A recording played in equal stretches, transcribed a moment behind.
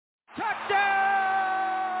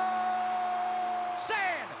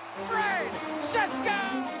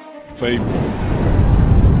faithful,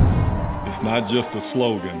 it's not just a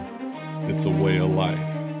slogan, it's a way of life.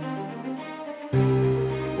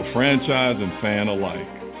 For franchise and fan alike,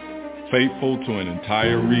 faithful to an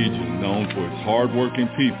entire region known for its hardworking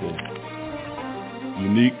people,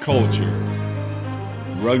 unique culture,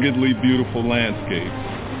 ruggedly beautiful landscapes,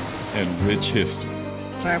 and rich history.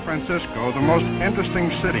 San Francisco, the most interesting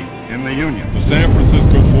city in the Union. The San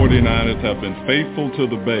Francisco 49ers have been faithful to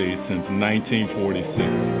the Bay since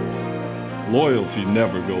 1946. Loyalty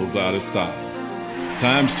never goes out of style.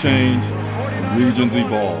 Times change, regions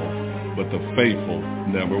evolve, but the faithful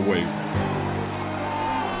never waver.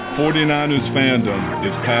 49ers fandom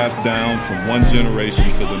is passed down from one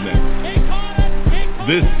generation to the next.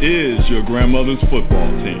 This is your grandmother's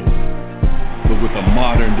football team, but with a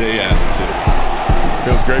modern day attitude.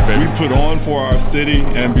 Feels great, baby. We put on for our city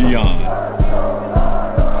and beyond.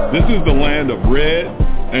 This is the land of red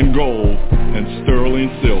and gold and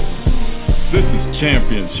sterling silver. This is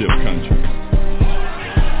championship country.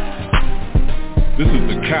 This is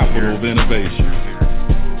the capital of innovation.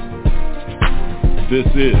 This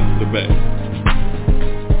is the Bay.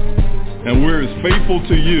 And we're as faithful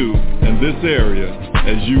to you in this area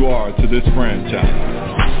as you are to this franchise.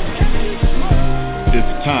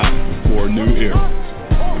 It's time for a new era.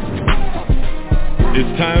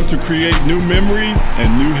 It's time to create new memories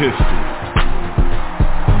and new history.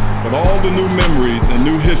 But all the new memories and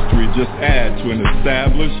new history just add to an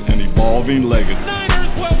established and evolving legacy.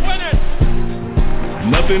 Niners will win it!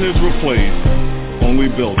 Nothing is replaced, only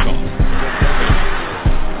built on.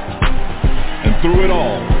 And through it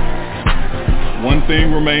all, one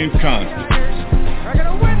thing remains constant.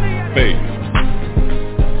 Faith.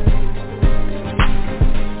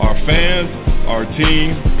 Our fans, our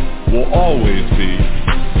team, will always be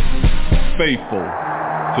faithful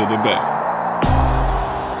to the Bay.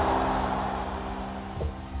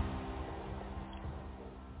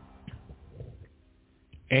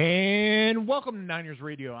 And welcome to Niners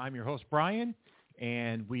Radio. I'm your host, Brian,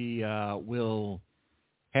 and we will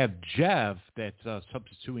have Jeff that's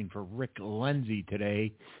substituting for Rick Lenzi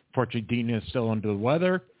today. Fortunately, Deena is still under the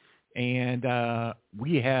weather. And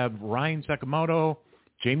we have Ryan Sakamoto,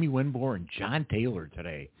 Jamie Winborn, and John Taylor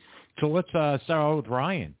today. So let's start out with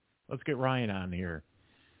Ryan. Let's get Ryan on here.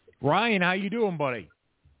 Ryan, how you doing, buddy?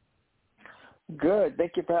 Good.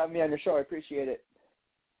 Thank you for having me on your show. I appreciate it.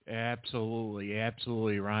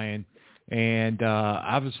 Absolutely, Ryan. And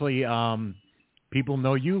obviously, people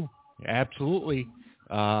know you. Absolutely.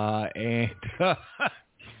 And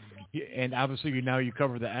obviously, you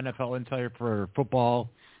cover the NFL Insider for Football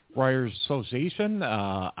Writers Association.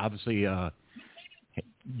 Obviously,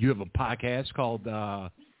 you have a podcast called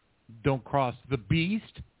Don't Cross the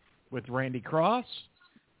Beast with Randy Cross.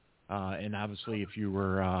 And obviously, if you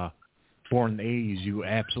were born in the 80s, you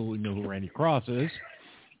absolutely know who Randy Cross is.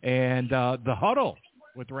 And The Huddle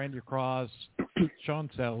with Randy Cross, Sean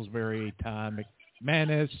Salisbury, Tom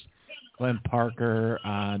McManus, Glen Parker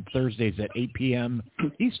on Thursdays at 8 p.m.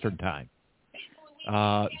 Eastern Time.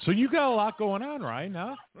 So you got a lot going on, Ryan,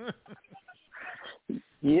 huh?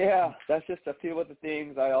 Yeah, that's just a few of the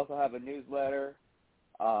things. I also have a newsletter,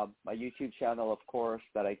 my YouTube channel, of course,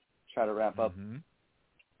 that I try to ramp up,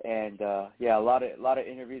 and a lot of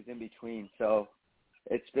interviews in between. So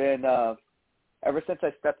it's been ever since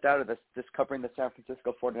I stepped out of this, just covering the San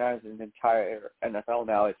Francisco 49ers and the entire NFL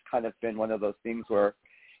now. It's kind of been one of those things where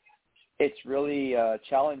it's really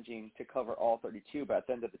challenging to cover all 32, but at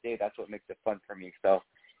the end of the day, that's what makes it fun for me. So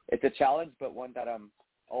it's a challenge, but one that I'm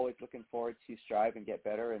always looking forward to strive and get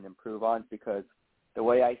better and improve on, because the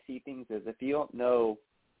way I see things is if you don't know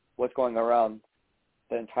what's going around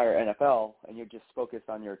the entire NFL and you're just focused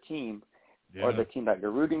on your team or the team that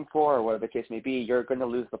you're rooting for or whatever the case may be, you're going to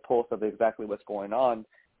lose the pulse of exactly what's going on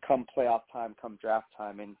come playoff time, come draft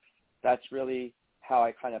time. And that's really how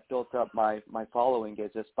I kind of built up my following,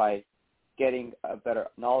 is just by getting a better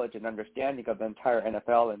knowledge and understanding of the entire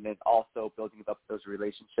NFL and then also building up those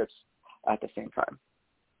relationships at the same time.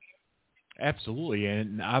 Absolutely.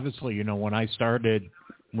 And obviously, when we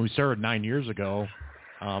started 9 years ago,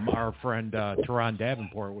 our friend Teron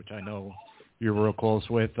Davenport, which I know you're real close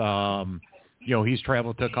with, he's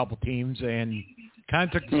traveled to a couple teams and kind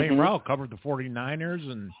of took the same route, covered the 49ers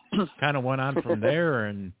and kind of went on from there.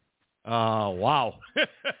 And wow.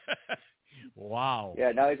 Wow.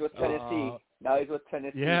 Yeah, now he's with Tennessee.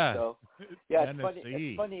 Yeah. So, yeah,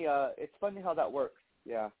 Tennessee. It's funny how that works.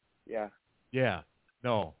 Yeah. Yeah.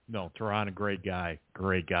 No, Teron, a great guy.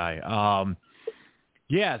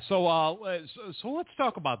 So let's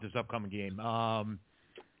talk about this upcoming game.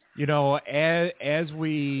 As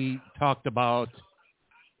we talked about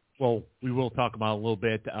well, we will talk about a little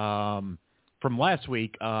bit from last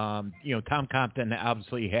week. Tom Compton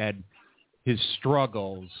obviously had his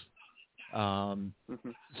struggles.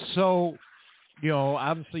 So,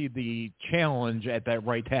 obviously the challenge at that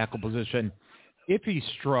right tackle position, if he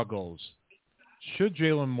struggles, should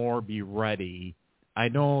Jalen Moore be ready? I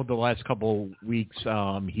know the last couple weeks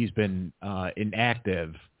he's been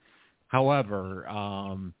inactive. However,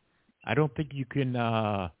 I don't think you can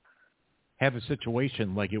have a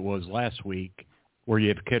situation like it was last week where you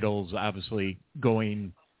have Kittles obviously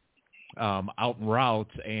going out in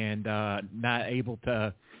routes and not able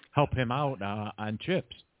to help him out on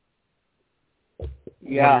chips.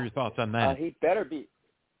 Yeah. What are your thoughts on that? He better be.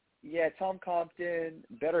 Yeah, Tom Compton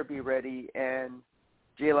better be ready, and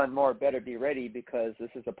Jalen Moore better be ready because this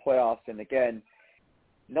is the playoffs. And again,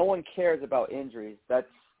 no one cares about injuries. That's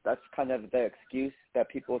kind of the excuse that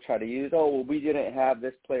people try to use. Oh, well, we didn't have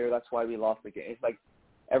this player, that's why we lost the game. It's like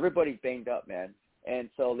everybody's banged up, man. And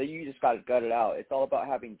so you just got to gut it out. It's all about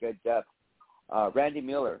having good depth. Randy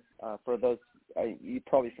Miller, for those, you're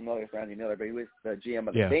probably familiar with Randy Miller, but he was the GM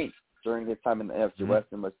of the Saints during his time in the NFC West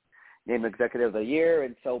and was named Executive of the Year.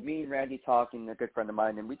 And so me and Randy talking, a good friend of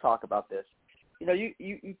mine, and we talk about this.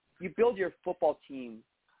 You build your football team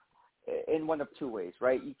in one of two ways,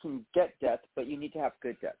 right? You can get depth, but you need to have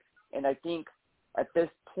good depth. And I think at this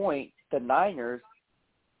point, the Niners,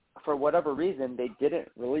 for whatever reason, they didn't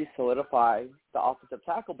really solidify the offensive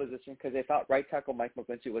tackle position because they thought right tackle Mike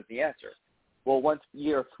McGlinchey was the answer. Well, once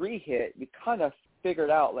year 3 hit, we kind of figured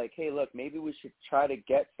out, like, hey, look, maybe we should try to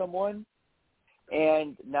get someone.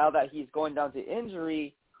 And now that he's going down to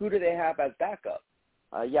injury, who do they have as backup?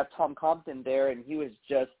 You have Tom Compton there, and he was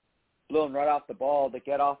just blown right off the ball. The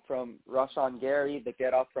get off from Rashawn Gary, the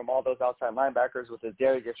get off from all those outside linebackers with the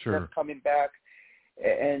Darius Smith coming back,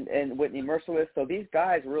 and Whitney Merciless. So these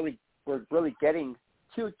guys were really getting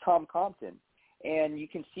to Tom Compton, and you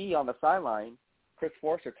can see on the sideline Chris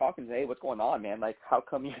Forster talking to, hey, what's going on, man? Like, how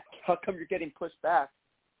come you're getting pushed back?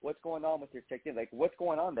 What's going on with your technique? Like, what's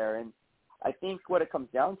going on there? And I think what it comes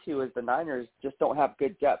down to is the Niners just don't have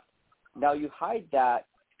good depth. Now you hide that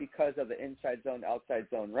because of the inside zone, outside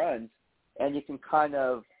zone runs, and you can kind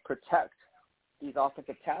of protect these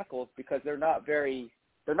offensive tackles because they're not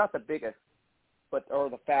the biggest, or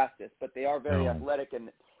the fastest, but they are very athletic,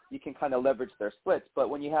 and you can kind of leverage their splits. But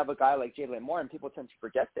when you have a guy like Jalen Moore, and people tend to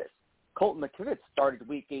forget this, Colton McKivitz started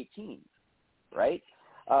week 18, right?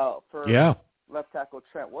 For left tackle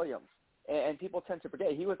Trent Williams. And people tend to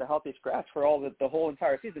forget he was a healthy scratch for the whole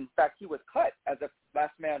entire season. In fact, he was cut as a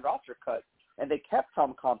last man roster cut, and they kept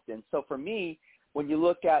Tom Compton. So for me, when you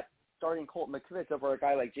look at starting Colton McKivitz over a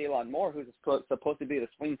guy like Jalen Moore, who's supposed to be the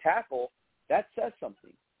swing tackle, that says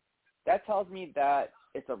something. That tells me that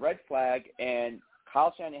it's a red flag, and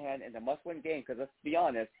Kyle Shanahan in a must-win game, because let's be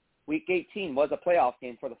honest, Week 18 was a playoff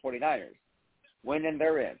game for the 49ers. Win and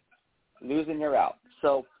they're in. Lose and you're out.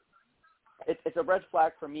 So it's a red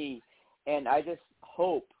flag for me, and I just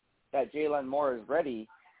hope that Jalen Moore is ready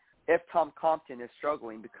if Tom Compton is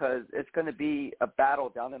struggling, because it's going to be a battle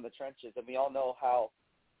down in the trenches, and we all know how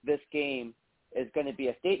this game is going to be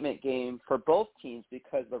a statement game for both teams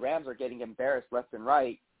because the Rams are getting embarrassed left and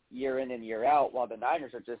right year in and year out, while the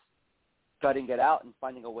Niners are just gutting it out and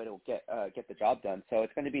finding a way to get the job done. So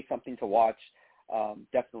it's going to be something to watch,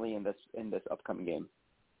 definitely in this upcoming game.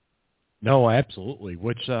 No, absolutely.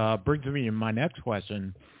 Which brings me to my next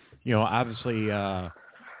question. Obviously, the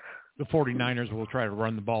 49ers will try to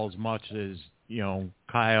run the ball as much as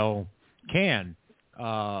Kyle can.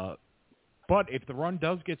 But if the run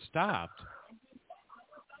does get stopped,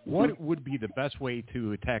 what would be the best way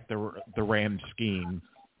to attack the Rams scheme?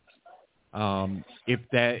 If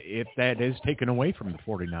that is taken away from the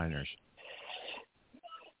 49ers?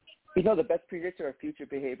 The best predictor of future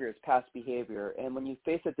behavior is past behavior. And when you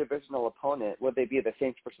face a divisional opponent, whether they be the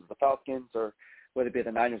Saints versus the Falcons or whether it be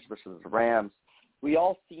the Niners versus the Rams, we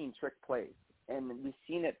all seen trick plays. And we've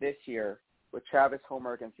seen it this year with Travis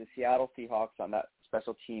Homer against the Seattle Seahawks on that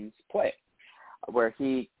special teams play, where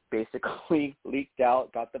he basically leaked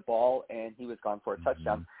out, got the ball, and he was gone for a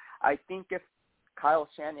touchdown. I think if Kyle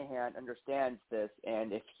Shanahan understands this,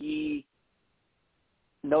 and if he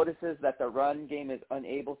notices that the run game is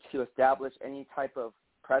unable to establish any type of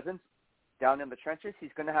presence down in the trenches,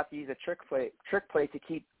 he's going to have to use a trick play to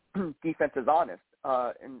keep defenses honest.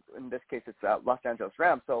 In this case, it's Los Angeles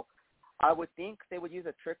Rams. So I would think they would use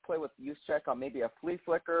a trick play with use check on maybe a flea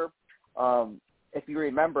flicker. If you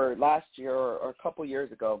remember last year or a couple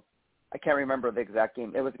years ago, I can't remember the exact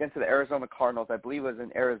game. It was against the Arizona Cardinals. I believe it was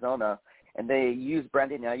in Arizona. And they used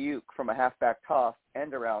Brandon Ayuk from a halfback toss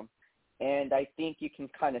end around. And I think you can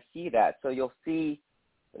kind of see that. So you'll see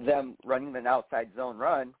them running an outside zone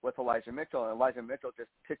run with Elijah Mitchell, and Elijah Mitchell just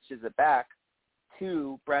pitches it back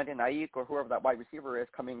to Brandon Ayuk or whoever that wide receiver is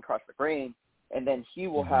coming across the grain, and then he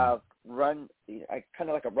will have run, kind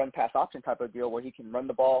of like a run-pass option type of deal where he can run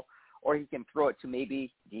the ball or he can throw it to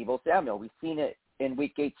maybe Deebo Samuel. We've seen it in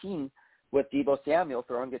Week 18 with Deebo Samuel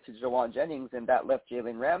throwing it to Jawan Jennings, and that left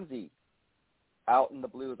Jalen Ramsey out in the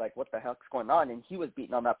blue, like, what the heck's going on? And he was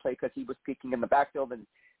beaten on that play because he was peeking in the backfield and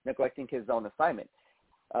neglecting his own assignment.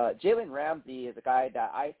 Jalen Ramsey is a guy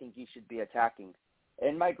that I think you should be attacking.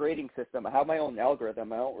 In my grading system, I have my own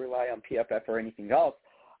algorithm. I don't rely on PFF or anything else.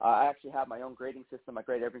 I actually have my own grading system. I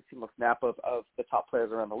grade every single snap of the top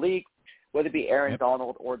players around the league, whether it be Aaron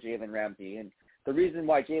Donald or Jalen Ramsey. And the reason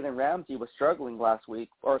why Jalen Ramsey was struggling the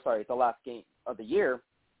last game of the year,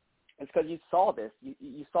 is because you saw this.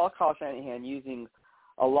 You saw Kyle Shanahan using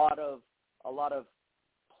a lot of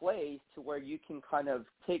plays to where you can kind of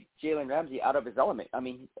take Jalen Ramsey out of his element. I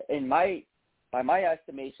mean, by my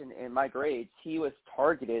estimation, in my grades, he was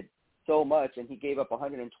targeted so much, and he gave up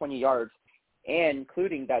 120 yards, and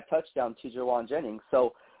including that touchdown to Jawan Jennings.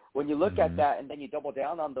 So when you look at that and then you double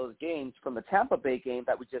down on those games from the Tampa Bay game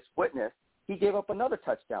that we just witnessed, he gave up another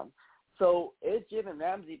touchdown. So is Jalen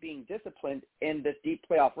Ramsey being disciplined in this deep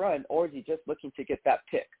playoff run, or is he just looking to get that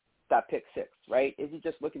pick six, right? Is he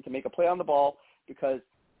just looking to make a play on the ball? Because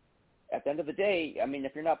at the end of the day, I mean,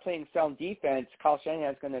 if you're not playing sound defense, Kyle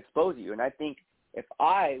Shanahan is going to expose you. And I think if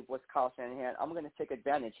I was Kyle Shanahan, I'm going to take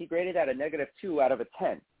advantage. He graded at a -2 out of a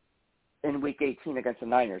 10 in Week 18 against the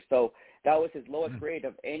Niners. So that was his lowest grade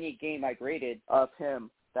of any game I graded of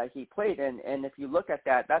him that he played in. And if you look at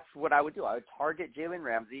that, that's what I would do. I would target Jalen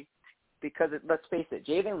Ramsey because, let's face it,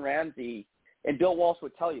 Jalen Ramsey, and Bill Walsh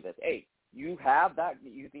would tell you this, hey, you have that,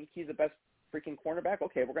 you think he's the best freaking cornerback?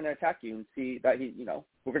 Okay, we're going to attack you and see that he's going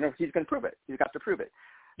to prove it. He's got to prove it.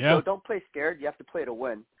 Yeah. So don't play scared. You have to play to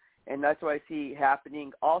win. And that's what I see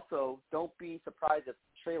happening. Also, don't be surprised if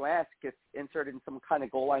Trey Lance gets inserted in some kind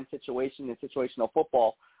of goal line situation in situational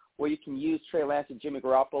football where you can use Trey Lance and Jimmy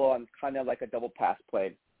Garoppolo on kind of like a double pass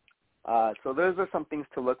play. So those are some things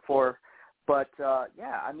to look for. But,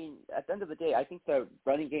 I mean, at the end of the day, I think the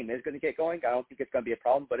running game is going to get going. I don't think it's going to be a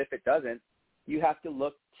problem. But if it doesn't, you have to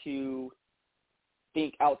look to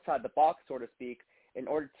think outside the box, so to speak, in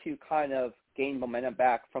order to kind of gain momentum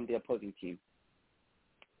back from the opposing team.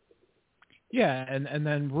 Yeah, and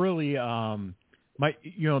then really,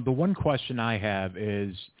 the one question I have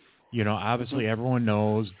is, obviously everyone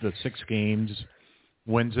knows the 6 games,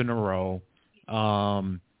 wins in a row.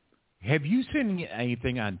 Have you seen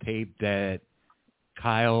anything on tape that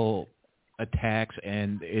Kyle attacks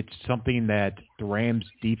and it's something that the Rams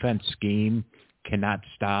defense scheme cannot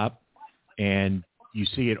stop, and you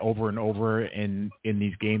see it over and over in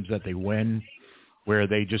these games that they win, where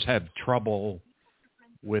they just have trouble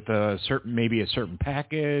with a certain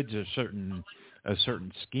package, a certain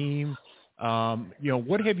scheme?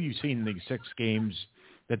 What have you seen in these 6 games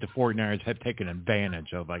that the 49ers have taken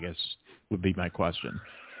advantage of, I guess, would be my question.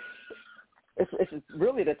 It's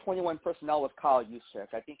really the 21 personnel with Kyle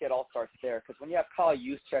Juszczyk. I think it all starts there, because when you have Kyle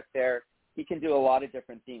Juszczyk there, he can do a lot of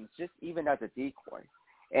different things, just even as a decoy.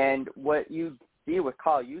 And what you see with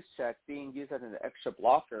Kyle Juszczyk being used as an extra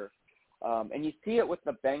blocker, and you see it with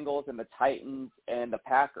the Bengals and the Titans and the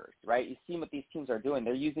Packers, right? You see what these teams are doing.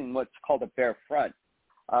 They're using what's called a bare front.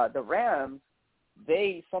 The Rams,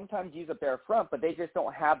 they sometimes use a bare front, but they just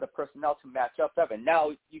don't have the personnel to match up to them.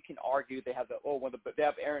 Now you can argue they have they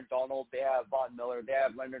have Aaron Donald, they have Von Miller, they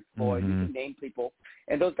have Leonard Floyd. You can name people,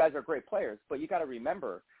 and those guys are great players. But you got to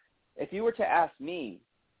remember, if you were to ask me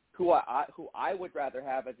who I would rather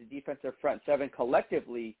have as a defensive front seven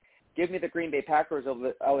collectively, give me the Green Bay Packers over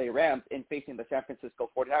the LA Rams in facing the San Francisco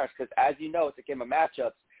 49ers, because as you know, it's a game of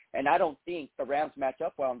matchups, and I don't think the Rams match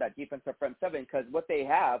up well on that defensive front seven, because what they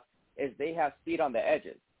have is they have speed on the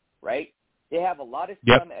edges, right? They have a lot of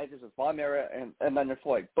speed on the edges with Von Miller and Leonard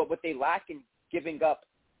Floyd, but what they lack in giving up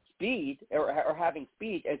speed or having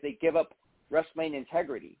speed is they give up rush lane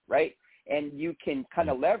integrity, right? And you can kind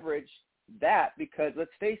of leverage that because,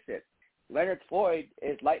 let's face it, Leonard Floyd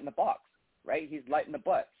is light in the box, right? He's light in the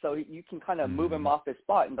butt. So you can kind of move him off his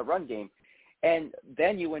spot in the run game. And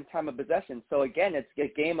then you win time of possession. So, again, it's a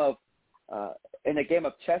game of in a game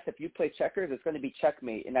of chess, if you play checkers, it's going to be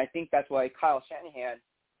checkmate. And I think that's why Kyle Shanahan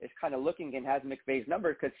is kind of looking and has McVay's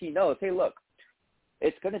number, because he knows, hey, look,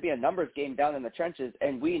 it's going to be a numbers game down in the trenches,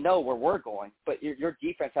 and we know where we're going, but your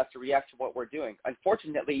defense has to react to what we're doing.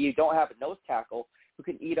 Unfortunately, you don't have a nose tackle who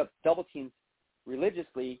can eat up double teams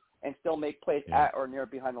religiously and still make plays at or near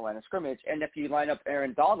behind the line of scrimmage. And if you line up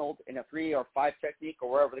Aaron Donald in a 3 or 5 technique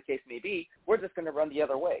or wherever the case may be, we're just going to run the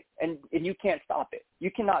other way. And you can't stop it.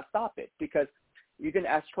 You cannot stop it because you can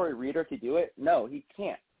ask Troy Reeder to do it. No, he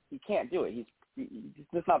can't. He can't do it. He's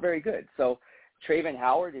just not very good. So Traven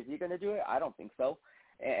Howard, is he going to do it? I don't think so.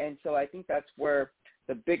 And so I think that's where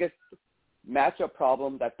the biggest matchup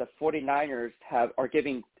problem that the 49ers are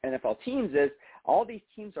giving NFL teams is all these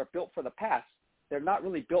teams are built for the pass. They're not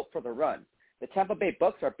really built for the run. The Tampa Bay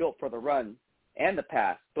Bucks are built for the run and the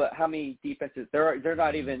pass, but how many defenses? They're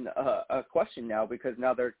not even a question now because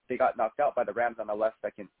now they got knocked out by the Rams on the last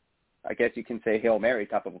second. I guess you can say Hail Mary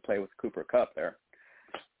type of a play with Cooper Kupp there.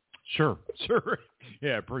 Sure.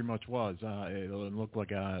 Yeah, it pretty much was. It looked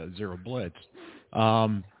like a zero blitz.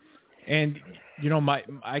 And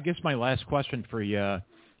I guess my last question for you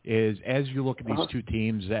is, as you look at these two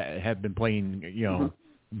teams that have been playing,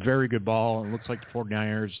 very good ball, and it looks like the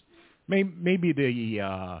 49ers maybe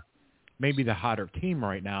the hotter team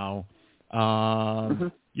right now.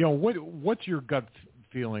 What's your gut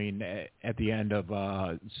feeling at the end of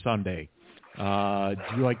Sunday? Do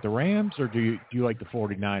you like the Rams or do you like the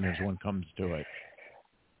 49ers when it comes to it?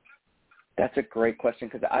 That's a great question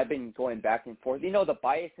because I've been going back and forth. The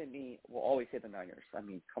bias in me will always say the Niners. I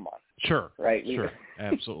mean, come on. Sure. Right? Sure.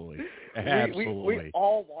 Absolutely. We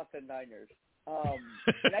all want the Niners.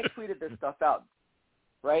 And I tweeted this stuff out,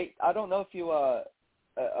 right? I don't know if you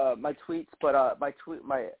my tweets, but on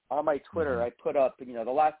my Twitter, I put up, the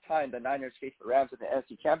last time the Niners faced the Rams in the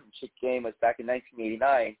NFC Championship game was back in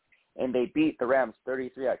 1989, and they beat the Rams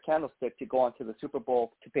 33 at Candlestick to go on to the Super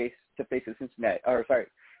Bowl to face the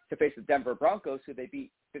Denver Broncos, who they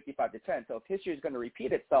beat 55-10. So if history is going to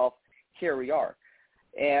repeat itself, here we are.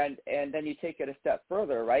 And then you take it a step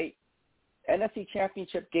further, right? NFC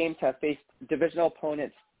Championship games have faced divisional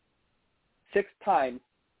opponents 6 times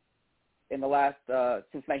in the last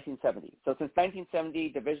since 1970. So since 1970,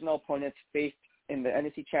 divisional opponents faced in the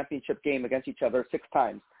NFC Championship game against each other 6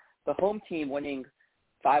 times. The home team winning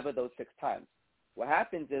 5 of those 6 times. What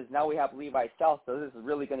happens is now we have Levi South, so this is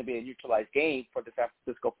really going to be a neutralized game for the San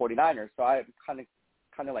Francisco 49ers. So I'm kind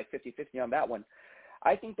of like 50-50 on that one.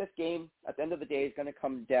 I think this game, at the end of the day, is going to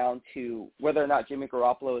come down to whether or not Jimmy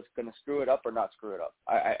Garoppolo is going to screw it up or not screw it up.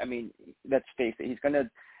 I mean, let's face it. He's going to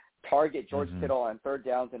target George Kittle on 3rd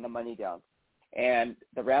downs and the money downs. And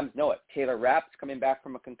the Rams know it. Taylor Rapp's coming back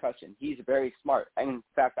from a concussion. He's very smart. And in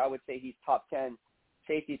fact, I would say he's top 10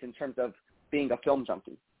 safeties in terms of being a film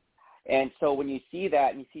junkie. And so when you see that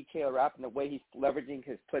and you see Taylor Rapp and the way he's leveraging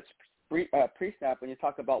his pre-snap, when you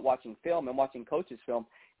talk about watching film and watching coaches film,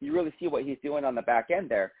 you really see what he's doing on the back end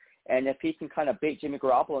there. And if he can kind of bait Jimmy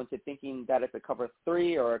Garoppolo into thinking that it's a cover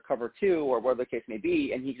 3 or a cover 2 or whatever the case may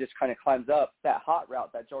be, and he just kind of climbs up that hot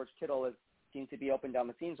route that George Kittle seems to be open down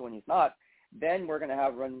the seams when he's not, then we're going to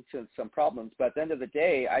run into some problems. But at the end of the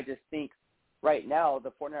day, I just think right now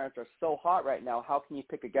the 49ers are so hot right now, how can you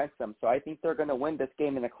pick against them? So I think they're going to win this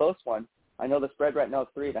game in a close one. I know the spread right now is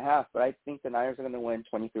 3.5, but I think the Niners are going to win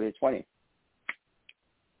 23-20.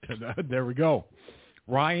 There we go.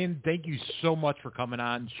 Ryan, thank you so much for coming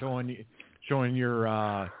on, showing your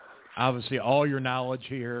obviously all your knowledge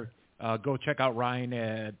here. Go check out Ryan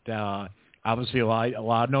at obviously a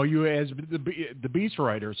lot know you as the Beast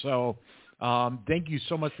Writer. So thank you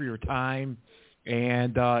so much for your time,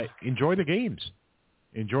 and enjoy the games.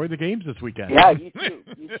 Enjoy the games this weekend. Yeah, you too.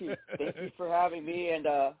 Thank you for having me, and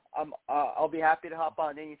I'll be happy to hop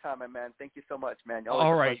on anytime, my man. Thank you so much, man. Always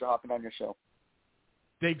all a right. pleasure hopping on your show.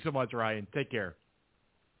 Thanks so much, Ryan. Take care.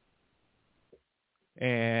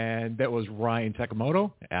 And that was Ryan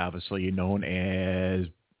Sakamoto, obviously known as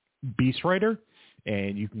Beast Writer.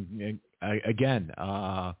 And you can, again,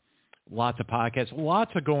 lots of podcasts,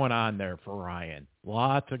 lots of going on there for Ryan.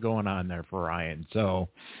 So,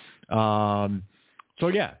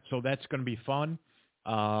 yeah, so that's going to be fun.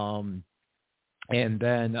 And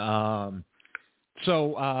then,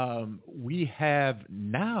 we have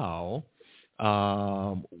now,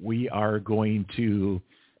 we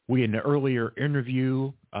had an earlier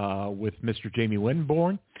interview with Mr. Jamie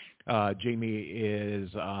Winborn. Jamie is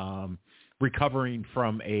recovering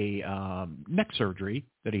from a neck surgery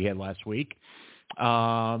that he had last week.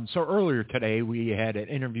 So earlier today we had an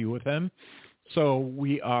interview with him. So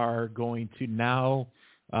we are going to now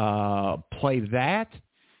play that.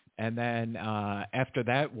 And then after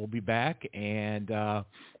that, we'll be back and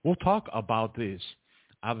we'll talk about this.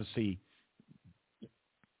 Obviously,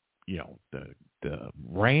 the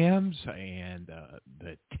Rams and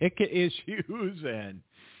the ticket issues and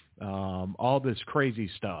all this crazy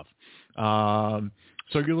stuff. So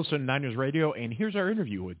you're listening to Niners Radio, and here's our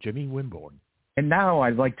interview with Jimmy Winborn. And now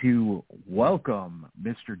I'd like to welcome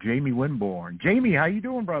Mr. Jamie Winborn. Jamie, how you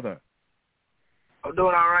doing, brother? I'm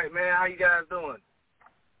doing all right, man. How you guys doing?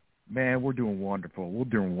 Man, we're doing wonderful. We're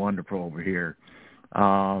doing wonderful over here.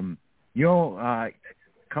 Coming into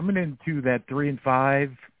that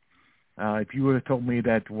 3-5, if you would have told me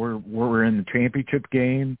that we're in the championship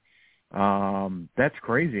game, that's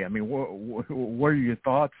crazy. I mean, what are your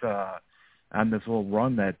thoughts on this little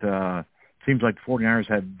run that seems like the 49ers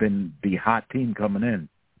have been the hot team coming in?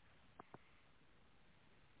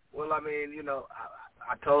 Well, I mean,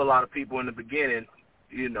 I told a lot of people in the beginning,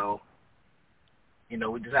 we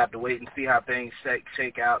just have to wait and see how things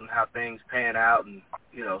shake out and how things pan out. And,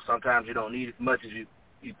 sometimes you don't need as much as you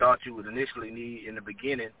thought you would initially need in the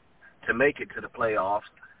beginning to make it to the playoffs.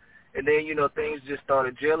 And then, things just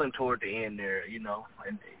started gelling toward the end there, and,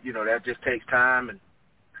 that just takes time. And,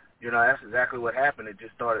 that's exactly what happened. It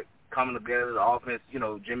just started coming together. The offense,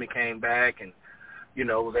 Jimmy came back and,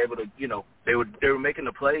 was able to, they were making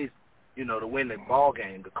the plays, to win the ball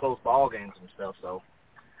game, the close ball games and stuff. So,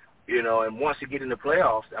 and once you get in the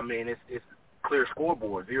playoffs, I mean, it's clear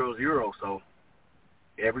scoreboard, 0-0. So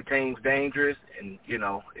every team's dangerous, and, you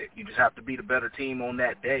just have to be the better team on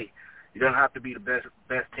that day. You don't have to be the best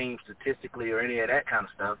team statistically or any of that kind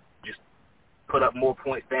of stuff. Just put up more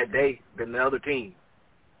points that day than the other team.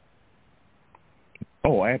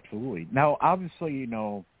 Oh, absolutely. Now, obviously,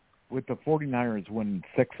 with the 49ers winning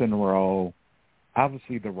 6 in a row,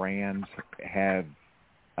 obviously the Rams have,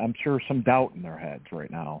 I'm sure, some doubt in their heads right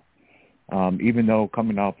now. Even though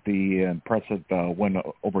coming off the impressive win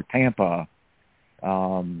over Tampa,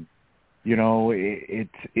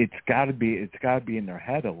 it's got to be in their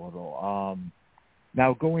head a little.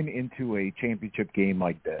 Now, going into a championship game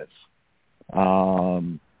like this,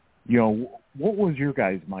 what was your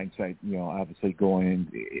guys' mindset? Obviously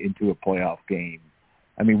going into a playoff game.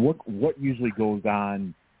 I mean, what usually goes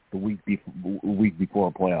on the week before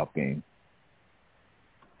a playoff game?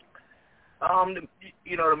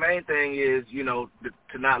 The main thing is, to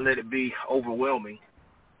not let it be overwhelming.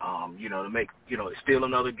 To make, it's still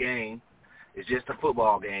another game. It's just a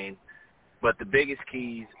football game. But the biggest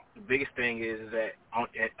thing is that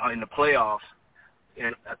in the playoffs,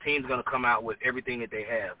 and a team's going to come out with everything that they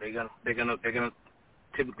have. They're gonna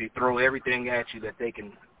typically throw everything at you that they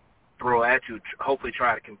can throw at you. Hopefully,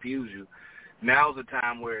 try to confuse you. Now's the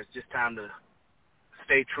time where it's just time to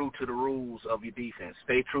stay true to the rules of your defense.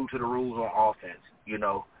 Stay true to the rules on offense.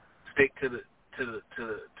 Stick to the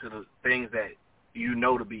things that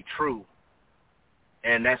to be true,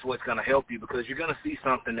 and that's what's going to help you, because you're going to see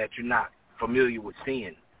something that you're not familiar with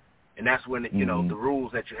seeing. And that's when, the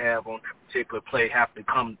rules that you have on that particular play have to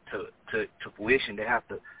come to fruition. They have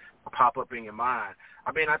to pop up in your mind.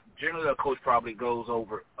 I mean, generally a coach probably goes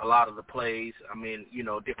over a lot of the plays. I mean,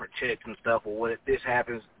 different checks and stuff. Or what if this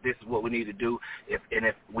happens? This is what we need to do. If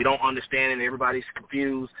we don't understand and everybody's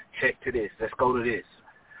confused, check to this. Let's go to this.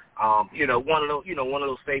 One of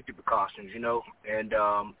those safety precautions. And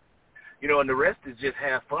and the rest is just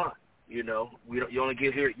have fun. You don't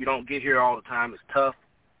get here all the time. It's tough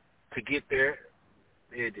to get there.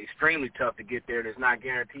 It's extremely tough to get there. And it's not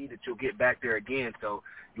guaranteed that you'll get back there again. So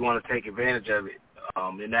you want to take advantage of it.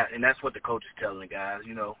 And that's what the coach is telling the guys.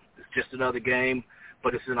 It's just another game,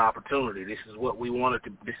 but it's an opportunity. This is what we wanted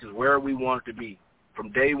to. This is where we wanted to be from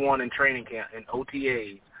day one in training camp and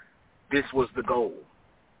OTAs. This was the goal.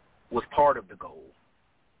 Was part of the goal,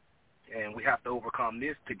 and we have to overcome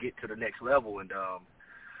this to get to the next level. And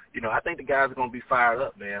I think the guys are going to be fired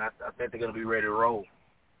up, man. I think they're going to be ready to roll.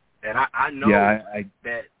 And I know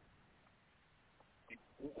that.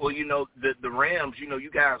 Well, the Rams.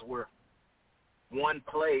 You guys were one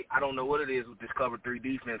play. I don't know what it is with this cover 3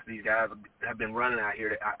 defense these guys have been running out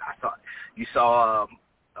here. I thought you saw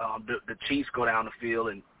the Chiefs go down the field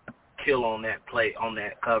and kill on that play, on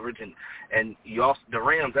that coverage, and you also, the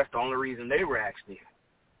Rams, that's the only reason they were actually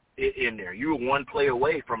in there. You were one play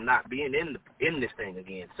away from not being in this thing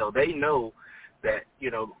again. So they know that,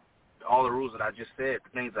 all the rules that I just said, the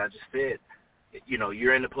things I just said,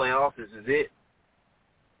 you're in the playoffs, this is it.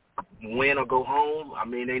 Win or go home. I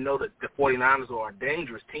mean, they know that the 49ers are a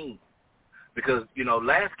dangerous team because,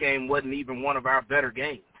 last game wasn't even one of our better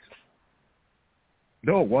games.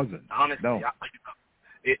 No, it wasn't. Honestly, no.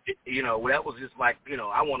 That was just like,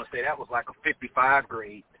 I want to say that was like a 55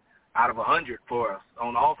 grade out of 100 for us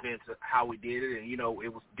on offense, how we did it. And,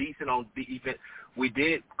 it was decent on defense. We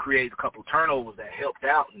did create a couple of turnovers that helped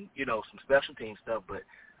out and, some special team stuff, but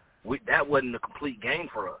that wasn't a complete game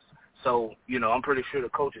for us. So, I'm pretty sure the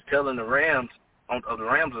coach is telling the Rams are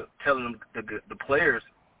telling them, the players,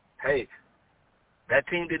 hey, that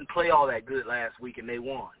team didn't play all that good last week and they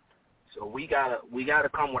won. So we gotta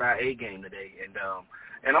come with our A game today, and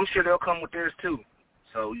I'm sure they'll come with theirs too.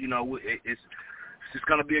 So it's just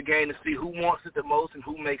gonna be a game to see who wants it the most and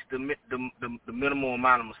who makes the minimal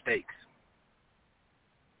amount of mistakes.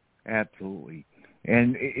 Absolutely,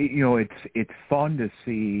 and it's fun to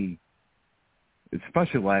see,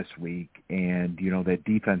 especially last week, and that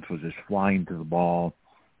defense was just flying to the ball.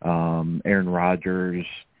 Aaron Rodgers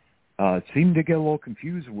seemed to get a little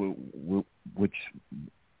confused with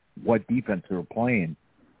what defense they were playing,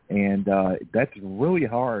 and that's really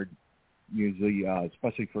hard usually,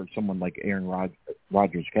 especially for someone like Aaron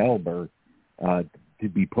Rodgers' caliber, to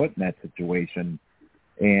be put in that situation.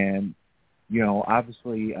 And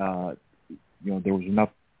obviously, there was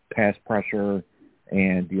enough pass pressure,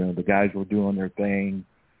 and the guys were doing their thing.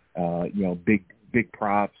 Big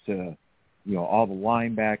props to all the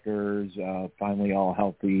linebackers finally all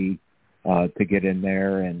healthy to get in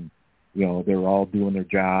there, and they were all doing their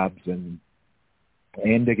jobs, and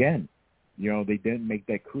again, they didn't make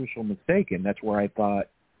that crucial mistake, and that's where I thought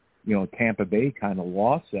Tampa Bay kind of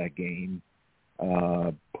lost that game.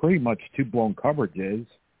 Pretty much two blown coverages.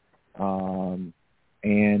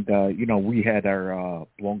 We had our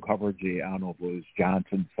blown coverage. I don't know if it was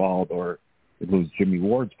Johnson's fault or if it was Jimmy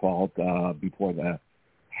Ward's fault before the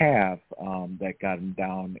half that got him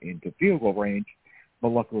down into field goal range. But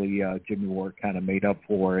luckily, Jimmy Ward kind of made up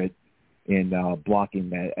for it in blocking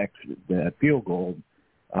that field goal,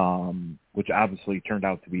 which obviously turned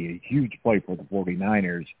out to be a huge play for the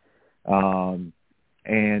 49ers.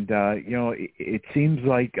 It seems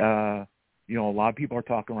like a lot of people are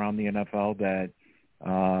talking around the NFL that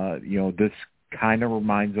this kind of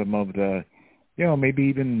reminds them of the maybe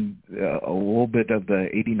even a little bit of the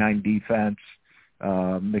 '89 defense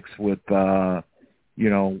mixed with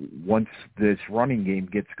once this running game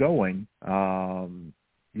gets going,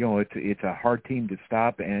 it's a hard team to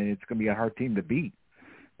stop, and it's going to be a hard team to beat.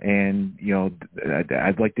 And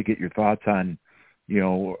I'd like to get your thoughts on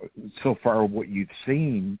so far what you've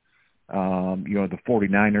seen. The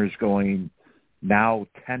 49ers going now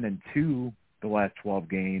 10-2 the last 12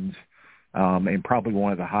 games, and probably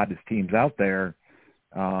one of the hottest teams out there.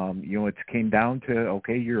 It came down to,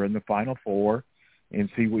 okay, you're in the Final Four and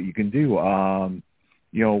see what you can do.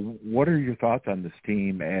 What are your thoughts on this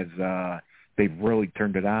team as they've really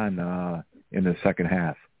turned it on in the second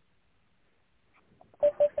half?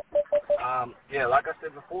 Like I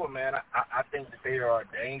said before, man, I think that they are a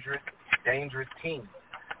dangerous team.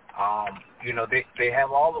 They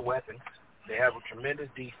have all the weapons. They have a tremendous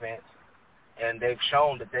defense, and they've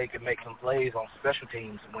shown that they can make some plays on special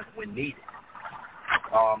teams when needed.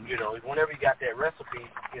 Whenever you got that recipe,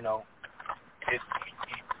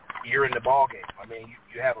 you're in the ball game. I mean,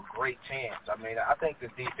 you have a great chance. I mean, I think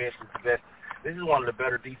this defense is the best. This is one of the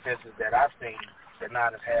better defenses that I've seen the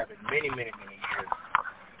Niners have in many, many, many years.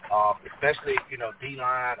 Especially,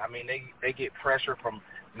 D-line. I mean, they get pressure from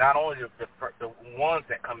not only the ones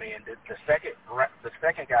that come in, the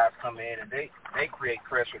second guys come in, and they create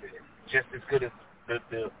pressure that's just as good as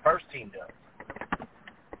the first team does.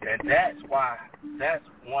 And that's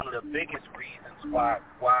one of the biggest reasons why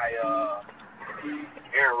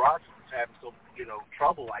Aaron Rodgers is having so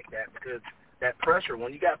trouble like that, because that pressure,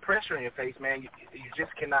 when you got pressure in your face, man, you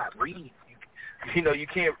just cannot read. You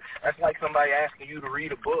can't. That's like somebody asking you to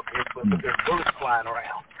read a book, but there's bullets flying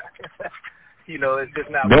around. It's just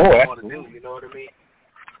not what you want to do. You know what I mean?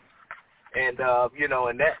 And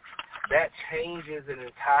and that changes an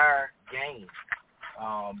entire game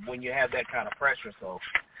when you have that kind of pressure. So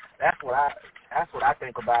that's what I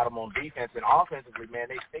think about them on defense. And offensively, man,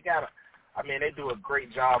 they got they do a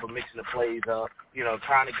great job of mixing the plays up.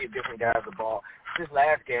 Trying to get different guys the ball. This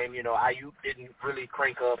last game, Ayuk didn't really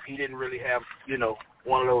crank up. He didn't really have,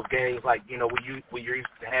 one of those games like, we used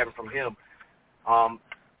to having from him.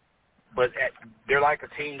 But they're like a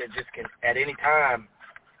team that just can, at any time,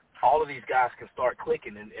 all of these guys can start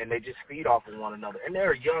clicking, and they just feed off of one another. And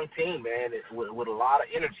they're a young team, man, with a lot of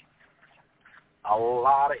energy. A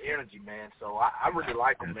lot of energy, man. So I really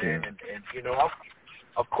like them, man. And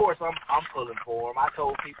of course, I'm pulling for them. I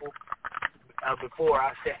told people before,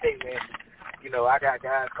 I said, hey, man, I got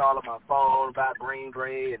guys calling my phone about Green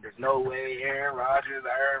Bay, and there's no way Aaron Rodgers.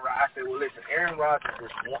 I said, well, listen, Aaron Rodgers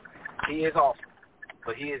is one. He is awesome,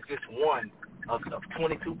 but he is just one of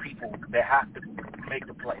 22 people that have to make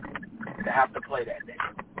the play, that have to play that day.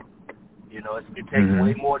 It takes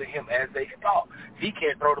way more than him, as they thought. He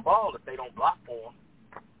can't throw the ball if they don't block for him.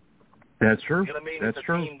 That's true. You know what I mean? That's it's a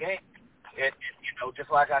true. team game. And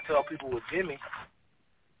just like I tell people with Jimmy's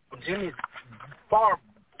far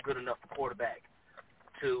good enough a quarterback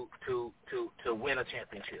to win a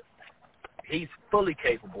championship. He's fully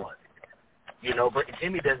capable of it. You know, but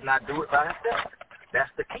Jimmy does not do it by himself.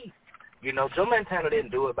 That's the key. You know, Joe Montana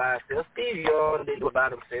didn't do it by himself. Steve Young didn't do it by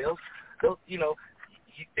themselves. So, you know,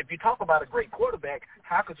 if you talk about a great quarterback,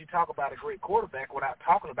 how could you talk about a great quarterback without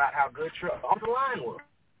talking about how good your offensive line was?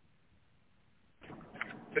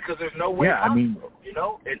 Because there's no way possible, I mean, you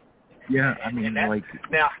know? Like...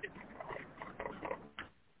 Now,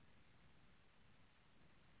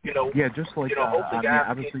 you know... Yeah, just like, you know,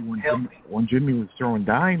 obviously when Jimmy was throwing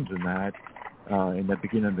dimes in that, in the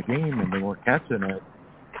beginning of the game and they weren't catching it,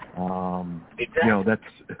 exactly. You know,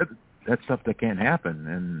 that's stuff that can't happen.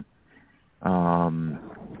 And,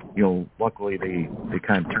 you know, luckily they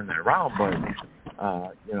kind of turned that around, but,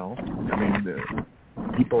 you know, I mean, the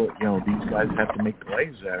people, you know, these guys have to make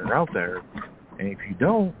plays that are out there, and if you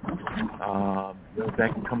don't, you know,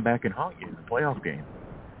 that can come back and haunt you in the playoff game.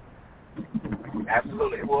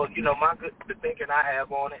 Absolutely. Well, you know, the thinking I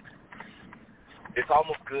have on it, it's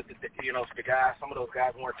almost good that, you know, some of those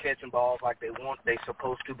guys weren't catching balls like they're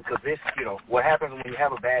supposed to, because this, you know, what happens when you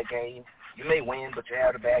have a bad game, you may win, but you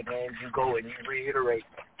have a bad game, you go and you reiterate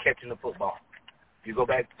catching the football. You go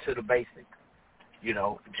back to the basics. You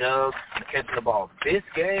know, jugs and catching the ball. This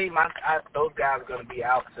game, those guys are going to be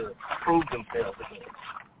out to prove themselves again.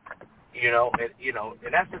 You know,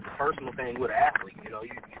 and that's just a personal thing with an athlete. You know,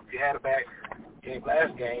 you had a bad game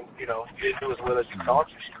last game. You know, you didn't do as well as you thought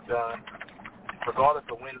you should have done. Regardless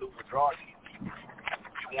of win, lose, or draw,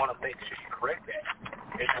 you want to make sure you correct that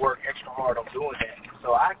and work extra hard on doing that.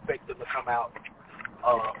 So I expect them to come out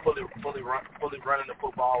fully running the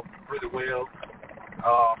football really well.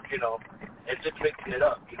 You know, and just mixing it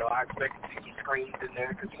up. You know, I expect to see some screens in there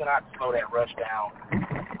because you're going to have to slow that rush down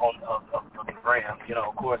on the Rams. You know,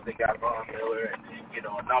 of course, they got Von Miller and, you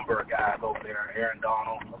know, a number of guys over there, Aaron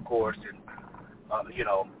Donald, of course, and, you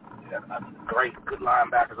know, good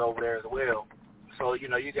linebackers over there as well. So, you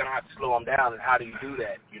know, you're going to have to slow them down, and how do you do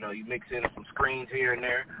that? You know, you mix in some screens here and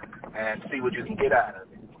there and see what you can get out of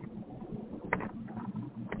it.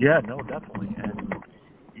 Yeah, no, definitely. And,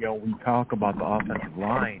 you know, we talk about the offensive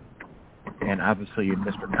line, and obviously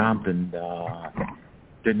Mr. Compton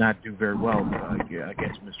did not do very well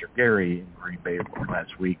against Mr. Gary in Green Bay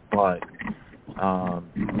last week. But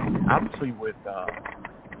obviously with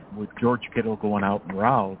George Kittle going out in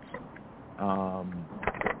routes,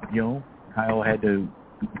 you know, Kyle had to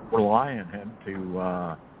rely on him to,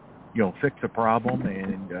 you know, fix a problem,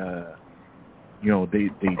 and, you know, they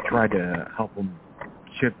tried to help him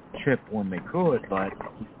chip when they could, but,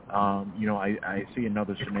 you know, I see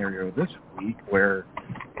another scenario this week where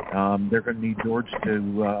they're going to need George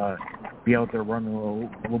to be out there running a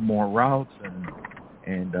little more routes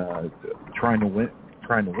and trying to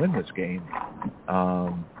win this game.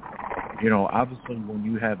 You know, obviously when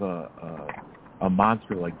you have a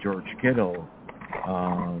monster like George Kittle,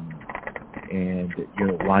 and, you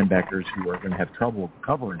know, linebackers who are going to have trouble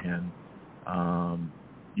covering him,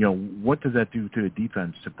 you know, what does that do to the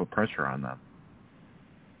defense to put pressure on them?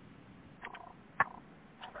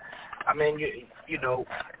 I mean, you know,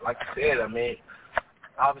 like you said, I mean,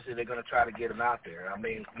 obviously they're going to try to get him out there. I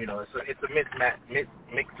mean, you know, it's a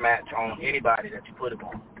mixed match on anybody that you put him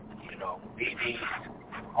on. You know, DBs,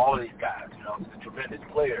 all of these guys, you know, he's a tremendous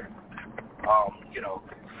player. You know,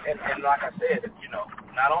 and like I said, you know,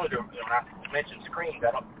 not only not to mention screens,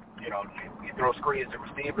 you know, you throw screens to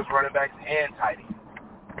receivers, running backs, and tight ends.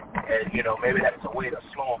 And, you know, maybe that's a way to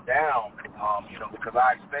slow them down, you know, because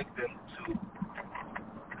I expect them to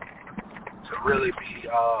really be,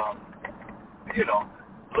 you know,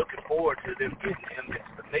 looking forward to them getting him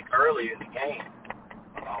to Nick early in the game.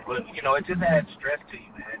 But, you know, it just adds stress to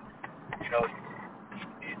you, man. You know,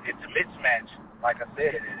 it's a mismatch, like I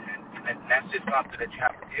said, and that's just something that you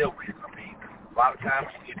have to deal with. I mean, a lot of times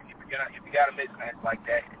if you got a mismatch like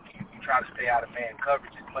that, you try to stay out of man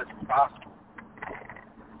coverage as much as possible.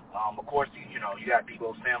 Of course, you know, you got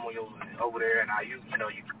Deebo Samuel over there, and you know,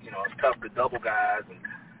 it's tough to double guys, and,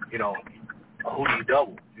 you know, who do you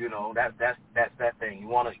double? You know, that's that thing. You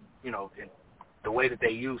want to, you know, the way that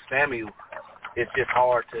they use Samuel, it's just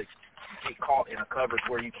hard to get caught in a coverage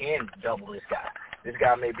where you can double this guy. This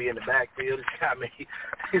guy may be in the backfield.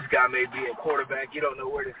 This guy may be a quarterback. You don't know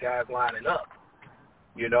where this guy's lining up.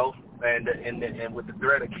 You know, and with the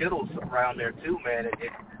threat of Kittle's around there too, man,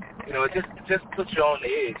 it you know, it just puts you on the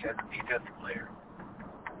edge as a defensive player.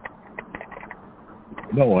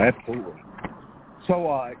 No, absolutely.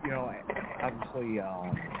 So, you know, obviously,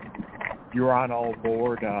 you're on all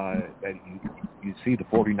board that you see the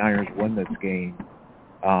 49ers win this game.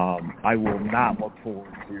 I will not look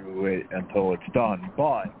forward to it until it's done.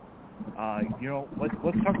 But, you know, let's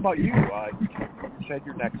talk about you. You said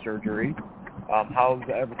your neck surgery. How's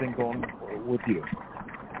everything going with you?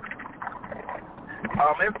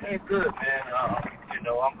 Everything's good, man.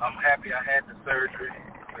 I'm happy I had the surgery.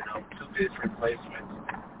 2 disc replacements.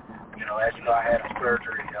 As you know, I had a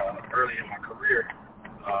surgery early in my career.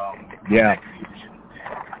 Yeah. Fusion.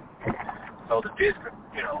 So the disc,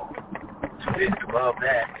 2 discs above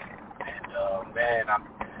that, and man, I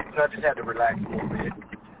just had to relax a little bit.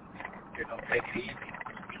 Take it easy.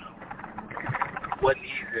 It wasn't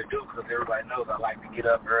easy to do because everybody knows I like to get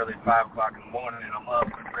up early, 5 o'clock in the morning, and I'm up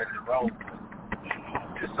and ready to roll.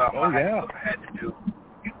 Just something I had to do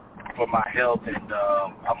for my health, and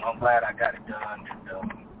I'm glad I got it done.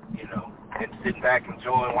 And sitting back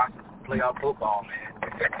enjoying watching some playoff football, man.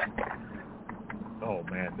 Oh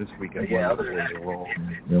man, this weekend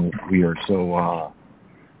we are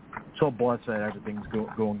so blessed that everything's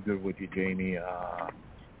going good with you, Jamie.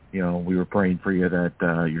 We were praying for you that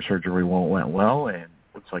your surgery went well, and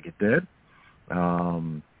looks like it did. We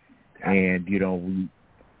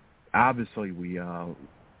obviously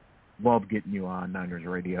love getting you on Niners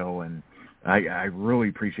Radio, and I really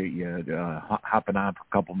appreciate you hopping on for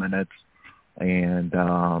a couple minutes, and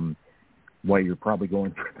while you're probably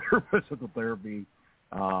going through physical therapy.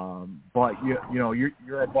 But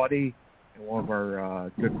you're a buddy and one of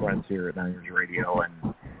our good friends here at Niners Radio,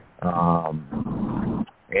 and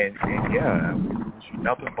yeah, we wish you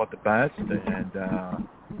nothing but the best, and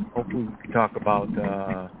hopefully we can talk about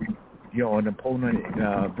an opponent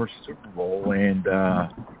versus Super Bowl, and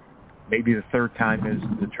maybe the third time is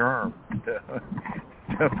the charm to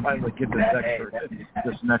finally get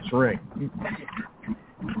this next ring.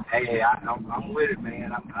 Hey, I'm with it,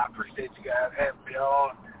 man. I appreciate you guys having me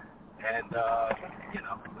on, and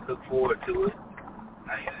look forward to it.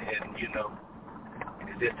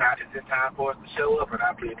 And it's time for us to show up, and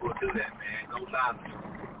I'll be able to do that, man. Go Niners.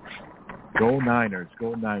 Go Niners.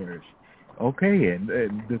 Go Niners. Okay, and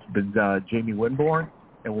this has been Jamie Winborn,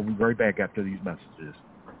 and we'll be right back after these messages.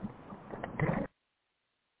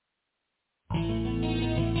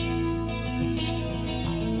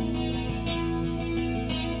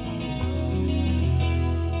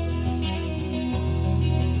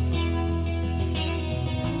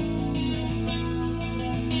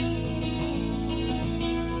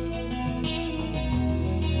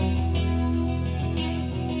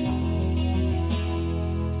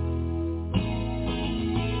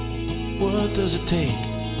 What does it take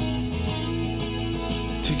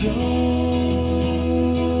to go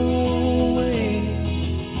away?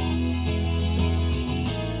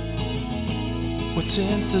 What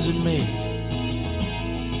sense does it make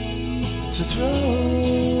to throw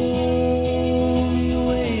me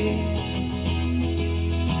away?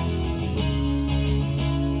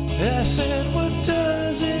 I said, what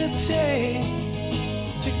does it take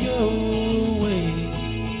to go away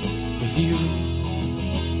with you?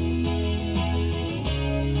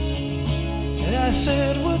 I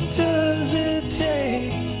said, what does it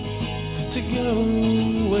take to go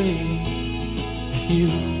away with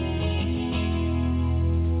you?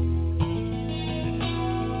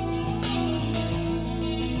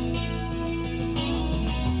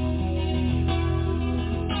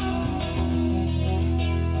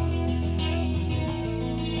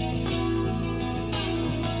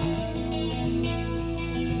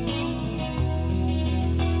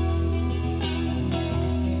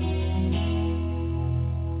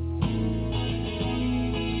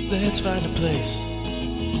 Let's find a place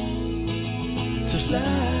to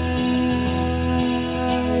fly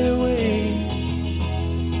away.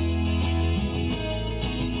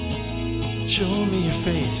 Show me your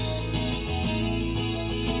face.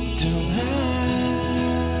 Don't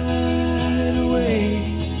hide away.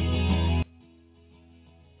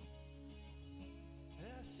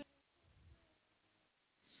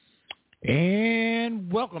 And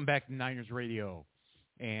welcome back to Niners Radio.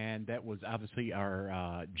 And that was obviously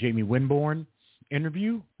our Jamie Winborn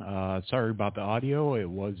interview. Sorry about the audio. It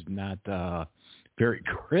was not very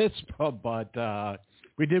crisp, but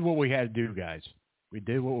we did what we had to do, guys. We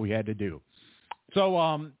did what we had to do. So,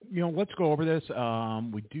 let's go over this.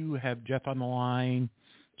 We do have Jeff on the line,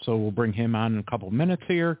 so we'll bring him on in a couple of minutes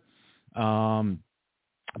here.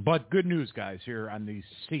 But good news, guys, here on these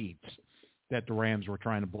seats that the Rams were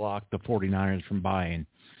trying to block the 49ers from buying.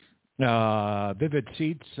 Vivid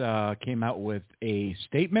Seats came out with a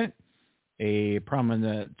statement. A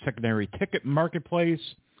prominent secondary ticket marketplace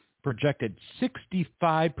projected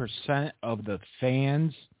 65% of the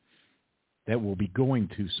fans that will be going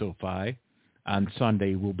to SoFi on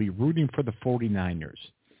Sunday will be rooting for the 49ers.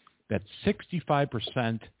 That's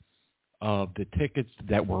 65% of the tickets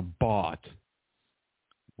that were bought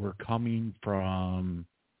were coming from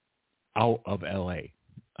out of L.A.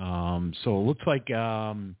 So it looks like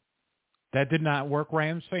that did not work,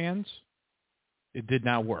 Rams fans. It did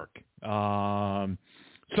not work.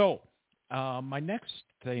 So my next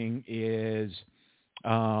thing is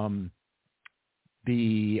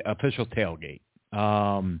the official tailgate.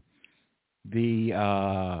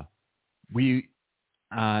 We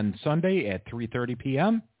on Sunday at 3:30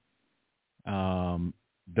 p.m.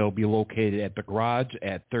 They'll be located at the garage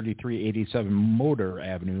at 3387 Motor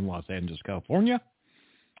Avenue in Los Angeles, California.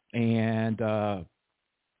 And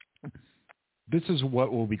this is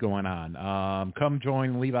what will be going on. Come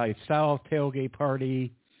join Levi South tailgate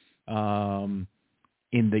party in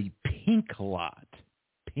the Pink Lot.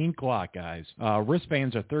 Pink Lot, guys.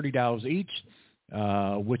 Wristbands are $30 each,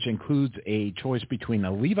 which includes a choice between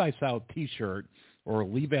a Levi South T-shirt or a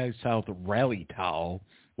Levi South rally towel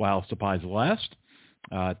while supplies last.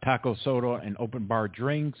 Taco soda and open bar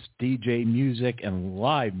drinks, DJ music, and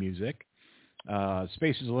live music.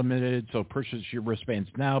 Space is limited, so purchase your wristbands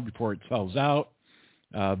now before it sells out.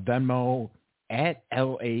 Venmo at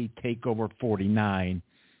LA Takeover 49.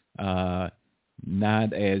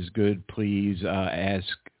 Not as good, please ask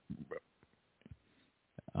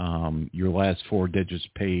your last four digits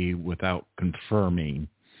pay without confirming.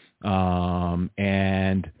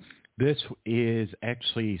 And this is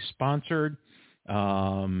actually sponsored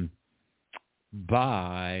by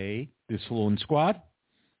the Saloon Squad,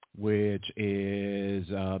 which is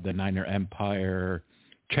the Niner Empire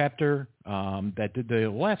chapter that did the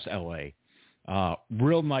last LA.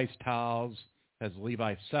 Real nice towels, has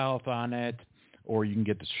Levi South on it, or you can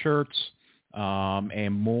get the shirts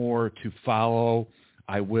and more to follow.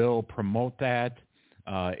 I will promote that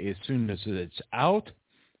as soon as it's out.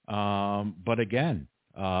 But again,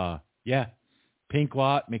 Pink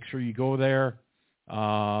Lot, make sure you go there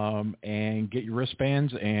and get your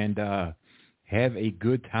wristbands and have a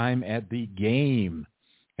good time at the game.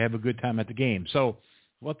 So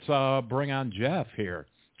let's bring on Jeff here.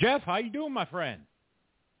 Jeff, how you doing, my friend?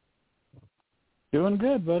 Doing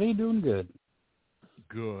good, buddy. Doing good.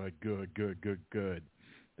 Good.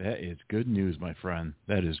 That is good news, my friend.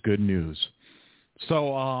 That is good news.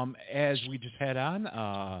 So as we just had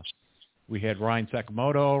on, we had Ryan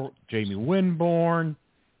Sakamoto, Jamie Winborn.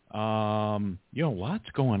 Lots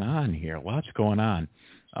going on here.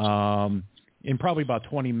 In probably about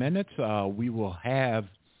 20 minutes, we will have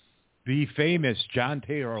the famous John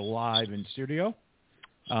Taylor live in studio.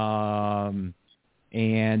 And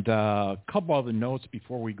a couple other notes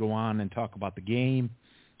before we go on and talk about the game.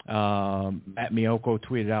 Matt Miyoko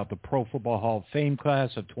tweeted out the Pro Football Hall of Fame class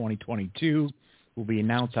of 2022 will be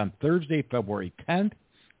announced on Thursday, February 10th.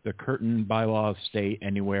 The current bylaws state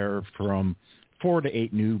anywhere from 4 to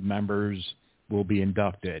 8 new members will be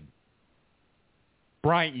inducted.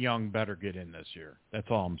 Bryant Young better get in this year. That's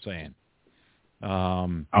all I'm saying.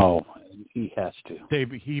 He has to.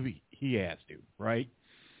 He has to, right?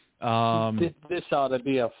 This ought to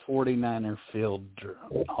be a 49er field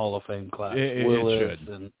Hall of Fame class. Willis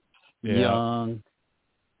and Young,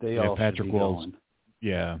 they all Patrick should be Wills. going.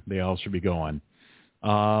 Yeah, they all should be going.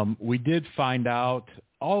 We did find out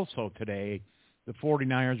also today the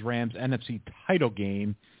 49ers-Rams NFC title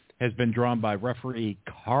game has been drawn by referee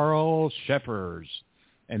Carl Sheffers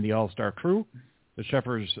and the All-Star crew. The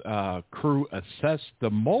Sheffers crew assessed the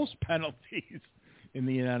most penalties in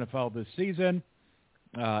the NFL this season.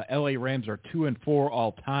 LA Rams are 2-4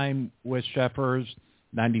 all time with Sheffers.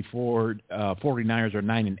 49ers are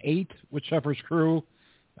 9-8 with Sheffers' crew.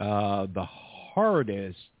 The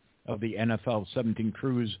hardest of the NFL 17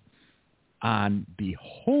 crews on the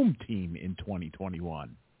home team in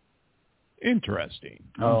 2021. Interesting.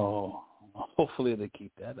 Oh, hopefully they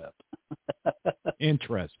keep that up.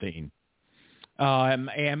 Interesting.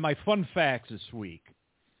 And my fun facts this week.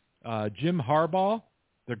 Jim Harbaugh,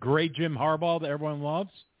 the great Jim Harbaugh that everyone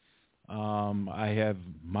loves. I have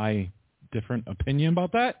my different opinion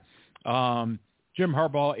about that. Jim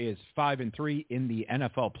Harbaugh is 5-3 in the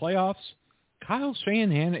NFL playoffs. Kyle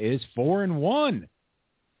Shanahan is 4-1.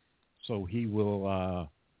 So he will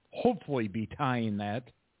hopefully be tying that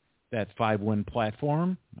 5-win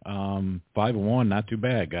platform. 5-1, not too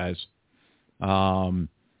bad, guys. So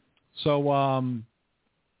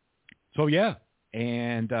yeah,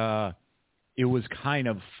 and it was kind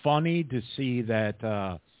of funny to see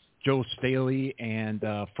that Joe Staley and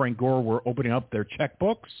Frank Gore were opening up their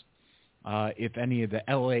checkbooks if any of the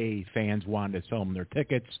LA fans wanted to sell them their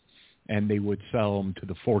tickets, and they would sell them to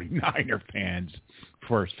the 49er fans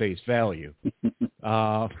for face value.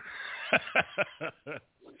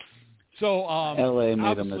 So LA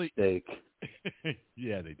made a mistake.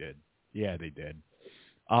 Yeah, they did.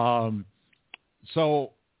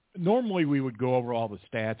 So normally we would go over all the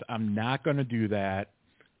stats. I'm not going to do that.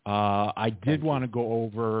 I did want to go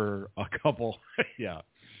over a couple,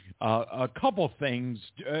 a couple things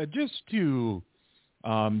just to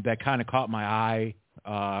that kind of caught my eye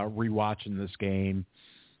rewatching this game.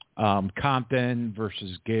 Compton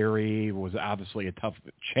versus Gary was obviously a tough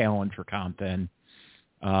challenge for Compton,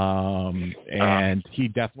 and he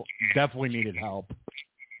definitely needed help.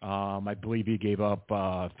 I believe he gave up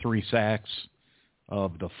 3 sacks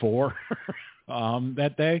of the 4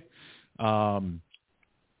 that day.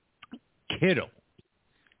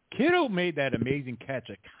 Kittle made that amazing catch.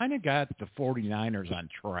 It kind of got the 49ers on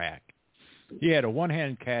track. He had a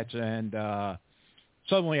one-hand catch, and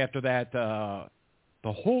suddenly after that, the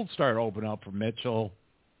hold started opening up for Mitchell,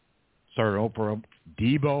 started opening up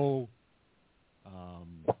Debo.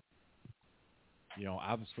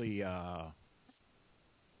 Obviously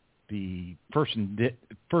the first and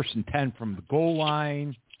 10 from the goal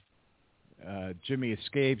line. Jimmy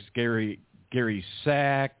escapes. Gary's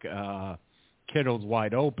sack. Kittle's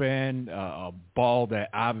wide open. A ball that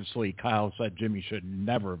obviously Kyle said Jimmy should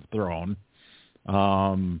never have thrown.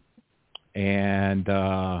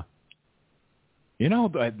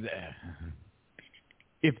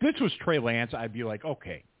 If this was Trey Lance, I'd be like,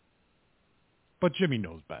 okay. But Jimmy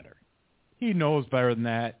knows better. He knows better than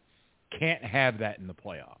that. Can't have that in the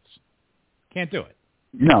playoffs. Can't do it.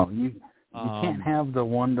 No, you can't have the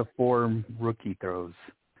 1 to 4 rookie throws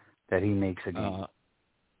that he makes a game.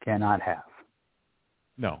 Cannot have.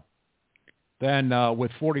 No. Then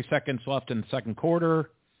with 40 seconds left in the second quarter,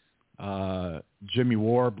 Jimmy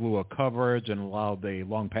Ward blew a coverage and allowed the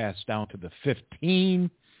long pass down to the 15.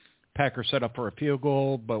 Packers set up for a field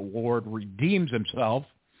goal, but Ward redeems himself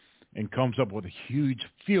and comes up with a huge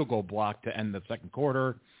field goal block to end the second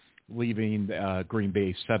quarter, leaving Green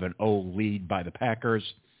Bay 7-0 lead by the Packers.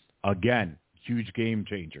 Again, huge game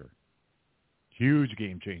changer. Huge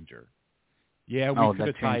game changer. Yeah, we could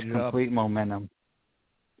have tied it up. Complete momentum.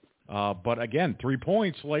 But again, 3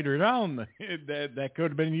 points later down, that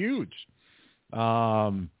could have been huge.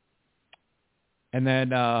 And then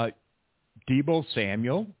Deebo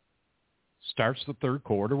Samuel starts the third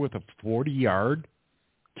quarter with a 40-yard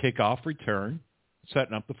kickoff return,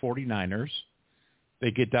 setting up the 49ers.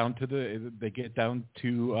 They get down to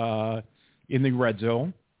in the red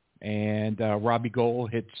zone, and Robbie Gould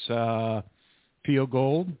hits field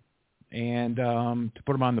goal and to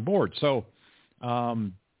put them on the board. So,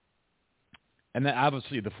 and then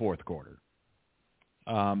obviously the fourth quarter.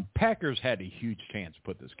 Packers had a huge chance to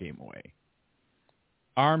put this game away.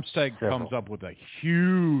 Armstead comes up with a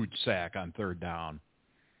huge sack on third down,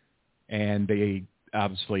 and they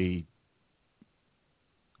obviously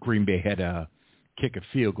Green Bay had to kick a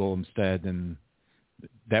field goal instead, and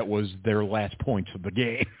that was their last points of the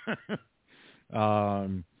game.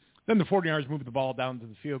 Then the 49ers moved the ball down to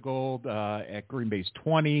the field goal at Green Bay's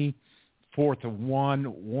 20, 4th and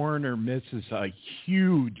 1. Warner misses a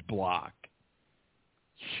huge block,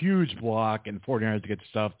 and the 49ers get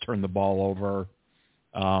stuffed, turn the ball over.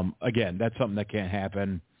 Again, that's something that can't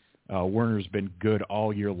happen. Werner's been good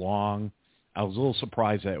all year long. I was a little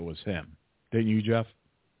surprised that it was him. Didn't you, Jeff?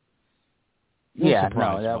 Yeah,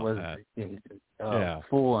 no, that was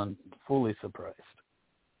fully surprised.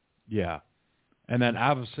 Yeah. And then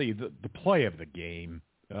obviously the play of the game,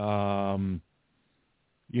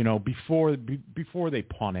 before they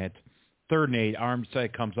punt it, 3rd and 8,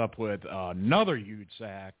 Armstead comes up with another huge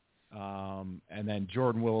sack. And then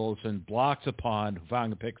Jordan Wilson blocks a punt.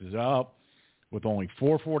 Hufanga picks it up with only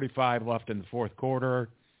 4:45 left in the fourth quarter,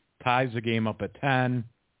 ties the game up at 10.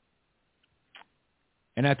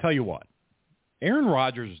 And I tell you what, Aaron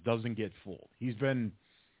Rodgers doesn't get fooled. He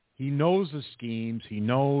knows the schemes. He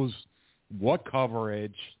knows what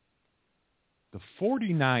coverage. The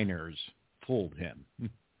 49ers fooled him.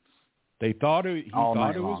 They thought it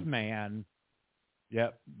was man.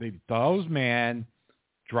 Yep, they thought it was man.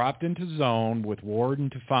 Dropped into zone with Ward and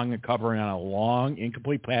Hufanga covering on a long,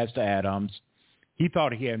 incomplete pass to Adams. He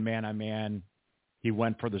thought he had man-on-man. He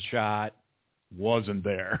went for the shot. Wasn't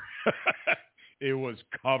there. It was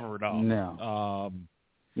covered up. No.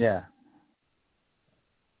 Yeah.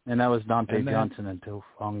 And that was Dante Johnson and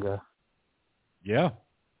Hufanga. Yeah.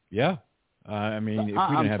 Yeah. If we didn't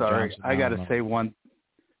have sorry. Johnson, I got to say one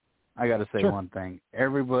thing.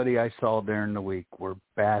 Everybody I saw during the week were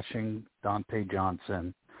bashing Dante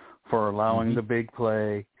Johnson for allowing the big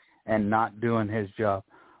play and not doing his job.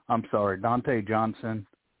 I'm sorry, Dante Johnson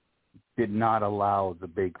did not allow the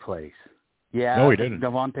big plays. Yeah, no, he didn't.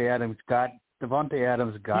 Devontae Adams got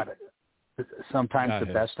sometimes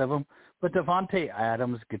the best of them, but Devontae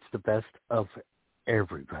Adams gets the best of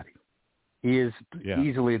everybody. He is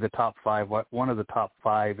easily the top 5, one of the top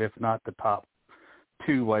 5, if not the top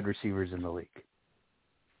 2 wide receivers in the league.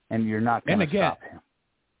 And you're not going to stop him.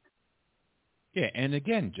 Yeah, and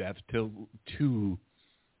again, Jeff, to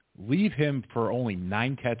leave him for only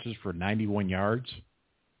 9 catches for 91 yards,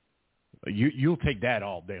 you'll take that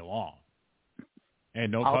all day long.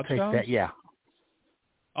 And no touchdowns? I'll take that, yeah.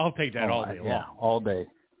 I'll take that all day long. Yeah, all day.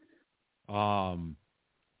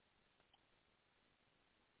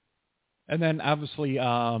 And then, obviously,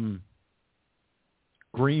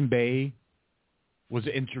 Green Bay was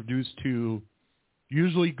introduced to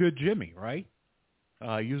usually good Jimmy, right?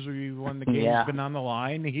 Usually when the game's been on the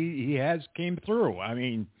line, he has came through. I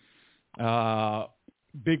mean,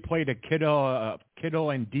 big play to Kittle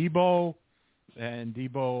and Debo, and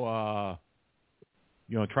Debo,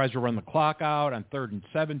 tries to run the clock out on 3rd and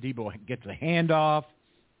 7. Debo gets a handoff,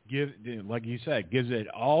 like you said, gives it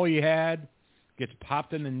all he had, gets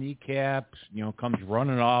popped in the kneecap, comes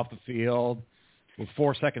running off the field with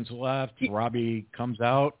 4 seconds left. Robbie comes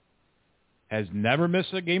out. Has never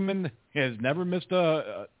missed a game has never missed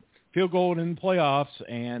a field goal in the playoffs,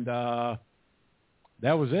 and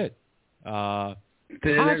that was it.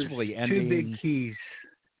 Possibly ending. 2 big keys.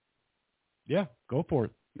 Yeah, go for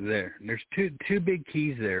it. There's two big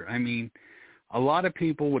keys there. I mean, a lot of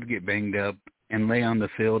people would get banged up and lay on the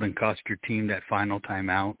field and cost your team that final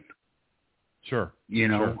timeout. Sure.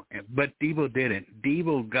 But Debo didn't.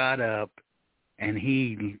 Debo got up and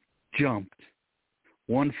he jumped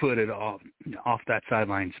 1-footed off that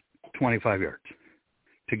sidelines 25 yards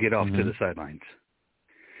to get off to the sidelines.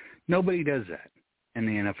 Nobody does that in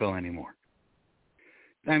the NFL anymore.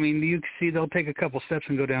 I mean, you see they'll take a couple steps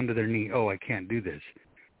and go down to their knee. Oh, I can't do this.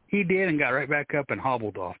 He did and got right back up and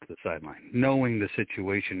hobbled off to the sideline, knowing the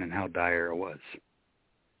situation and how dire it was.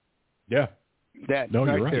 Yeah. Right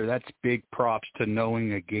there, that's big props to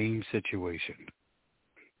knowing a game situation.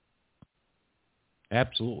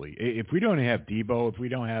 Absolutely. If we don't have Debo, if we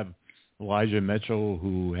don't have Elijah Mitchell,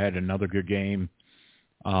 who had another good game,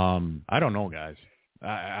 I don't know, guys.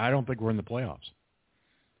 I don't think we're in the playoffs.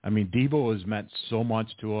 I mean, Debo has meant so much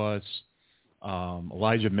to us.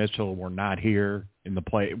 Elijah Mitchell, we're not here in the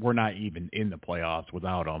play. We're not even in the playoffs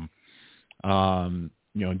without him.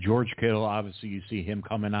 George Kittle, obviously, you see him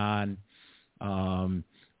coming on.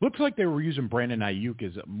 Looks like they were using Brandon Ayuk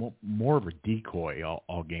as more of a decoy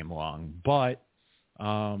all game long, but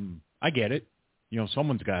I get it.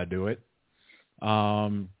 Someone's got to do it.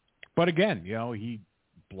 But again, he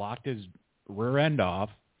blocked his rear end off.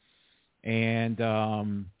 And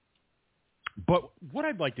but what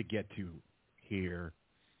I'd like to get to here,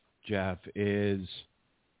 Jeff, is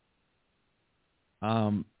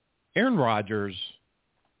Aaron Rodgers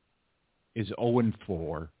is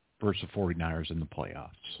 0-4 versus the 49ers in the playoffs.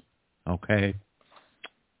 Okay?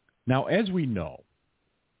 Now, as we know,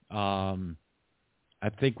 I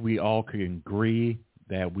think we all can agree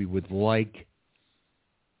that we would like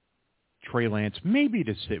Trey Lance maybe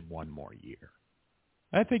to sit one more year.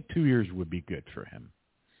 I think 2 years would be good for him.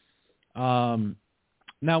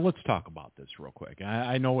 Now, let's talk about this real quick.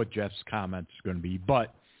 I know what Jeff's comment is going to be,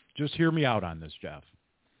 but just hear me out on this, Jeff.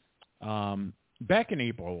 Back in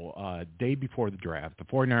April, day before the draft, the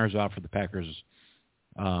 49ers offered the Packers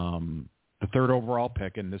the 3rd overall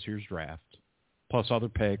pick in this year's draft, plus other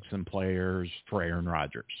picks and players for Aaron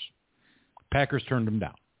Rodgers. Packers turned him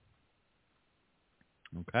down.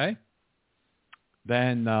 Okay?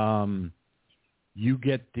 Then you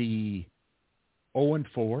get the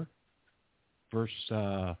 0-4 versus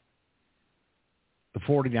the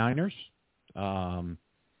 49ers.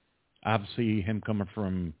 Obviously, him coming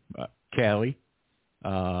from Cali,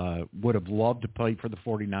 would have loved to play for the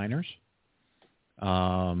 49ers.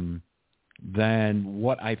 Then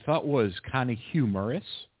what I thought was kind of humorous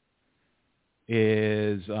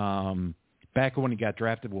is back when he got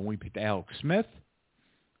drafted, when we picked Alex Smith,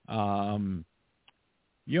 a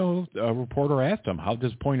reporter asked him, how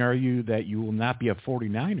disappointed are you that you will not be a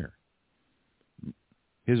 49er?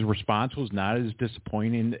 His response was not as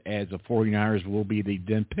disappointing as the 49ers will be. They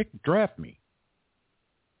didn't draft me.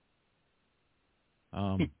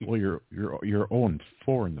 Well, you're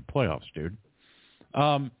 0-4 in the playoffs, dude.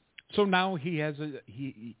 So now he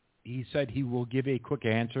said he will give a quick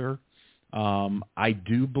answer. I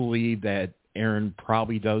do believe that Aaron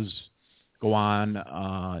probably does go on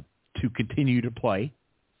to continue to play.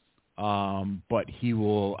 But he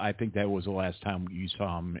will, I think that was the last time you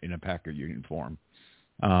saw him in a Packer uniform.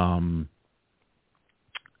 I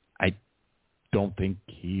don't think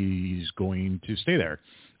he's going to stay there.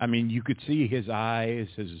 I mean, you could see his eyes,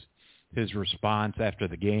 his response after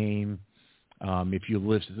the game. If you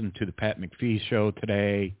listen to the Pat McPhee show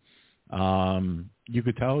today, You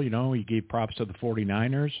could tell, he gave props to the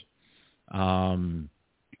 49ers.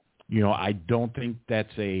 I don't think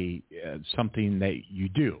that's something that you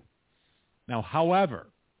do. Now, however,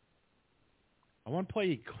 I want to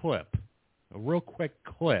play a real quick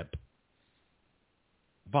clip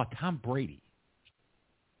about Tom Brady.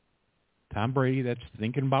 Tom Brady that's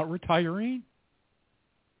thinking about retiring.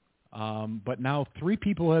 But now 3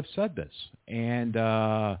 people have said this, and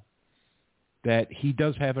that he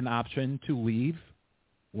does have an option to leave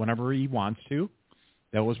whenever he wants to.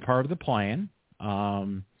 That was part of the plan.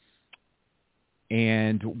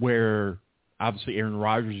 And where, obviously, Aaron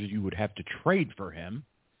Rodgers, you would have to trade for him.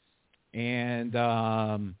 And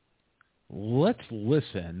let's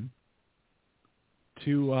listen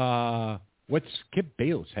to what Skip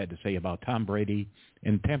Bayless had to say about Tom Brady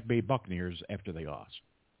and Tampa Bay Buccaneers after they lost.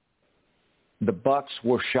 The Bucs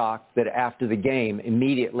were shocked that after the game,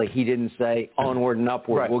 immediately he didn't say onward and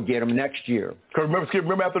upward. Right. We'll get them next year.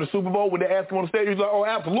 Remember after the Super Bowl when they asked him on the stage, he was like, "Oh,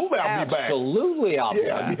 absolutely, I'll be back." Absolutely, I'll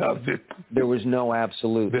be back. There was no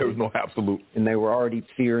absolute. There was no absolute. And they were already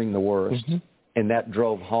fearing the worst, and that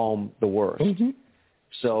drove home the worst.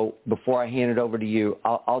 So before I hand it over to you,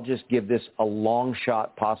 I'll just give this a long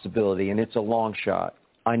shot possibility, and it's a long shot.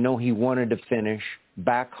 I know he wanted to finish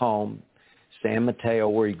back home, San Mateo,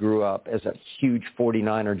 where he grew up, as a huge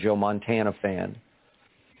 49er Joe Montana fan.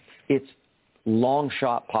 It's long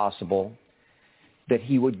shot possible that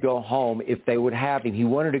he would go home if they would have him. He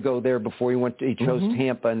wanted to go there before he chose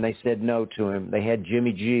Tampa, and they said no to him. They had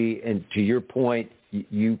Jimmy G, and to your point,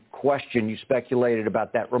 you speculated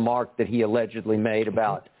about that remark that he allegedly made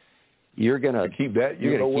about you're going to keep that,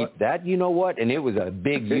 you're going to keep that, you know what? And it was a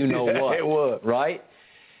big you know what. It was. Right?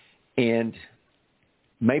 And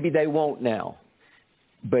maybe they won't now,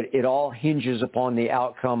 but it all hinges upon the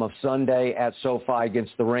outcome of Sunday at SoFi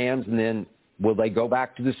against the Rams, and then will they go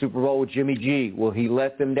back to the Super Bowl with Jimmy G? Will he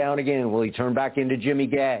let them down again? Will he turn back into Jimmy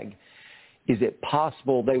Gag? Is it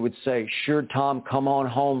possible they would say, sure, Tom, come on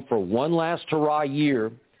home for one last hurrah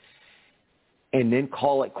year and then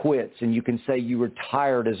call it quits, and you can say you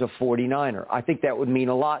retired as a 49er? I think that would mean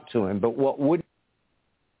a lot to him, but what would...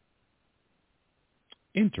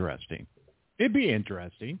 Interesting. It'd be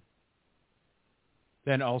interesting.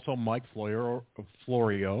 Then also Mike Florio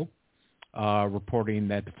reporting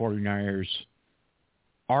that the 49ers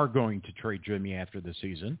are going to trade Jimmy after the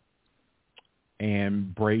season.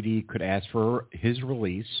 And Brady could ask for his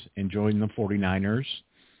release and join the 49ers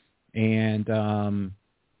and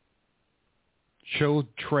show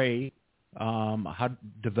Trey how to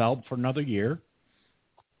develop for another year.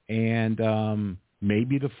 And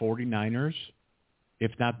maybe the 49ers,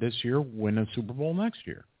 if not this year, win a Super Bowl next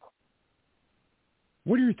year.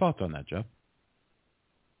 What are your thoughts on that, Jeff?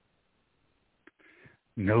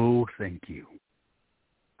 No, thank you.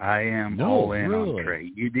 I am all in on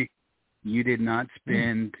Trey. You did not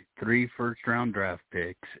spend 3 first-round draft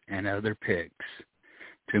picks and other picks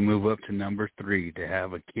to move up to number 3 to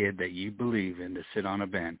have a kid that you believe in to sit on a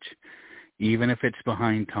bench, even if it's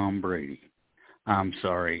behind Tom Brady. I'm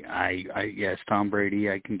sorry. Yes, Tom Brady,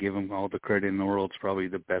 I can give him all the credit in the world. It's probably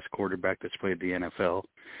the best quarterback that's played the NFL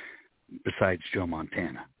besides Joe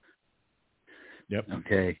Montana. Yep.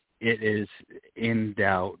 Okay. It is in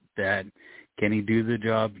doubt that can he do the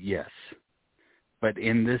job? Yes. But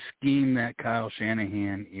in this scheme that Kyle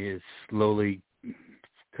Shanahan is slowly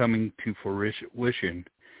coming to fruition,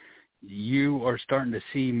 you are starting to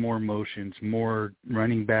see more motions, more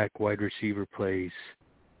running back, wide receiver plays.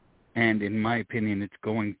 And in my opinion, it's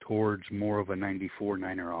going towards more of a 94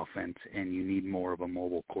 Niner offense, and you need more of a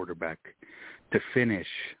mobile quarterback to finish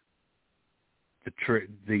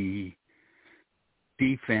the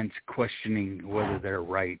defense questioning whether they're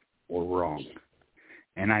right or wrong.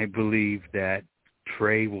 And I believe that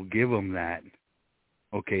Trey will give them that.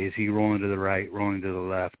 Okay, is he rolling to the right, rolling to the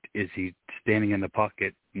left? Is he standing in the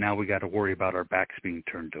pocket? Now we got to worry about our backs being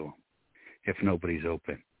turned to him if nobody's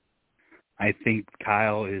open. I think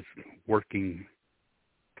Kyle is working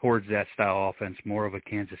towards that style offense, more of a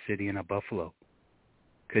Kansas City and a Buffalo,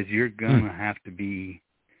 because you're going to have to be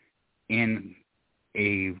in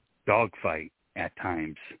a dogfight at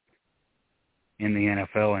times in the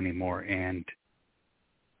NFL anymore. And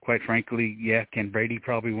quite frankly, yeah, can Brady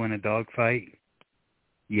probably win a dogfight?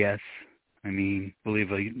 Yes. I mean, believe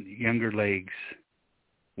younger legs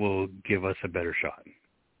will give us a better shot.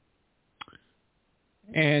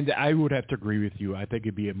 And I would have to agree with you. I think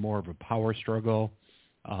it'd be more of a power struggle.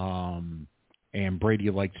 And Brady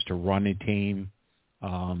likes to run a team.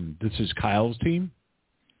 This is Kyle's team.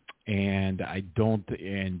 And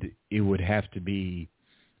it would have to be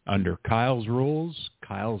under Kyle's rules,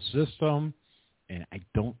 Kyle's system, and I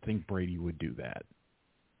don't think Brady would do that.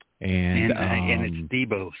 And it's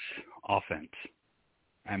Debo's offense.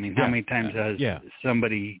 I mean, how many times has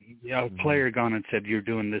somebody, a player gone and said, "You're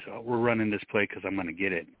doing this, we're running this play because I'm going to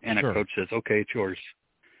get it," and a coach says, "Okay, it's yours."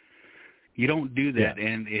 You don't do that. Yeah.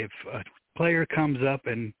 And if a player comes up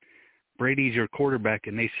and Brady's your quarterback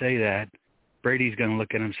and they say that, Brady's going to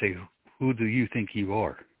look at him and say, "Who do you think you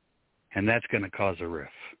are?" And that's going to cause a riff.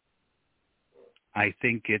 I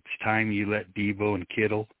think it's time you let Debo and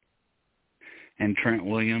Kittle and Trent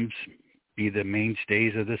Williams be the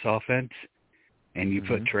mainstays of this offense, and you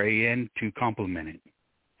put Trey in to complement it.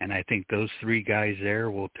 And I think those three guys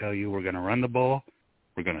there will tell you we're going to run the ball,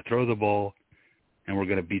 we're going to throw the ball, and we're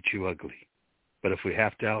going to beat you ugly. But if we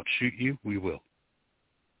have to outshoot you, we will.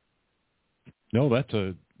 No, that's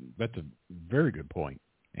a very good point.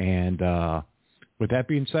 And with that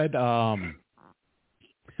being said,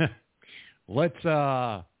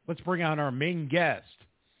 let's bring on our main guest,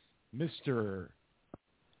 Mr.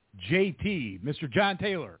 JT, Mr. John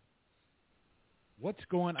Taylor. What's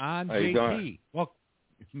going on, How JT? you doing? Well,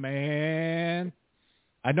 man,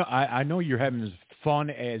 I know you're having as fun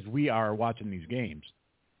as we are watching these games.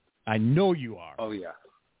 I know you are. Oh yeah.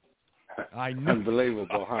 I know.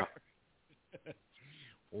 Unbelievable, huh?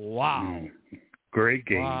 Wow. Great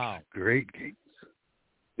games. Wow. Great games.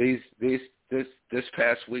 This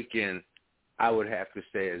past weekend, I would have to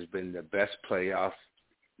say has been the best playoff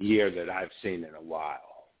year that I've seen in a while.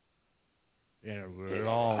 In a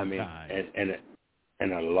long time.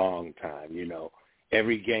 In a long time, you know.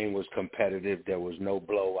 Every game was competitive. There was no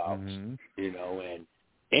blowouts, you know, and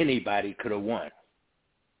anybody could have won.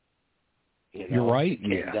 You know, you're right.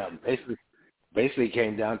 Basically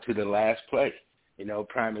came down to the last play. You know,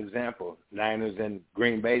 prime example, Niners and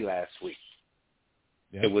Green Bay last week.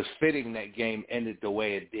 Yep. It was fitting that game ended the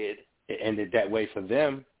way it did. It ended that way for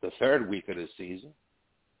them the third week of the season.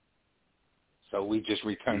 So we just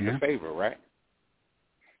returned the favor, right?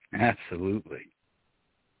 Absolutely.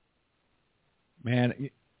 Man,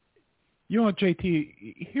 you know what,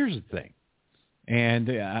 JT, here's the thing. And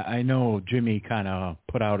I know Jimmy kind of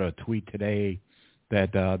put out a tweet today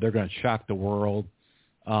that they're going to shock the world.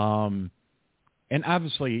 And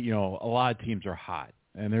obviously, you know, a lot of teams are hot,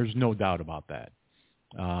 and there's no doubt about that.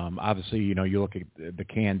 Obviously, you know, you look at the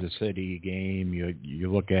Kansas City game,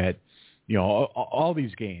 you look at, you know, all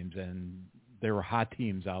these games, and there were hot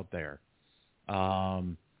teams out there.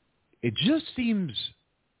 It just seems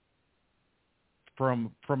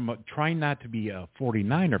from trying not to be a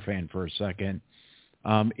 49er fan for a second,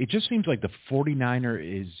 it just seems like the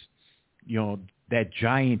 49er is, you know, that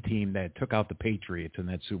giant team that took out the Patriots in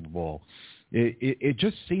that Super Bowl. It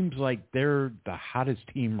just seems like they're the hottest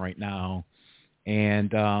team right now,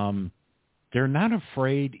 and they're not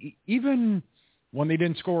afraid. Even when they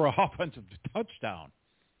didn't score an offensive touchdown,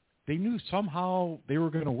 they knew somehow they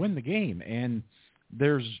were going to win the game, and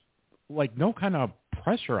there's like no kind of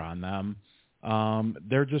pressure on them.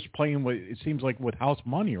 They're just playing with, it seems like, with house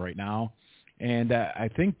money right now, and I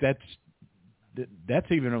think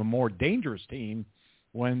that's even a more dangerous team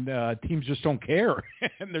when teams just don't care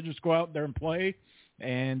and they just go out there and play,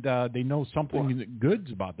 and they know something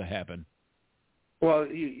good's about to happen. Well,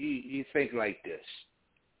 you think like this.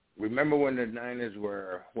 Remember when the Niners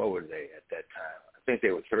were, what were they at that time? I think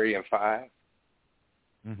they were 3-5.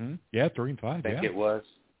 Mm-hmm. Yeah, 3-5. I think it was,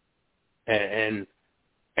 and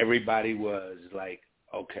everybody was like,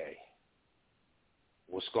 "Okay,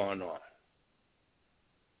 what's going on?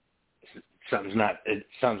 Something's not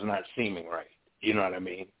seeming right." You know what I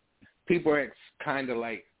mean? People are kind of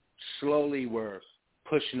like slowly were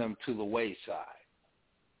pushing them to the wayside.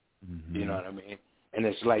 Mm-hmm. You know what I mean? And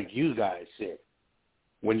it's like you guys said,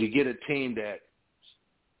 when you get a team that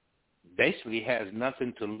basically has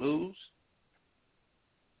nothing to lose,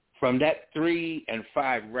 from that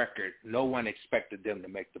 3-5 record, no one expected them to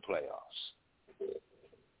make the playoffs.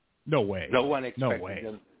 No way. No one expected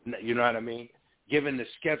them. You know what I mean? Given the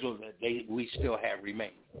schedule that we still have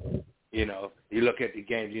remaining. You know, you look at the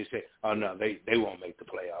games, you say, "Oh no, they won't make the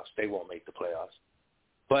playoffs. They won't make the playoffs."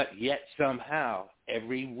 But yet somehow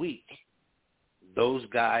every week, those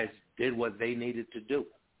guys did what they needed to do.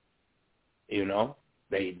 You know,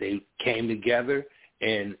 they came together,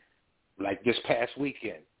 and like this past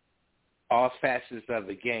weekend, all facets of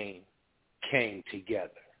the game came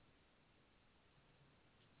together,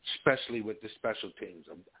 especially with the special teams.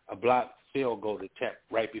 A blocked field goal attempt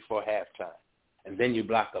right before halftime, and then you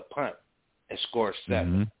block a punt and score 7.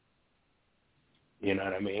 Mm-hmm. You know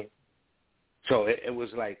what I mean? So it was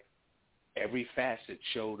like every facet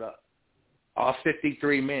showed up. All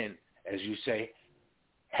 53 men, as you say,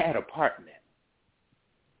 had a part in it.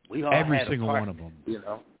 We all every had single a part, one of them. You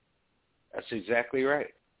know, that's exactly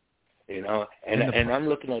right. You know, and I'm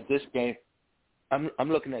looking at this game. I'm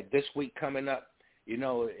looking at this week coming up. You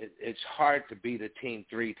know, it's hard to beat a team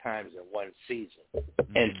 3 times in one season,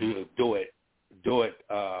 and to do it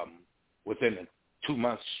within a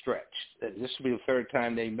 2-month stretch. This will be the 3rd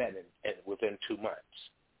time they met within 2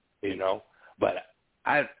 months. You know, but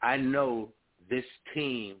I know this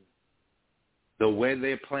team, the way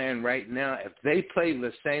they're playing right now, if they play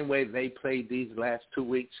the same way they played these last 2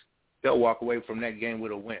 weeks, they'll walk away from that game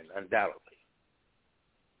with a win, undoubtedly.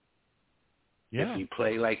 Yeah. If you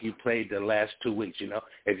play like you played the last 2 weeks, you know,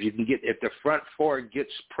 if the front 4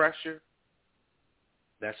 gets pressure,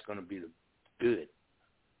 that's going to be good.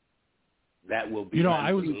 That will be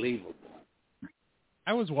unbelievable.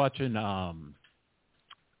 I was watching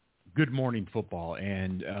Good Morning Football,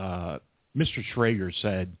 and Mr. Schrager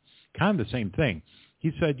said kind of the same thing.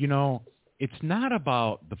 He said, you know, it's not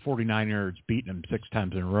about the 49ers beating them 6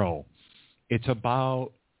 times in a row. It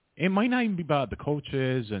might not even be about the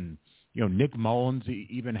coaches, and, you know, Nick Mullins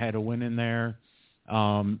even had a win in there.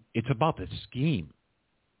 It's about the scheme.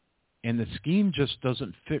 And the scheme just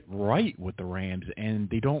doesn't fit right with the Rams, and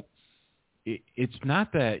they don't it's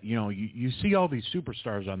not that, you know, you see all these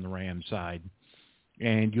superstars on the Rams side,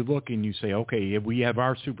 and you look and you say, okay, we have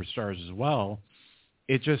our superstars as well.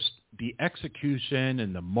 It's just the execution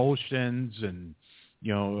and the motions, and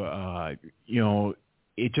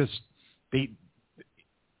it just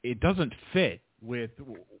it doesn't fit with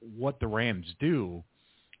what the Rams do,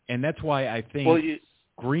 and that's why I think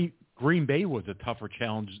Green Bay was a tougher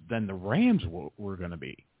challenge than the Rams were going to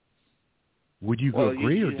be. Would you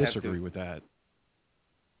agree or disagree with that?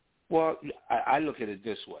 Well, I look at it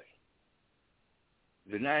this way.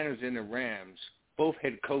 The Niners and the Rams, both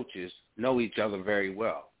head coaches, know each other very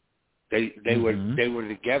well. They were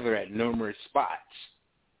together at numerous spots.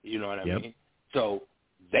 You know what I mean? So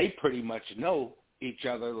they pretty much know each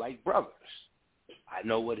other like brothers. I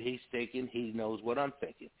know what he's thinking. He knows what I'm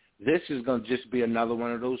thinking. This is going to just be another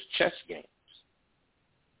one of those chess games.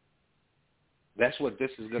 That's what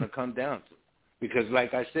this is going to come down to. Because,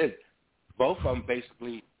 like I said, both of them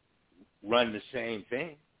basically run the same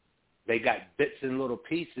thing. They got bits and little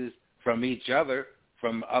pieces from each other,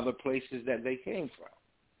 from other places that they came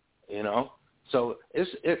from, you know. So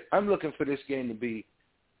I'm looking for this game to be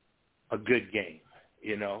a good game,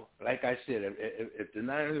 you know. Like I said, if the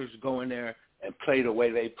Niners go in there and play the way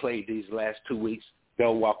they played these last 2 weeks,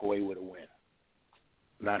 they'll walk away with a win.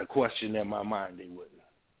 Not a question in my mind they wouldn't.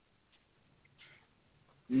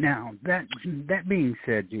 Now, that being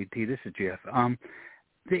said, GT, this is Jeff. When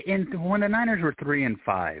the Niners were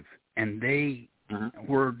 3-5, and they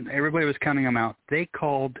everybody was counting them out, they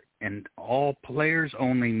called an all players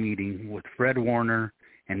only meeting with Fred Warner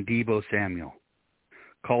and Deebo Samuel.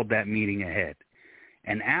 Called that meeting ahead,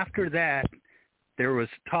 and after that, there was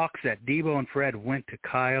talks that Deebo and Fred went to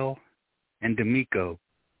Kyle and D'Amico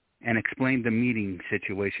and explained the meeting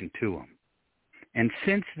situation to them. And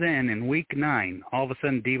since then, in Week 9, all of a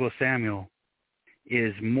sudden Deebo Samuel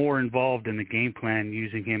is more involved in the game plan,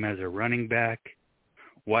 using him as a running back,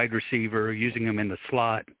 wide receiver, using him in the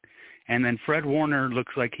slot. And then Fred Warner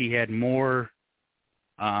looks like he had more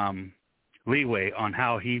leeway on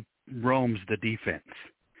how he roams the defense.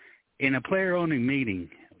 In a player-only meeting,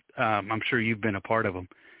 I'm sure you've been a part of them,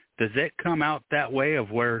 does it come out that way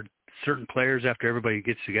of where certain players, after everybody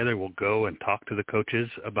gets together, will go and talk to the coaches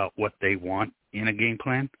about what they want in a game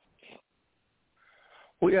plan?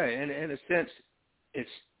 Well, yeah, in a sense, it's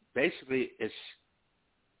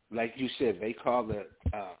like you said, they call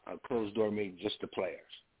a closed-door meeting just the players.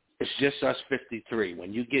 It's just us 53.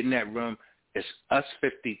 When you get in that room, it's us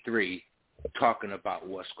 53 talking about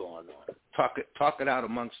what's going on. Talk it out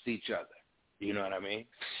amongst each other. You know what I mean?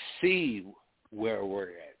 See where we're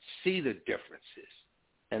at. See the differences.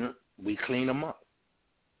 And we clean them up.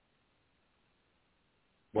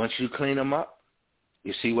 Once you clean them up,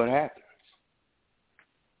 you see what happens.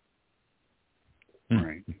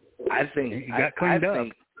 Right. I think you got cleaned up.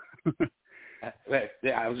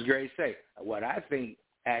 I was going to say, what I think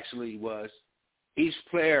actually was each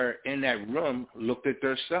player in that room looked at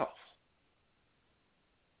themselves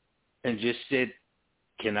and just said,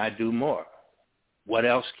 can I do more? What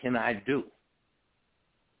else can I do?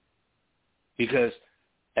 Because,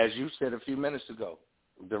 as you said a few minutes ago,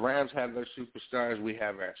 the Rams have their superstars, we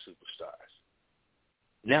have our superstars.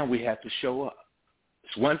 Now we have to show up.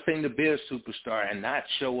 It's one thing to be a superstar and not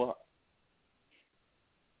show up.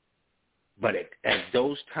 But at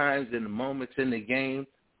those times and the moments in the game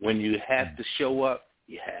when you have to show up,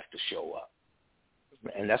 you have to show up.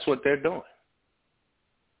 And that's what they're doing.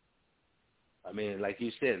 I mean, like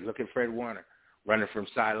you said, look at Fred Warner running from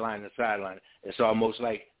sideline to sideline. It's almost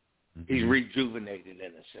like he's rejuvenated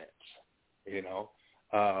in a sense, you know.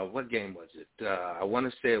 What game was it? I want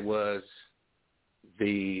to say it was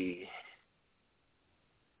the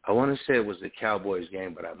Cowboys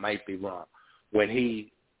game, but I might be wrong. When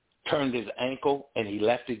he turned his ankle and he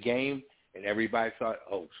left the game, and everybody thought,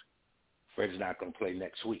 oh, Fred's not going to play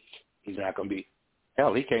next week. He's not going to be.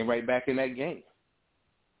 Hell, he came right back in that game.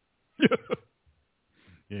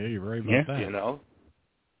 Yeah, you're right about that. You know,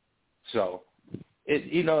 so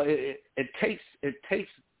it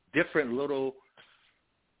takes different little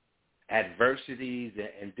adversities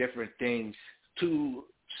and different things to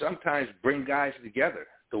sometimes bring guys together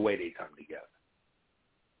the way they come together.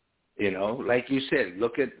 You know, like you said,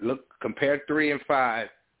 compare 3 and 5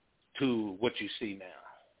 to what you see now.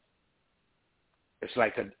 It's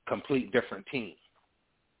like a complete different team.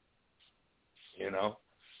 You know?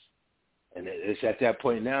 And it's at that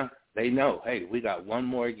point now, they know, hey, we got one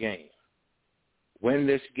more game. Win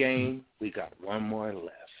this game, we got one more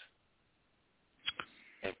left.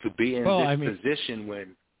 And to be in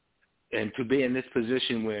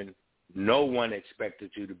position when no one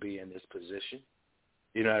expected you to be in this position,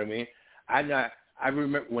 you know what I mean? I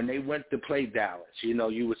remember when they went to play Dallas, you know,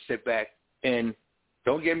 you would sit back and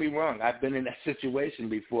don't get me wrong, I've been in that situation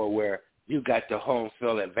before where you got the home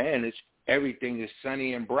field advantage, everything is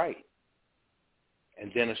sunny and bright.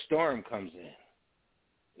 And then a storm comes in.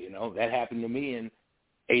 You know, that happened to me in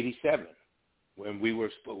 87 when we were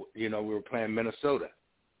playing Minnesota.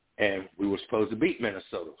 And we were supposed to beat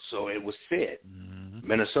Minnesota. So it was said. Mm-hmm.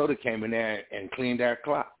 Minnesota came in there and cleaned our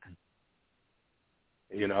clock.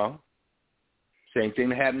 You know? Same thing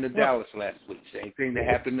that happened to Dallas last week. Same thing that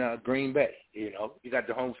happened to Green Bay. You know? You got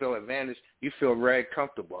the home field advantage. You feel very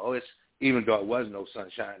comfortable. It's even though it was no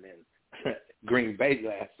sunshine in Green Bay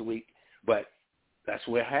last week. But that's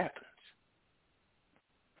what happens.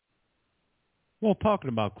 Well, talking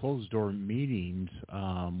about closed-door meetings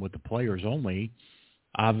with the players only,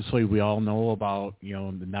 obviously we all know about, you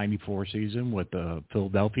know, the 94 season with the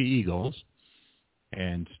Philadelphia Eagles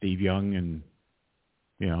and Steve Young and,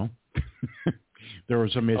 you know, there were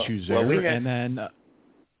some issues there. And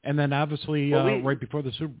then obviously right before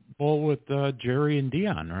the Super Bowl with Jerry and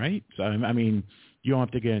Dion, right? So, I mean, you don't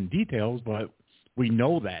have to get in details, but we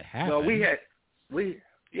know that happened. No,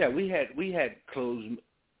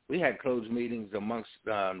 we had closed meetings amongst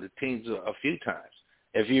the teams a few times.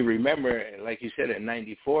 If you remember, like you said, in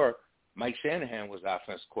 '94, Mike Shanahan was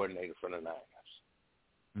offense coordinator for the Niners,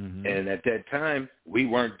 mm-hmm. and at that time we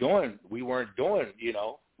weren't doing, you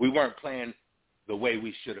know, we weren't playing the way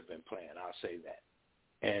we should have been playing. I'll say that.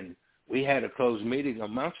 And we had a closed meeting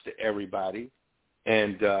amongst everybody,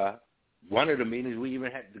 and one of the meetings we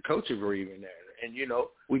even had the coaches were even there. And, you know,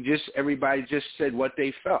 everybody just said what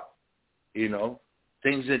they felt, you know,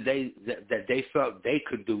 things that they felt they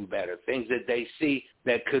could do better, things that they see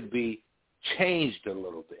that could be changed a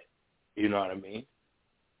little bit. You know what I mean?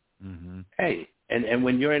 Mm-hmm. Hey, and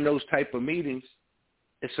when you're in those type of meetings,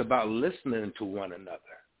 it's about listening to one another.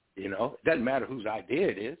 You know, it doesn't matter whose idea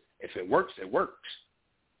it is. If it works, it works.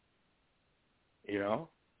 You know,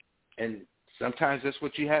 and sometimes that's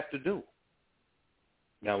what you have to do.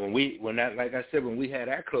 Now, when we had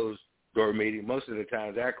our closed door meeting, most of the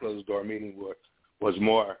times our closed door meeting was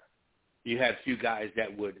more, you had a few guys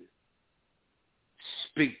that would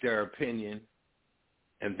speak their opinion,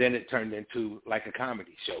 and then it turned into like a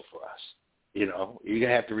comedy show for us. You know, you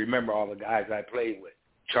have to remember all the guys I played with,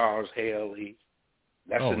 Charles Haley.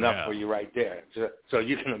 That's enough for you right there. So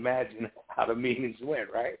you can imagine how the meetings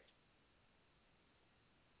went, right?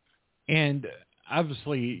 And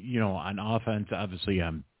obviously, you know, on offense, obviously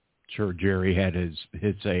I'm sure Jerry had his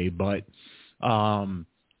say, but,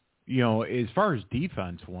 you know, as far as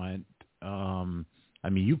defense went, I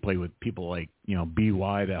mean, you play with people like, you know,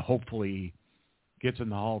 B.Y. that hopefully gets in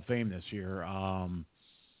the Hall of Fame this year.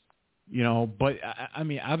 You know, but, I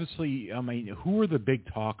mean, obviously, who are the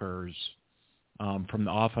big talkers from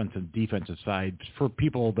the offensive and defensive side for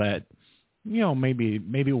people that, you know, maybe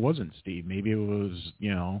it wasn't Steve, maybe it was,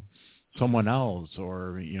 you know, someone else,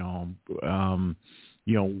 or, you know,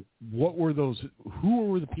 what were those, who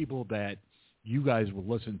were the people that you guys would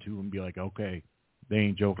listen to and be like, okay, they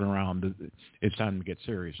ain't joking around, it's time to get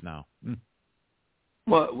serious now?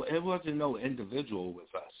 Well, it wasn't no individual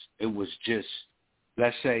with us. It was just,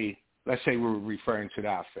 let's say we were referring to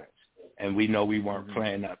the offense, and we know we weren't mm-hmm.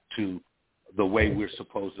 playing up to the way we're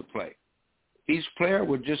supposed to play. Each player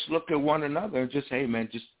would just look at one another and just, hey, man,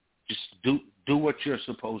 just do what you're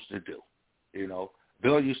supposed to do. You know,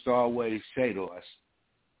 Bill used to always say to us,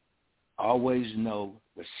 always know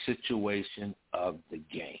the situation of the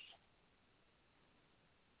game.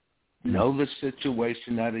 Know the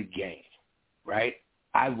situation of the game, right?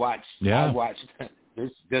 I watched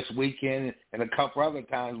this weekend and a couple other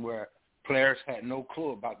times where players had no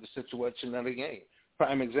clue about the situation of the game.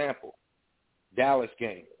 Prime example, Dallas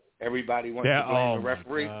game. Everybody wants to blame the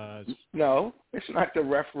referee. No, it's not the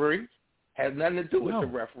referee. Has nothing to do with the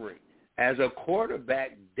referee. As a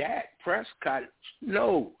quarterback, Dak Prescott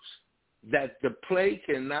knows that the play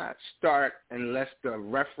cannot start unless the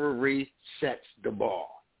referee sets the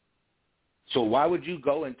ball. So why would you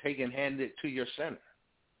go and take and hand it to your center?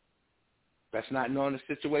 That's not knowing the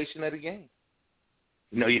situation of the game.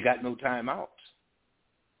 You got no timeouts.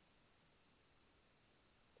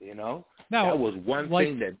 Now, that was one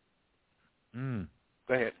thing that Go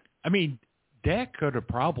ahead. I mean, Dak could have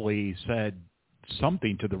probably said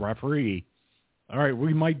something to the referee. All right,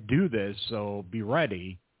 we might do this, so be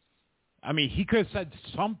ready. I mean, he could have said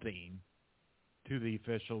something to the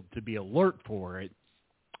official to be alert for it.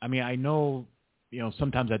 I mean, I know,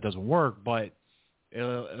 sometimes that doesn't work, but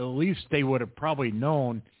at least they would have probably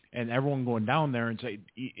known, and everyone going down there and say,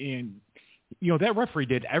 that referee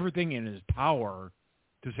did everything in his power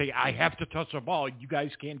to say, I have to touch the ball. You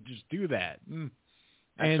guys can't just do that.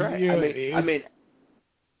 That's right. I mean,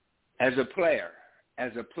 as a player,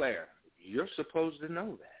 you're supposed to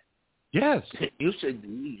know that. Yes.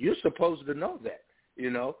 You're supposed to know that.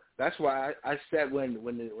 That's why I said when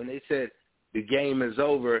they said the game is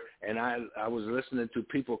over, and I was listening to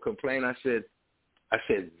people complain, I said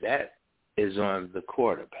that is on the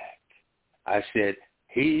quarterback. I said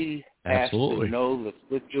he has to know the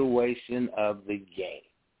situation of the game.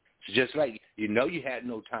 It's just like you had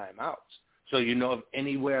no timeouts, so if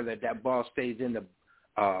anywhere that ball stays in the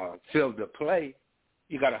field of play,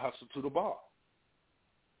 you got to hustle to the ball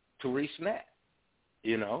to re-snap.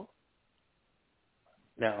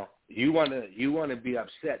 Now you want to be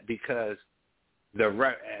upset because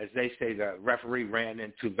as they say, the referee ran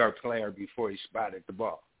into their player before he spotted the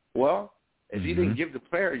ball. Well, if you didn't give the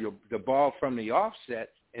player the ball from the offset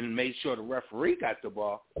and made sure the referee got the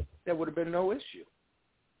ball, there would have been no issue.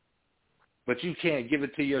 But you can't give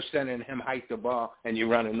it to your center and him hike the ball and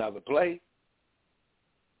you run another play.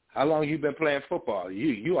 How long you been playing football?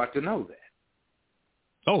 You ought to know that.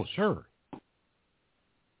 Oh, sure.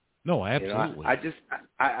 No, absolutely. I just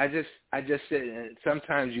said, and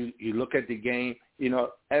sometimes you look at the game,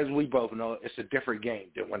 as we both know, it's a different game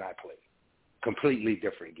than when I played. Completely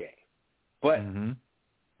different game. But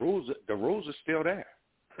the rules are still there.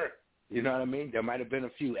 You know what I mean? There might have been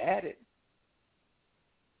a few added.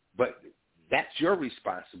 But that's your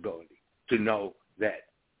responsibility to know that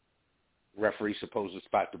referee's supposed to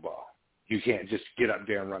spot the ball. You can't just get up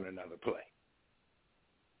there and run another play.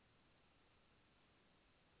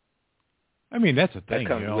 I mean, that's the thing,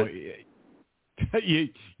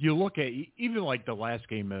 you look at even like the last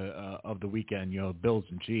game of the weekend, Bills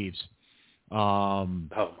and Chiefs. Oh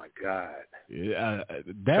my God,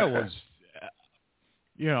 that was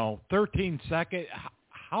 13 second.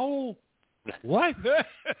 How? What?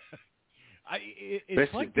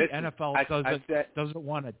 It's like the NFL doesn't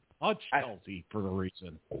want to touch Chelsea for a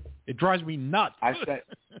reason. It drives me nuts. I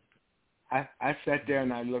sat there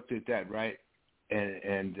and I looked at that, right,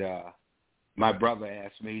 and my brother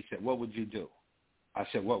asked me, he said, what would you do? I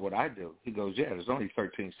said, what would I do? He goes, yeah, there's only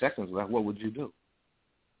 13 seconds left. What would you do?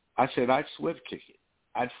 I said, I'd swift kick it.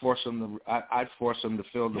 I'd force him to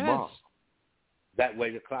field the ball. That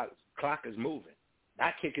way the clock is moving.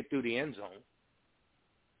 Not kick it through the end zone,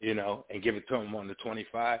 and give it to him on the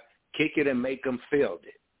 25. Kick it and make him field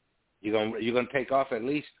it. You're gonna take off at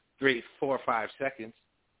least 3, 4, 5 seconds,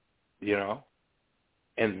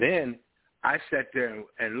 and then I sat there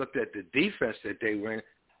and looked at the defense that they were in,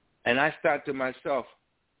 and I thought to myself,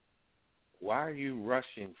 why are you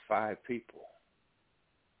rushing 5 people?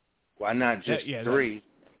 Why not just 3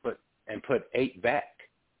 and put 8 back?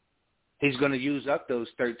 He's going to use up those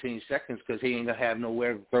 13 seconds because he ain't going to have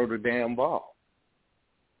nowhere to throw the damn ball.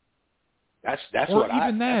 That's what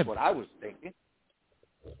I was thinking.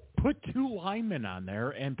 Put 2 linemen on there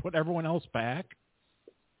and put everyone else back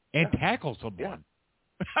and tackle someone. Yeah.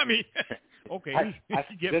 I mean, okay,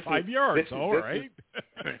 you get 5 yards, all right.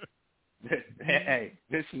 Hey,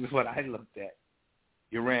 this is what I looked at.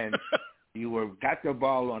 You got the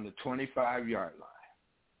ball on the 25-yard line.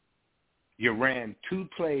 You ran 2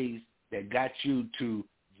 plays that got you to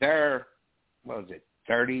their,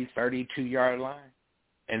 30, 32-yard line,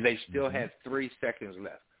 and they still had 3 seconds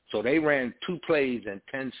left. So they ran 2 plays in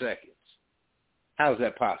 10 seconds. How is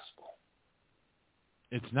that possible?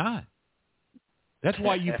 It's not. That's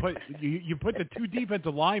why you put the two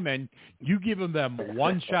defensive linemen. You give them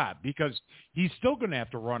one shot because he's still going to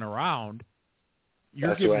have to run around.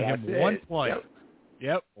 You're giving him one play.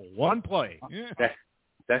 Yep, one play.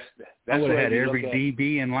 That's I would have had every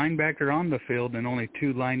DB and linebacker on the field and only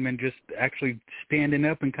two linemen just actually standing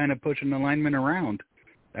up and kind of pushing the linemen around.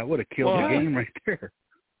 That would have killed the game right there.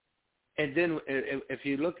 And then if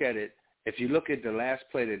you look at it, if you look at the last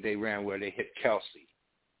play that they ran where they hit Kelsey,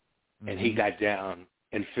 and he got down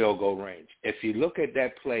in field goal range. If you look at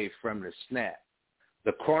that play from the snap,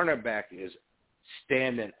 the cornerback is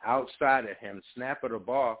standing outside of him, snap of the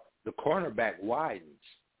ball, the cornerback widens.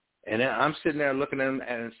 And then I'm sitting there looking at him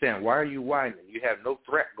and saying, why are you widening? You have no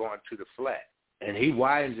threat going to the flat. And he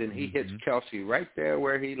widens and he hits Kelsey right there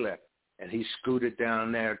where he left. And he scooted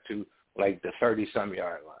down there to like the 30-some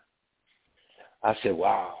yard line. I said,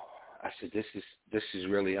 wow. I said, this is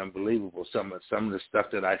really unbelievable. Some of the stuff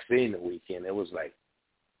that I seen the weekend, it was like,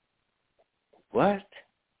 what?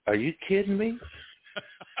 Are you kidding me?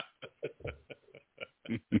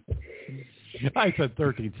 I said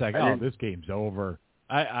 13 seconds. Oh, this game's over.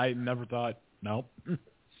 I never thought. Nope.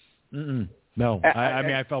 No. I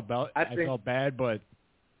mean, I felt bad, but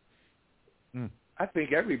I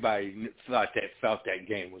think everybody felt that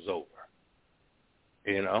game was over.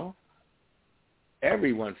 You know.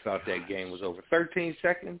 Everyone felt that game was over. 13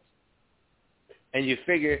 seconds, and you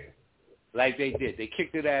figure, like they did, they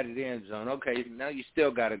kicked it out of the end zone. Okay, now you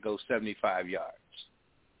still got to go 75 yards.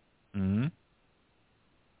 Mm-hmm.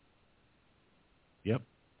 Yep.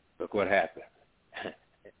 Look what happened.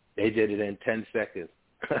 They did it in 10 seconds.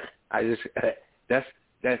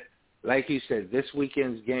 That's like you said, this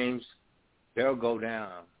weekend's games, they'll go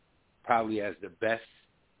down probably as the best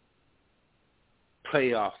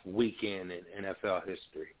playoff weekend in NFL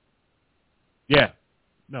history. Yeah.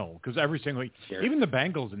 No, because every single week, even the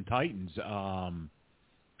Bengals and Titans,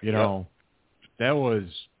 you know, that was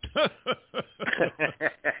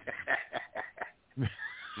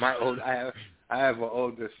I have an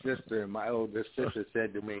older sister, and my older sister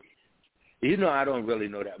said to me, you know, I don't really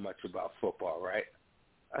know that much about football, right?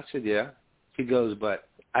 I said, yeah. She goes, but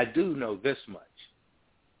I do know this much.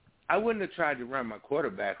 I wouldn't have tried to run my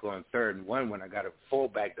quarterback on 3rd and 1 when I got a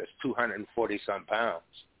fullback that's 240-some pounds.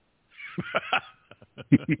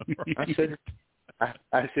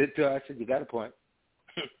 I said to her, you got a point.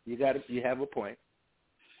 You have a point.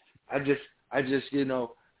 I just, you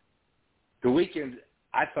know, the weekend,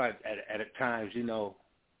 I thought at times, you know,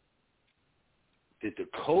 did the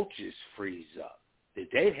coaches freeze up? Did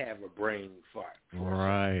they have a brain fart?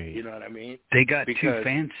 Right. You know what I mean? They got too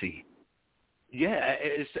fancy. Yeah,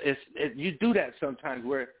 you do that sometimes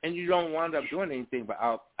and you don't wind up doing anything but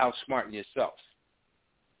outsmarting yourself.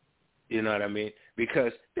 You know what I mean?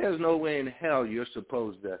 Because there's no way in hell you're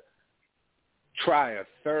supposed to try a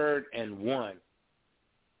 3rd and 1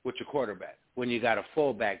 with your quarterback when you got a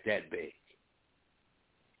fullback that big.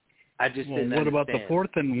 I just didn't understand. What about the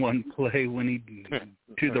 4th and 1 play when he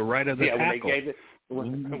to the right of the tackle?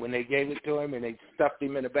 When they gave it to him and they stuffed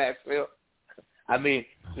him in the backfield. I mean,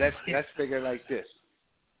 let's figure like this.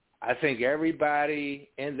 I think everybody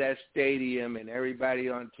in that stadium and everybody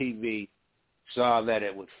on TV saw that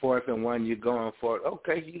it was 4th and 1. You're going for it.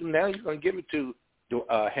 Okay, now you're going to give it to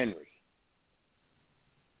Henry.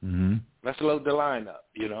 Mm-hmm. Let's load the line up.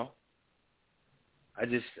 You know. I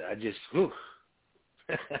just. Whew.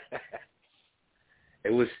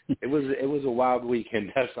 It was a wild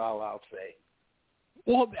weekend. That's all I'll say.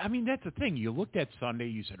 Well, I mean, that's the thing. You looked at Sunday,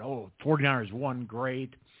 you said, 49ers won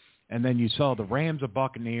great. And then you saw the Rams of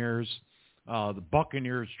Buccaneers, the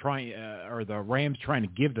Buccaneers or the Rams trying to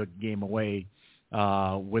give the game away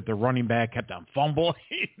with the running back kept on fumbling.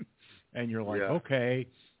 And you're like, okay.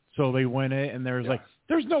 So they win it. And there's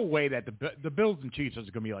no way that the Bills and Chiefs is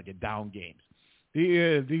going to be like a down games.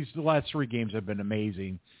 The last 3 games have been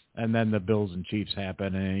amazing. And then the Bills and Chiefs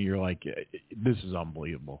happen, and you're like, this is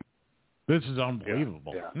unbelievable. This is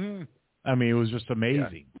unbelievable. Yeah. I mean, it was just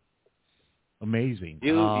amazing. Yeah. Amazing.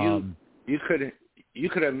 You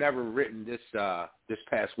could have never written this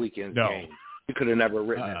past weekend's game. You could have never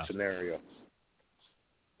written that scenario.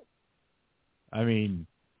 I mean,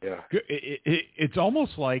 it's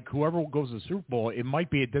almost like whoever goes to the Super Bowl, it might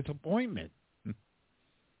be a disappointment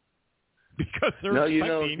because they're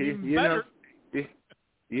expecting better.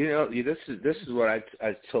 This is what I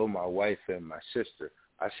told my wife and my sister.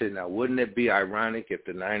 I said, now, wouldn't it be ironic if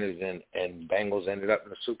the Niners and Bengals ended up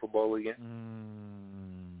in the Super Bowl again?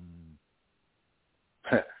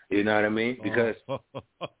 You know what I mean? Because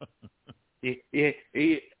you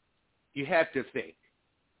have to think,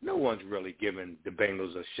 no one's really given the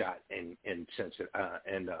Bengals a shot in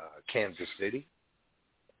Kansas City.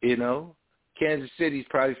 You know, Kansas City's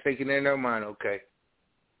probably thinking in their mind, okay,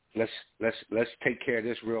 let's take care of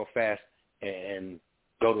this real fast and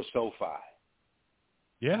go to SoFi.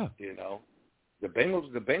 Yeah. You know, the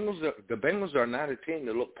Bengals are not a team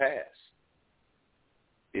to look past.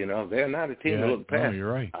 You know, they're not a team to look past. No,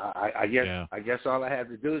 you're right. I guess all I have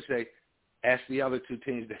to do is say, ask the other two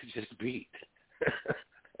teams that just beat.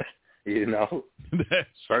 You know,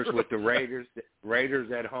 first with the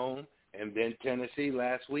Raiders at home, and then Tennessee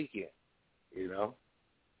last weekend. You know,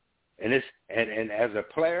 and as a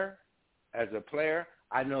player,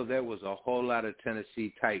 I know there was a whole lot of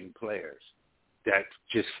Tennessee Titan players that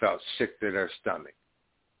just felt sick to their stomach.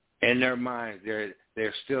 In their minds,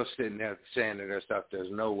 they're still sitting there saying to themselves,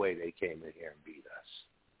 "There's no way they came in here and beat us."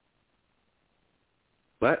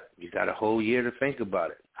 But you got a whole year to think about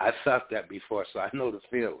it. I felt that before, so I know the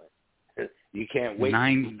feeling. You can't wait.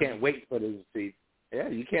 You can't wait for the season. Yeah,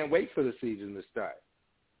 you can't wait for the season to start.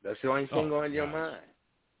 That's the only thing on your mind.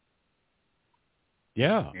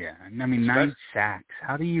 Yeah. Yeah. I mean, 9 sacks.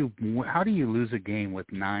 How do you lose a game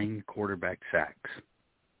with 9 quarterback sacks?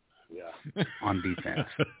 Yeah. On defense.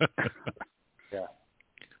 Yeah.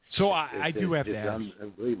 So I do have to ask.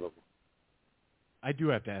 Unbelievable. I do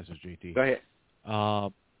have to ask this, JT. Go ahead.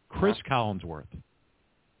 Chris Collinsworth.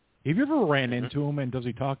 Have you ever ran into him, and does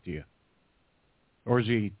he talk to you? Or is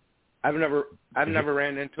he? I've never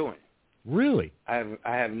ran into him. Really? I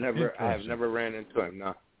have never ran into him.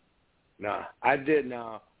 No. I did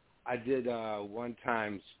one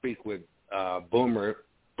time speak with Boomer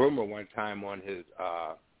one time on his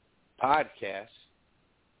podcast.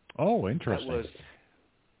 Oh, interesting.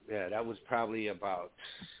 That was probably about,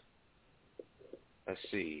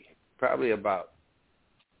 probably about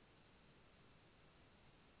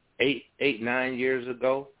 9 years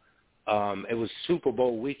ago. It was Super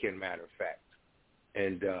Bowl weekend, matter of fact.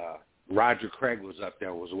 And Roger Craig was up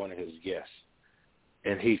there, was one of his guests.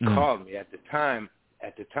 And he called me. At the time,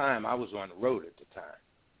 I was on the road at the time.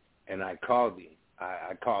 And I called him.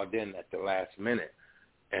 I called in at the last minute.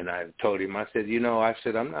 And I told him, I said,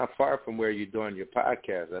 I'm not far from where you're doing your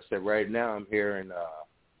podcast. I said, right now I'm here in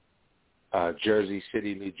Jersey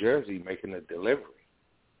City, New Jersey, making a delivery.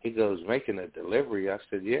 He goes, making a delivery? I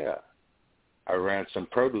said, yeah. I ran some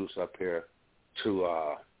produce up here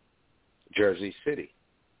to Jersey City.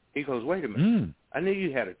 He goes, wait a minute. I knew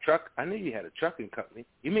you had a truck. I knew you had a trucking company.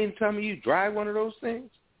 You mean to tell me you drive one of those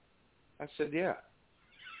things? I said, yeah.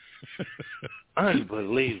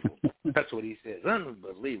 Unbelievable. That's what he says.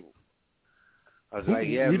 Unbelievable. I was like,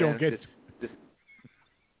 yeah, we man.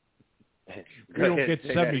 We don't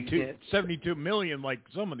get 72 million like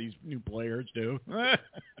some of these new players do.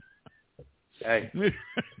 Hey.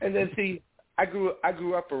 And then see, I grew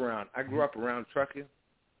up around trucking.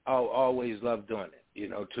 I always loved doing it. You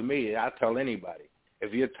know, to me, I tell anybody,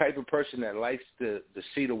 if you're the type of person that likes to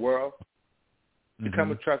see the world,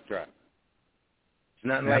 become a truck driver. It's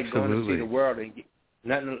nothing like going to see the world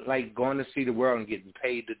and getting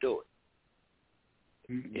paid to do it.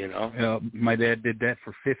 You know? My dad did that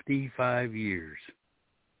for 55 years.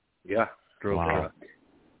 Yeah. Drove truck.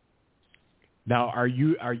 Now, are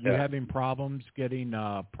you having problems getting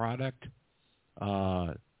product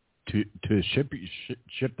to ship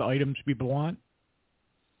the items people want?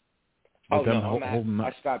 Oh no,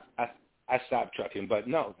 I stopped trucking, but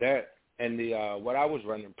no, what I was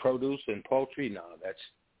running, produce and poultry, no,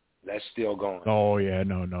 that's still going. Oh yeah,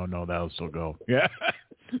 no, that'll still go. Yeah,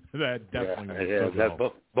 that definitely will still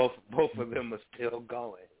go. Both of them are still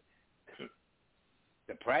going.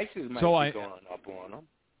 The prices might be going up on them.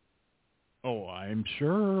 Oh, I'm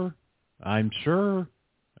sure.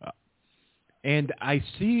 And I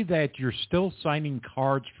see that you're still signing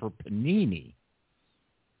cards for Panini.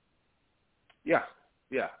 Yeah.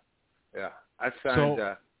 I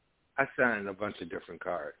signed a bunch of different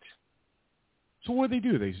cards. So what do they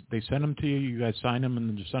do? They send them to you. You guys sign them and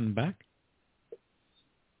then just send them back.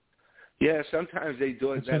 Yeah, sometimes they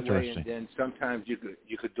do it that way, and then sometimes you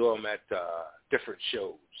could do them at different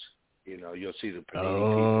shows. You know, you'll see the Panini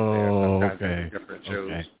people there. Sometimes at different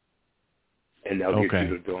shows, and they'll get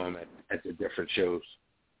you to do them at the different shows.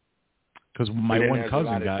 Because my one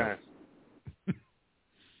cousin got.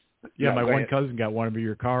 Yeah, my one cousin got one of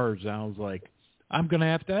your cards, and I was like, I'm going to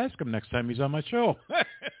have to ask him next time he's on my show.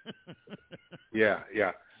 Yeah.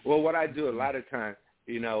 Well, what I do a lot of times,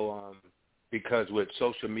 you know, because with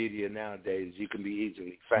social media nowadays, you can be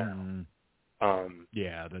easily found.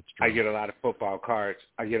 Yeah, that's true. I get a lot of football cards.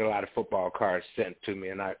 Sent to me,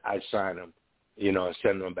 and I sign them, you know, and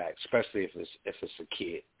send them back, especially if it's a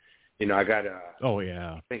kid. You know, I got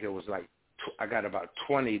I think it was like I got about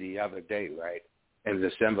 20 the other day, right? In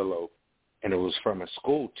this envelope, and it was from a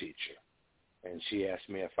school teacher. And she asked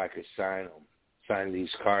me if I could sign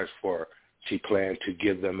these cards for her. She planned to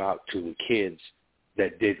give them out to the kids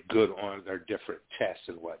that did good on their different tests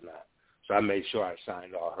and whatnot. So I made sure I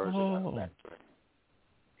signed all hers. Oh,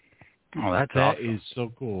 That awesome. Is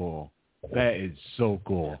so cool. That is so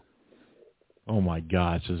cool. Oh my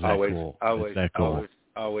gosh, is that cool? Is that cool?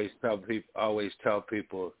 Always tell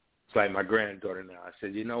people. It's like my granddaughter now. I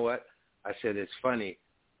said, you know what? I said, it's funny.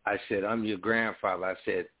 I said, I'm your grandfather. I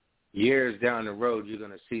said, years down the road, you're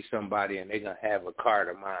going to see somebody and they're going to have a card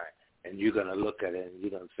of mine, and you're going to look at it and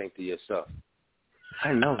you're going to think to yourself,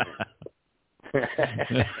 I know him.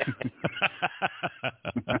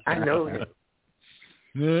 I know him.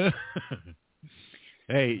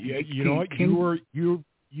 Hey, you know what?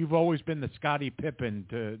 You've always been the Scottie Pippen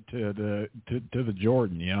to the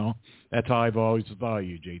Jordan. You know, that's how I've always thought of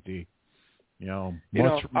you, JT. You know,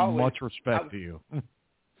 much respect to you.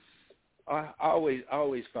 I always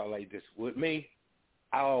felt like this with me.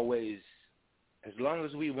 I always, as long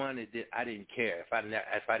as we wanted it, I didn't care if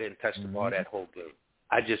I didn't touch the ball that whole game.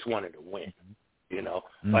 I just wanted to win. You know,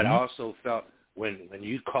 but I also felt when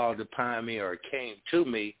you called upon me or came to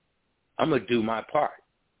me, I'm gonna do my part.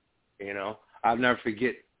 You know, I'll never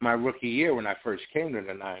forget my rookie year when I first came to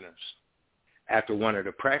the Niners. After one of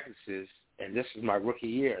the practices, and this is my rookie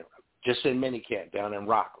year, just in minicamp down in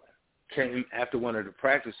Rockland. After one of the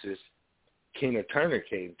practices, Keena Turner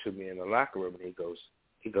came to me in the locker room, and he goes,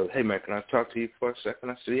 hey man, can I talk to you for a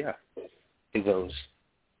second? I said, yeah. He goes,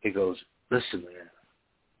 listen man.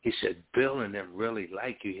 He said, Bill and them really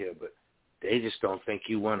like you here, but they just don't think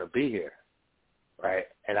you want to be here. Right?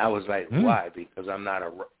 And I was like, why? Because I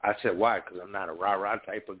said, why? Because I'm not a rah-rah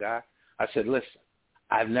type of guy. I said, listen,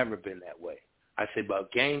 I've never been that way. I said,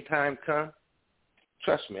 but game time come,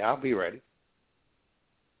 trust me, I'll be ready.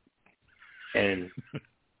 And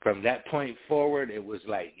from that point forward, it was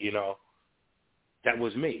like, you know, that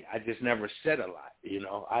was me. I just never said a lot, you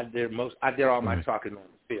know. I did all my talking on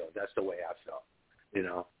the field. That's the way I felt, you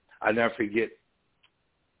know. I'll never forget,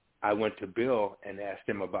 I went to Bill and asked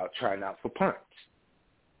him about trying out for punts.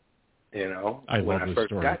 You know, I love this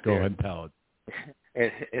story. Go ahead and tell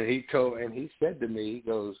it. And he said to me, he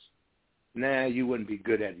goes, nah, you wouldn't be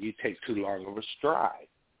good at it. You take too long of a stride.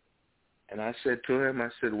 And I said to him, I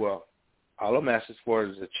said, well, all I'm asking for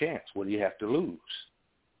is a chance. What do you have to lose?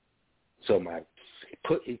 So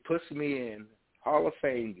he puts me in Hall of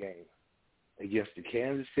Fame game against the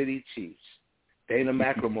Kansas City Chiefs. Dana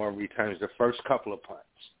McLemore returns the first couple of punts.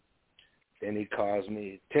 Then he calls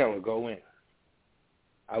me, Taylor, go in.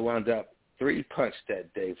 I wound up 3 punts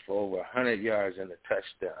that day for over 100 yards and a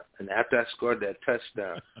touchdown. And after I scored that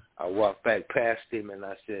touchdown, I walked back past him and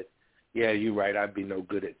I said, yeah, you're right. I'd be no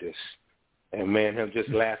good at this. And me and him just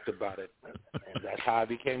laughed about it. And that's how I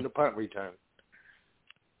became the punt return.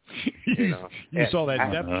 You know, you saw that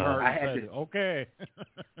depth chart and said, okay.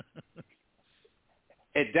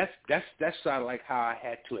 And that's sort of like how I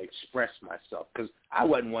had to express myself, because I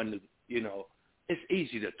wasn't one to, you know, it's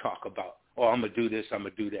easy to talk about, oh, I'm going to do this, I'm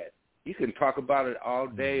going to do that. You can talk about it all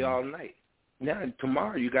day, all night. Now,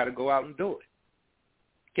 tomorrow you got to go out and do it.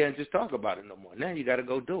 You can't just talk about it no more. Now you got to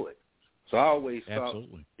go do it. So I always thought,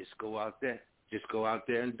 just go out there. Just go out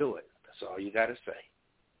there and do it. That's all you got to say.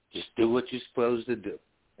 Just do what you're supposed to do,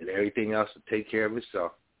 and everything else will take care of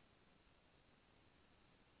itself.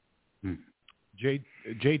 JT,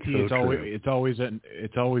 it's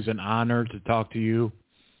always an honor to talk to you.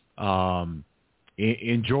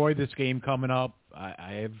 Enjoy this game coming up.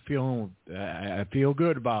 I have a feeling I feel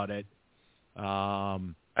good about it.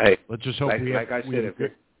 Hey, let's just hope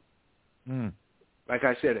like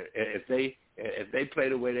I said, if they play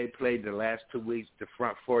the way they played the last 2 weeks, the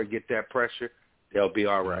front four get that pressure, they'll be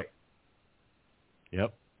all right.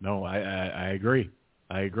 Yep. No, I agree.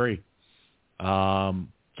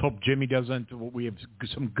 Hope Jimmy doesn't. We have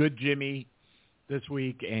some good Jimmy this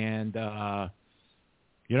week, and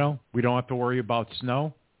you know, we don't have to worry about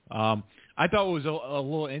snow. I thought it was a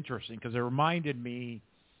little interesting because it reminded me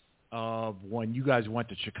of when you guys went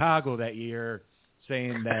to Chicago that year,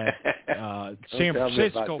 saying that San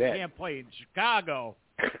Francisco can't play in Chicago.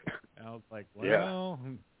 And I was like, well,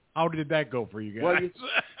 how did that go for you guys?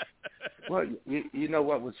 Well, you know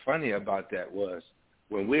what was funny about that was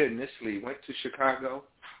when we initially went to Chicago,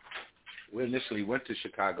 we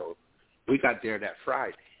got there that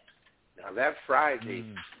Friday. Now, that Friday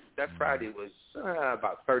was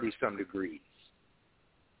about 30-some degrees.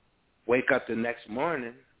 Wake up the next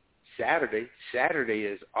morning, Saturday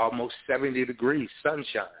is almost 70 degrees,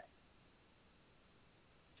 sunshine.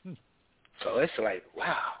 So it's like,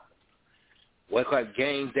 wow. Wake up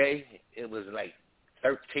game day, it was like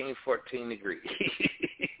 13, 14 degrees.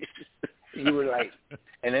 You were like,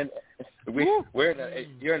 and then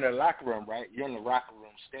you're in the locker room, right? You're in the locker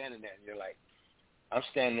room standing there, and you're like, I'm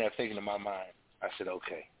standing there thinking in my mind, I said,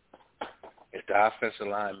 okay, if the offensive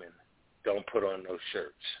linemen don't put on those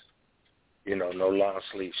shirts, no long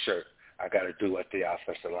sleeve shirt, I got to do what the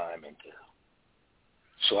offensive linemen do.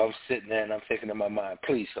 So I'm sitting there and I'm thinking in my mind,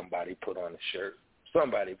 please somebody put on a shirt.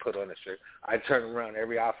 Somebody put on a shirt. I turned around,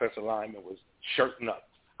 every offensive lineman was shirting up.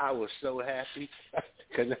 I was so happy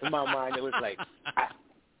because in my mind it was like,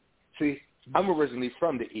 see, I'm originally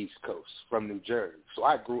from the East Coast, from New Jersey, so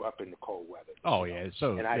I grew up in the cold weather. Oh yeah,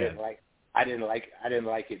 so and I didn't like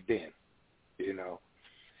it then,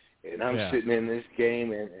 And I'm sitting in this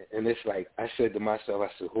game, and it's like I said to myself, I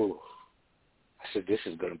said, this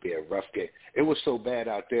is going to be a rough game. It was so bad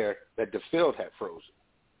out there that the field had frozen.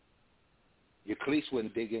 Your cleats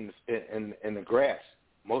wouldn't dig in the grass.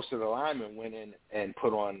 Most of the linemen went in and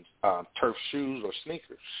put on turf shoes or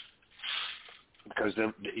sneakers because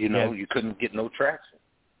you couldn't get no traction.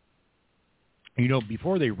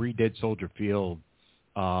 Before they redid Soldier Field,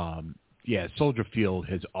 Soldier Field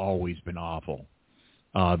has always been awful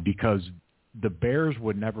because the Bears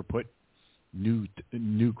would never put new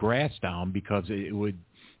grass down because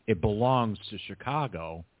it belongs to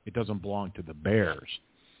Chicago. It doesn't belong to the Bears.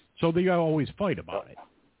 So they always fight about it,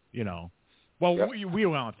 Well, we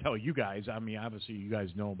don't want to tell you guys. I mean, obviously you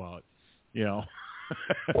guys know about,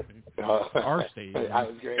 our state.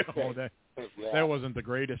 That wasn't the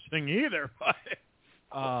greatest thing either. But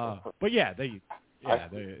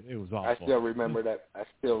it was awful. I still remember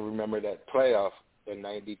that playoff in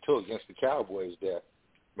 '92 against the Cowboys there.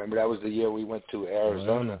 Remember that was the year we went to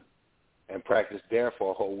Arizona and practiced there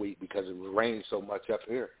for a whole week because it rained so much up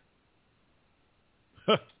here.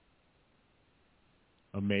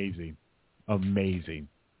 Amazing.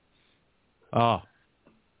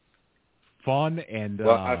 Fun and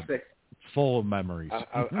full of memories.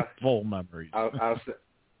 Full memories.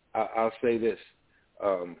 I'll say this.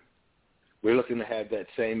 We're looking to have that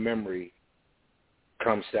same memory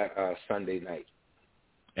come Sunday night.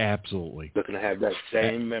 Absolutely. Looking to have that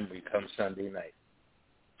same memory come Sunday night.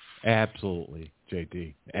 Absolutely,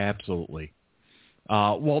 JT. Absolutely.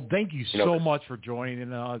 Well, thank you so much for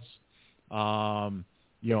joining us.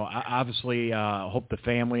 Obviously, hope the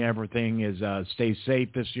family and everything is stay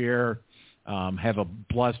safe this year. Have a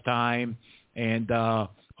blessed time, and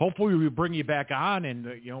hopefully we bring you back on. And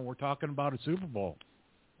we're talking about a Super Bowl.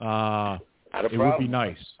 It would be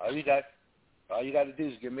nice. All you got to do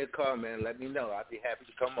is give me a call, man. Let me know. I'd be happy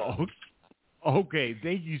to come on. Okay.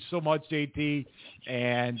 Thank you so much, JT.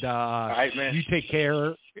 And all right, man. You take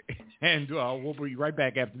care. And we'll be right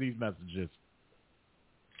back after these messages.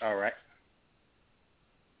 All right.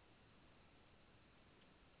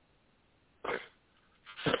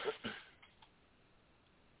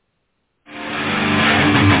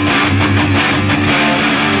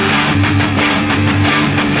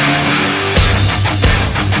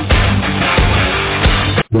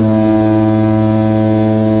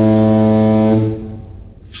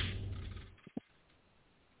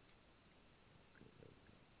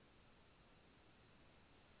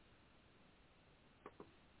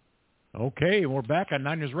 Okay, we're back on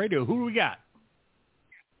Niners Radio. Who do we got?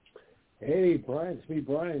 Hey, Brian. It's me,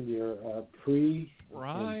 Brian, your pre-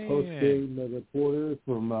 and post-game reporter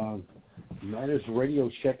from Niners Radio,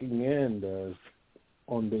 checking in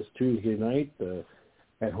on this Tuesday night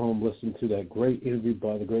at home, listening to that great interview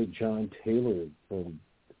by the great John Taylor. John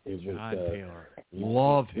Taylor.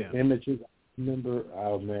 Love him. Images. Remember,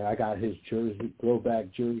 I got his jersey,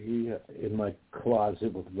 throwback jersey in my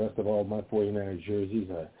closet with the rest of all my 49ers jerseys.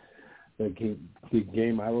 The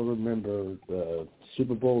game I will remember, the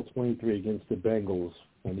Super Bowl 23 against the Bengals,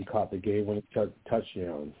 when he caught the game-winning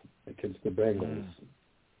touchdown against the Bengals.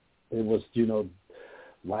 It was,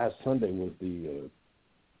 last Sunday was the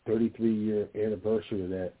 33-year anniversary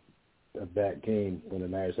of that game when the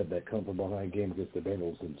Niners had that come-from-behind game against the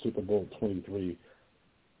Bengals in Super Bowl 23,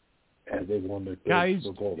 as they won their third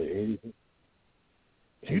Super Bowl, the 80th.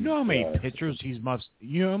 Do you know how many pictures he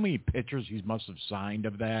must have signed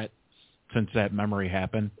of that since that memory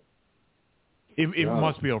happened? It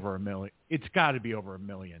must be over 1 million. It's got to be over 1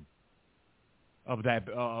 million of that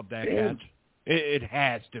catch. It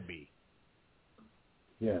has to be.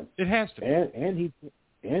 Yeah, it has to be. And he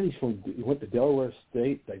went to Delaware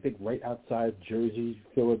State, I think, right outside Jersey,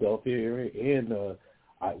 Philadelphia area. And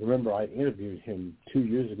I remember I interviewed him 2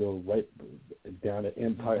 years ago, right down at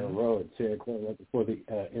Empire Road, Santa Clara, right before the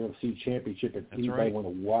NFC Championship. And anybody want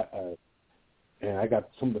to watch? And I got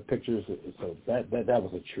some of the pictures, so that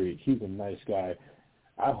was a treat. He's a nice guy.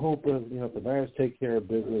 I hope if the Niners take care of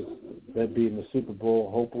business, that being the Super Bowl,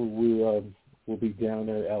 hopefully we'll be down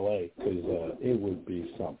there in L.A. because it would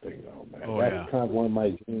be something, though, man. Oh, That's kind of one of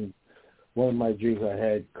my dreams. One of my dreams I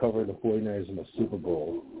had covering the 49ers in the Super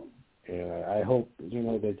Bowl. And I hope,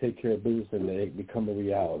 they take care of business and they become a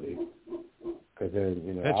reality. Because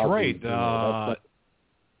then, that's I'll right. Be,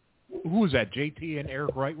 who was that? JT and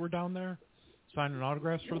Eric Wright were down there signing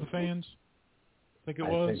autographs for the fans? I think it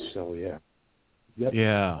was. I think so, yeah. Yep.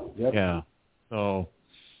 Yeah. Yep. Yeah. So,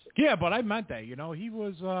 yeah, but I meant that. He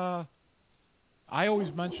was. I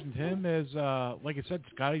always mentioned him as, like I said,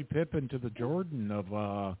 Scottie Pippen to the Jordan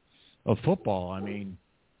of football. I mean,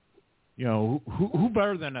 who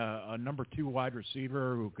better than a number 2 wide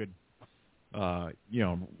receiver who could,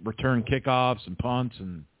 return kickoffs and punts,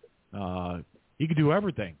 and he could do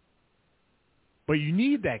everything. But you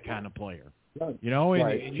need that kind of player, and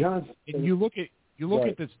you look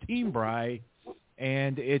at this team, Bri,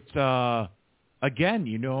 and it's again,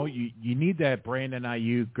 you need that Brandon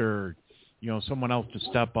Ayuk or someone else to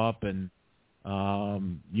step up, and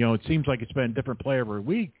it seems like it's been a different player every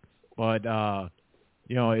week, but as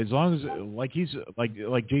long as like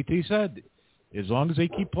JT said, as long as they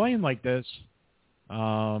keep playing like this,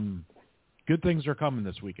 good things are coming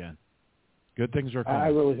this weekend. Good things are coming. I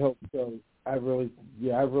really hope so. I really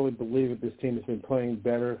believe that this team has been playing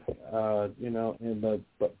better, and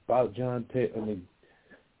but about John Taylor,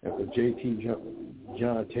 after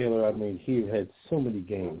John Taylor, he had so many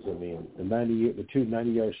games. The 2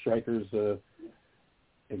 90-yard strikers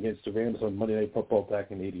against the Rams on Monday Night Football back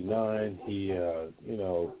in '89. He had,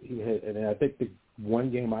 and I think the one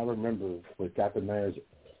game I remember what got the Niners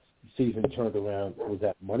season turned around was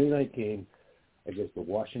that Monday night game against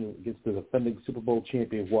the defending Super Bowl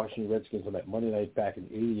champion Washington Redskins on that Monday night back in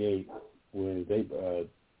 '88, where the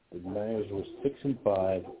Niners were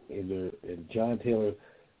 6-5, and John Taylor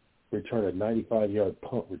returned a 95-yard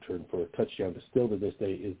punt return for a touchdown that still to this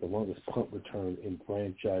day is the longest punt return in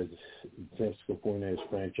San Francisco 49ers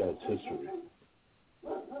franchise history.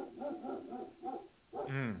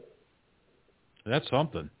 That's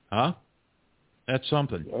something, huh? That's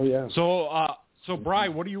something. Oh yeah. So Bri,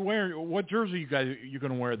 what are you wearing? What jersey you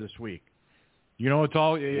going to wear this week? It's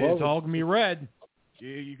all going to be red.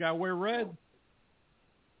 You got to wear red.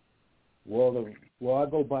 Well, I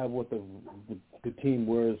go by what the team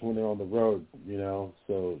wears when they're on the road,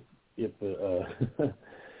 So if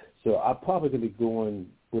so I'm probably going to be going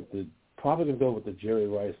with the Jerry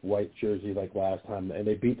Rice white jersey like last time, and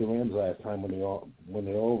they beat the Rams last time when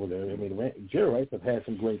they're over there. Jerry Rice have had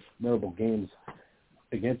some great memorable games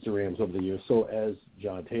against the Rams over the years. So as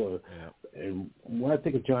John Taylor. Yeah. And when I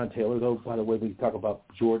think of John Taylor, though, by the way, when you talk about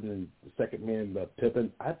Jordan and the second man,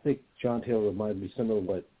 Pippen, I think John Taylor reminds me similar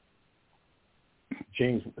like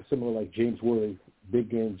James Worthy, Big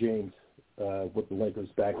Game James, with the Lakers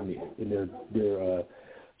back in their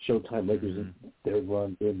Showtime Lakers, their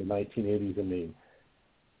run during the 1980s.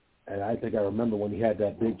 And I think I remember when he had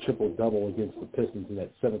that big triple-double against the Pistons in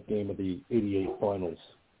that 7th game of the '88 finals,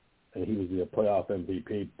 and he was the playoff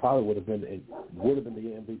MVP. Probably would have been the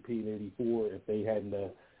MVP in '84 if they hadn't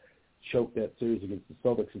choked that series against the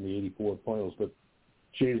Celtics in the '84 finals. But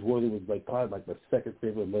James Worthy was probably my second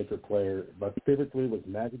favorite Laker player. My favorite 3 was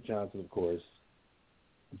Magic Johnson, of course,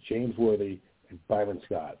 James Worthy, and Byron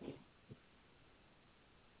Scott.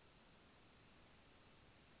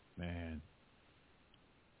 Man.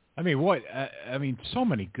 So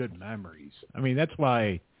many good memories. That's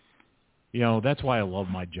why, I love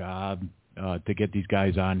my job, to get these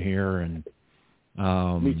guys on here. And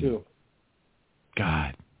me too.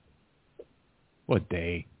 God, what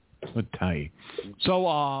day. What time? So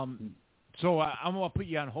I'm gonna put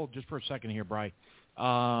you on hold just for a second here, Bri.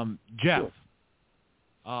 Jeff,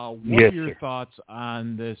 what are your thoughts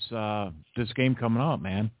on this game coming up,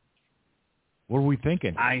 man? What are we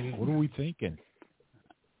thinking?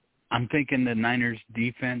 I'm thinking the Niners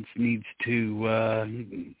defense needs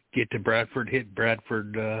to get to Bradford, hit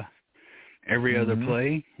Bradford every other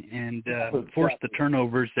play, and force the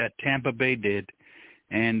turnovers that Tampa Bay did.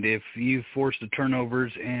 And if you force the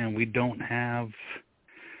turnovers and we don't have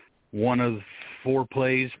one of 4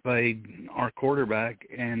 plays by our quarterback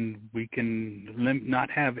and we can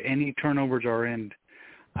not have any turnovers our end,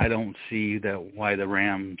 I don't see why the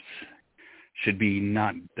Rams should be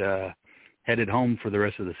not headed home for the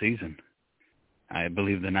rest of the season. I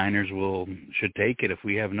believe the Niners should take it if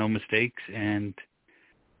we have no mistakes and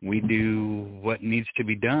we do what needs to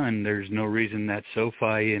be done. There's no reason that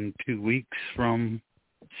SoFi in 2 weeks from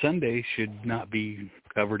Sunday should not be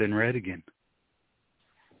covered in red again.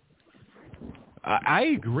 I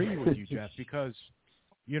agree with you, Jeff, because,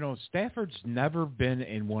 Stafford's never been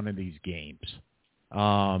in one of these games.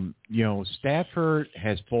 Stafford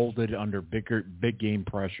has folded under big game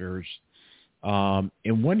pressures.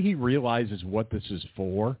 And when he realizes what this is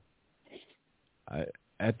for,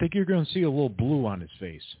 I think you're going to see a little blue on his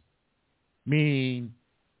face. Meaning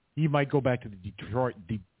he might go back to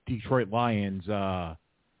the Detroit Lions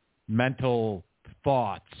mental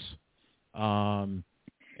thoughts.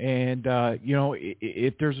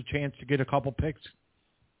 If there's a chance to get a couple picks,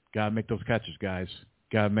 got to make those catches, guys.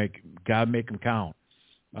 Got to make them count.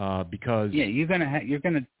 Because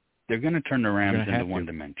they're gonna turn the Rams into one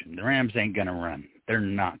dimension. The Rams ain't gonna run. They're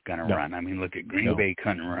not gonna run. I mean, look at Green Bay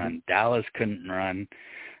couldn't run. Dallas couldn't run.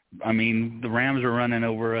 I mean, the Rams were running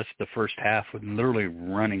over us the first half with literally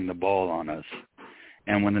running the ball on us.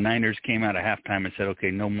 And when the Niners came out at halftime and said, "Okay,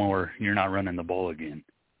 no more. You're not running the ball again,"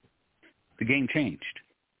 the game changed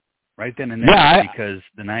right then and there because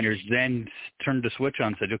the Niners then turned the switch on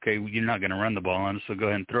and said, "Okay, you're not going to run the ball on us, so go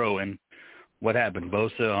ahead and throw." And what happened?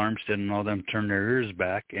 Bosa, Armstead, and all them turned their ears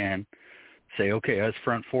back and say, "Okay, us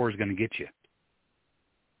front four is going to get you."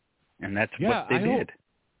 And that's what they did.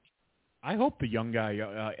 I hope the young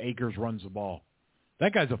guy, Akers, runs the ball.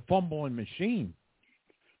 That guy's a fumbling machine.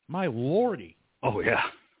 My lordy. Oh, yeah.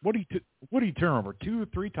 What did he turn over? 2 or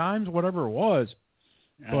 3 times, whatever it was.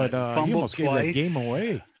 But he almost gave that game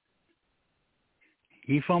away.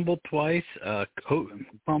 He fumbled twice,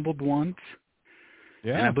 fumbled once.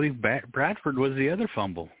 Yeah. And I believe Bradford was the other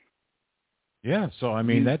fumble. Yeah, so, I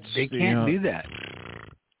mean, they can't do that.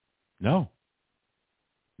 No.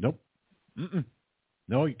 Nope. Mm-mm.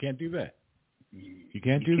 No, you can't do that. You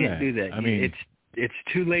can't do that. I mean, it's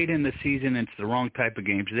too late in the season. It's the wrong type of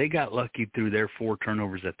games. They got lucky through their 4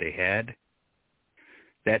 turnovers that they had.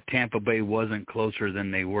 That Tampa Bay wasn't closer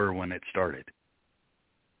than they were when it started.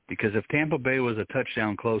 Because if Tampa Bay was a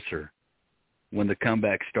touchdown closer when the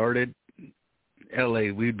comeback started,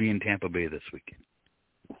 L.A., we'd be in Tampa Bay this weekend.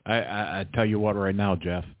 I tell you what right now,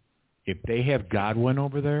 Jeff, if they have Godwin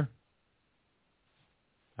over there,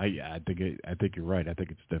 I think you're right. I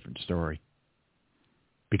think it's a different story.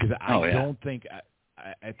 Because I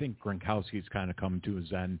think Gronkowski's kind of coming to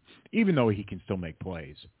his end, even though he can still make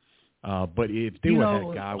plays. But if they would have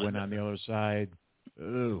had Godwin on the other side,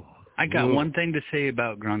 I got one thing to say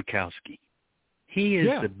about Gronkowski. He is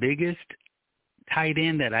the biggest tight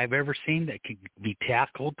end that I've ever seen that could be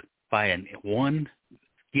tackled by one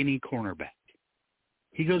skinny cornerback.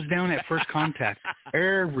 He goes down at first contact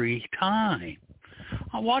every time.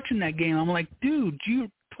 I'm watching that game. I'm like, dude, you're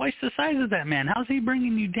twice the size of that man. How's he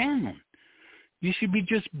bringing you down? You should be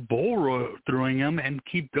just bull throwing him and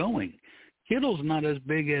keep going. Kittle's not as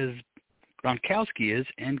big as Gronkowski is,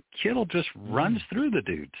 and Kittle just runs through the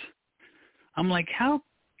dudes. I'm like, how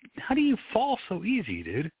do you fall so easy,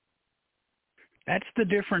 dude? That's the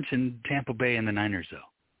difference in Tampa Bay and the Niners, though.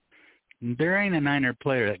 There ain't a Niner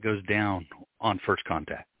player that goes down on first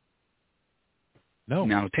contact. No.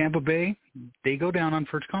 Now, Tampa Bay, they go down on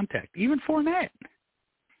first contact. Even Fournette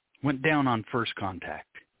went down on first contact.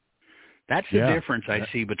 That's the difference I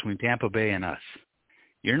see between Tampa Bay and us.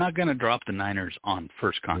 You're not going to drop the Niners on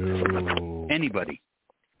first contact. Anybody.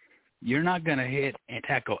 You're not going to hit and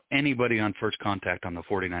tackle anybody on first contact on the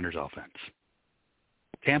 49ers offense.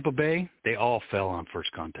 Tampa Bay, they all fell on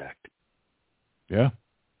first contact. Yeah.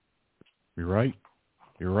 You're right.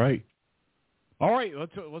 All right,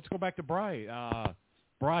 let's go back to Bry.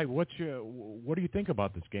 Bry, what do you think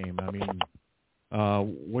about this game? I mean,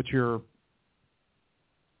 what's your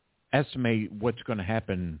estimate what's going to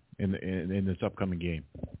happen in this upcoming game?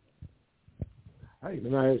 I think the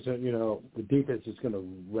Niners, the defense is going to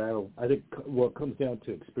rattle. I think what comes down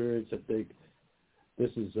to experience. I think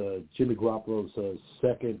this is Jimmy Garoppolo's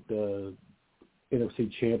second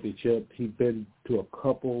NFC championship. He's been to a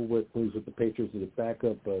couple when he was with the Patriots as a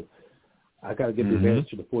backup, but I got to give the advantage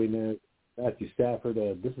to the 49ers. Matthew Stafford,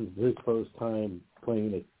 this is his first time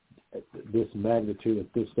playing at this magnitude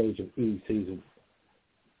at this stage of any season.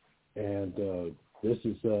 And this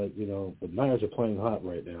is, the Niners are playing hot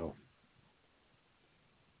right now.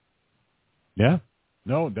 Yeah.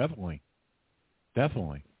 No, definitely. I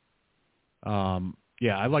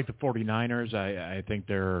like the 49ers. I think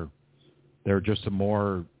they're just a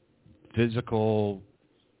more physical.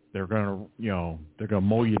 They're gonna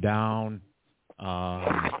mow you down.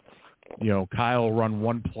 Kyle run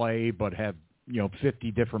one play, but have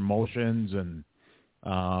 50 different motions, and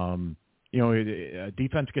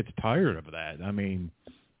defense gets tired of that. I mean,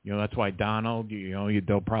 that's why Donald.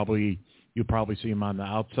 You'll probably see him on the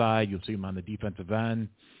outside. You'll see him on the defensive end.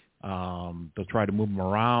 They'll try to move him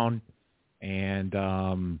around, and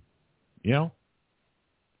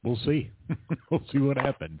we'll see. We'll see what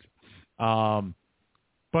happens.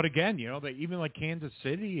 But again, even like Kansas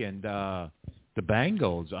City and the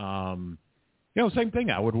Bengals, same thing.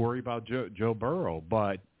 I would worry about Joe Burrow,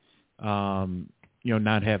 but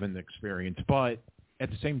not having the experience. But at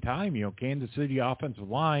the same time, Kansas City offensive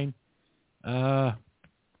line,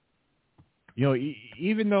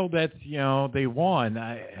 even though that's they won,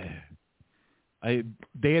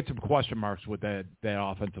 they had some question marks with that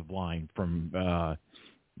offensive line from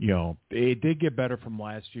it did get better from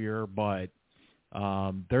last year, but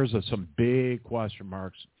there's some big question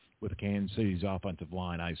marks with Kansas City's offensive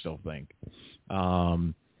line, I still think.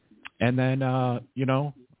 And then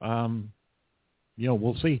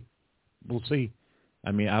we'll see. We'll see.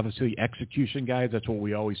 I mean, obviously execution, guys, that's what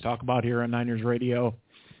we always talk about here on Niners Radio.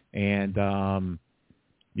 And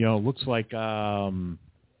looks like I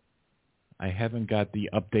haven't got the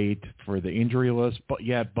update for the injury list but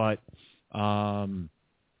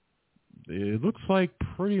it looks like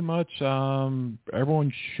pretty much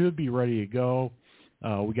everyone should be ready to go.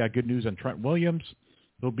 We got good news on Trent Williams.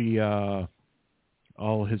 He'll be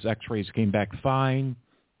all his X-rays came back fine,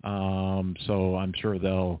 so I'm sure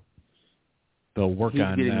they'll work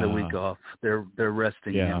on. He's getting the week off. They're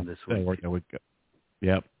resting him this week.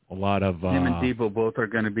 Yep, a lot of him and Debo both are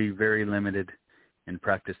going to be very limited in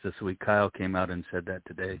practice this week. Kyle came out and said that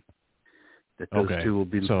today, that those two will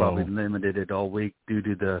be probably limited at all week due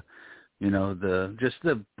to the just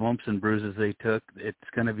the bumps and bruises they took. It's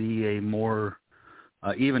going to be a more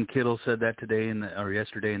even Kittle said that today or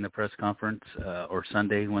yesterday in the press conference or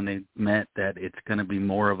Sunday when they met, that it's going to be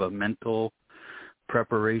more of a mental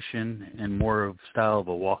preparation and more of style of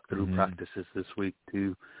a walkthrough practices this week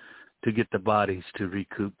to get the bodies to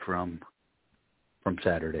recoup from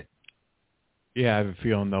Saturday. Yeah, I have a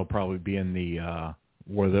feeling they'll probably be in the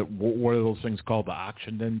what are those things called, the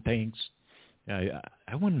oxygen tanks.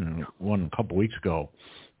 I went in one a couple weeks ago.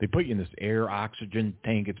 They put you in this air oxygen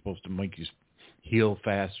tank. It's supposed to make you heal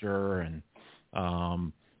faster, and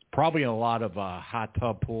probably in a lot of hot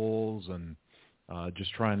tub pools and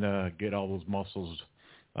just trying to get all those muscles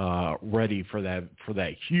ready for that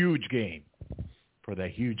huge game.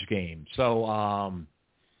 So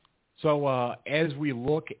as we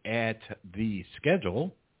look at the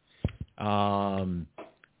schedule,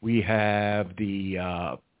 we have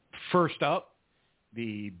the first up,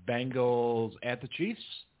 the Bengals at the Chiefs,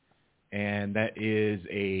 and that is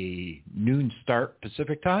a noon start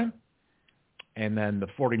Pacific time. And then the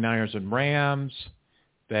 49ers and Rams,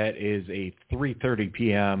 that is a 3:30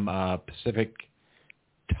 p.m. Pacific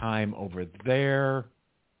time over there.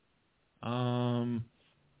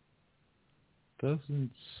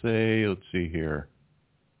 Doesn't say, let's see here.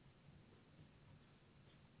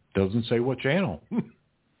 Doesn't say what channel.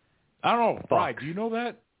 I don't know. Right, do you know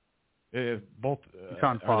that? Both it's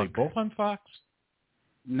on Fox. Are they both on Fox?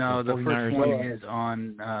 No, the first one is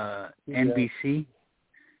on NBC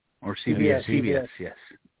or CBS. CBS, yes.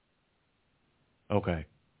 Okay.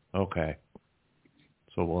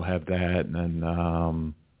 So we'll have that, and then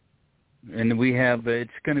and we have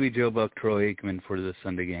it's going to be Joe Buck, Troy Aikman for the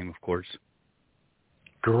Sunday game, of course.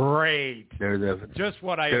 Great. They're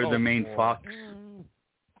the main for. Fox.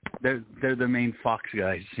 They're the main Fox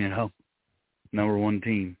guys, number one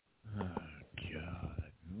team. Oh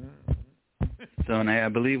God. So, and I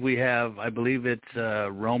believe it's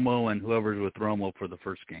Romo and whoever's with Romo for the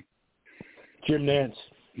first game. Jim Nantz.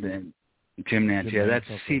 Then Jim Nantz, that's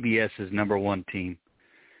CBS's number one team.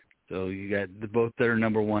 So you got both their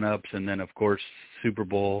number one ups, and then of course Super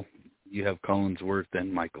Bowl you have Collinsworth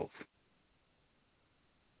and Michaels.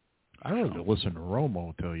 I don't listen to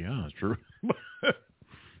Romo, to tell you honest, true.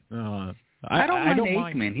 I don't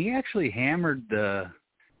mind Aikman. He actually hammered the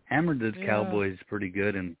Cowboys pretty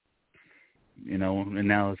good, and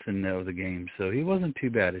analysis of the game. So he wasn't too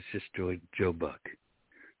bad. It's just Joe Buck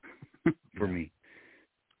for me.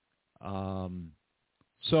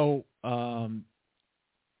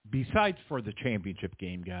 Besides for the championship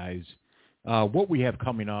game, guys, what we have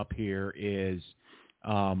coming up here is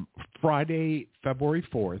Friday, February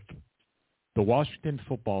 4th, the Washington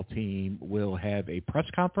football team will have a press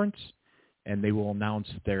conference, and they will announce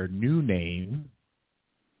their new name.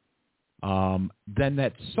 Then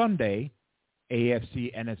that Sunday,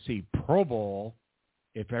 AFC, NFC Pro Bowl,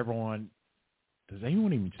 does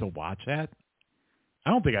anyone even still watch that? I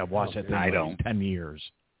don't think I've watched that thing in 10 years.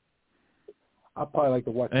 I probably like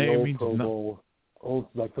to watch the old Pro Bowl,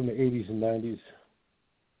 like from the 80s and 90s.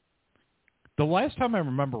 The last time I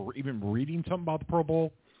remember even reading something about the Pro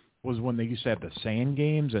Bowl was when they used to have the sand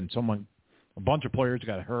games, and a bunch of players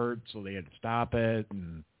got hurt, so they had to stop it.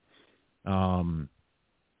 And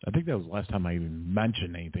I think that was the last time I even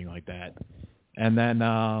mentioned anything like that. And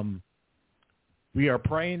then we are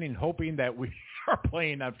praying and hoping that we are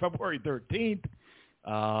playing on February 13th.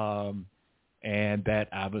 And that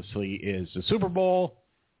obviously is the Super Bowl.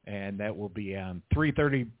 And that will be on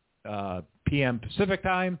 3:30 p.m. Pacific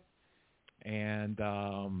time. And,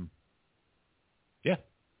 yeah,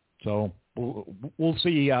 so we'll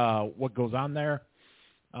see what goes on there.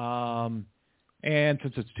 And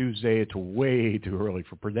since it's Tuesday, it's way too early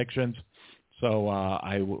for predictions. So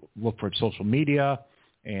I will look for social media,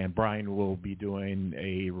 and Brian will be doing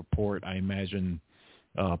a report, I imagine,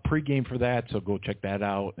 pregame for that. So go check that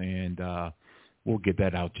out, and we'll get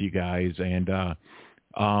that out to you guys. And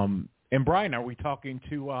Brian, are we talking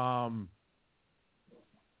to our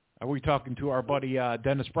buddy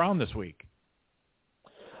Dennis Brown this week?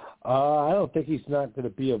 I don't think he's not going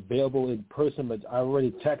to be available in person, but I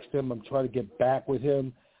already texted him. I'm trying to get back with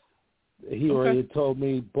him. He already told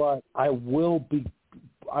me, but I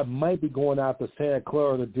might be going out to Santa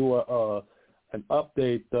Clara to do an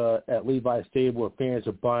update at Levi Stadium where fans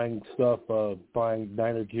are buying stuff, buying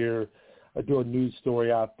Niner gear. I do a news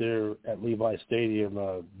story out there at Levi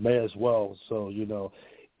Stadium, may as well. So,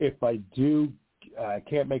 if I do, I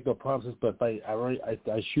can't make no promises, but I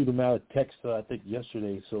shoot him out a text, I think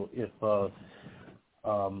yesterday. So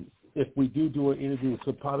if we do an interview, it's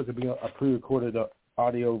probably going to be a pre-recorded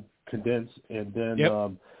audio condensed, and then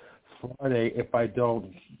Friday, if I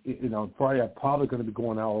don't, Friday I'm probably going to be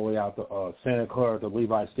going all the way out to Santa Clara to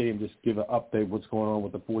Levi Stadium, just give an update what's going on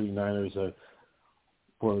with the 49ers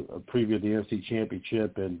for a preview of the NFC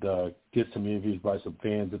Championship, and get some interviews by some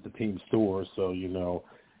fans at the team store. So,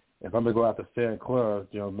 if I'm going to go out to Santa Clara,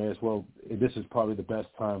 may as well, this is probably the best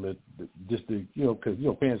time because, fans are going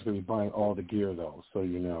to be buying all the gear, though. So,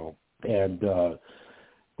 and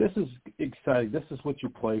this is exciting. This is what you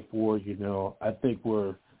play for, I think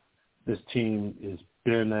this team has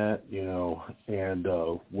been at, and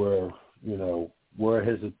where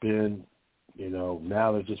has it been,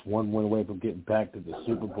 now they're just one win away from getting back to the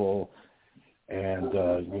Super Bowl. And,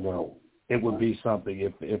 it would be something.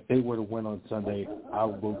 If they were to win on Sunday,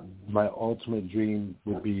 my ultimate dream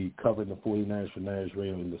would be covering the 49ers for Niners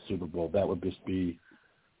Radio in the Super Bowl. That would just be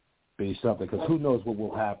something, because who knows what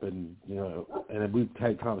will happen, and we've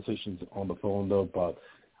had conversations on the phone, though, about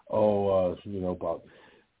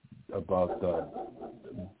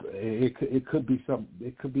it could be some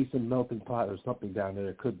melting pot or something down there.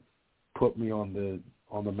 It could put me on the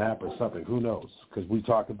map or something. Who knows? Because we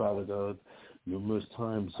talked about it numerous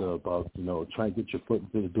times about trying to get your foot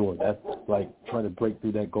into the door. That's like trying to break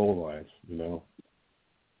through that goal line.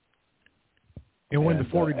 And when the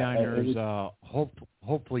 49ers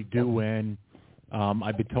hopefully do win,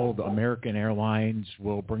 I've been told American Airlines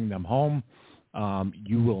will bring them home.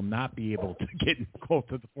 You will not be able to get close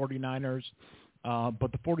to the 49ers,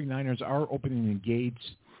 but the 49ers are opening the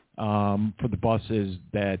gates for the buses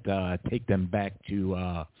that take them back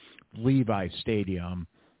to Levi Stadium.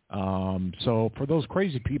 So for those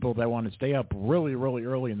crazy people that want to stay up really, really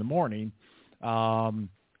early in the morning,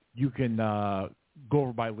 you can go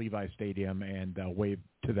over by Levi Stadium and wave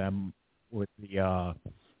to them with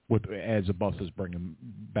as the buses bring them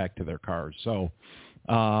back to their cars. So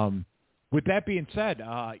with that being said,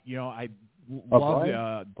 I love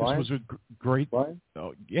this was a great. Brian?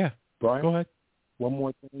 Oh, yeah, Brian, go ahead. One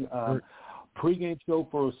more thing. Pre-game show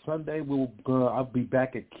for Sunday. I'll be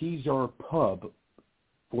back at Keysar Pub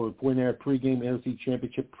for 49er pre-game NFC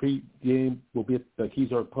Championship. Pre-game will be at the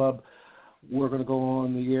Keysar Pub. We're going to go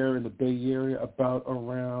on the air in the Bay Area about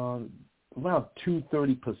around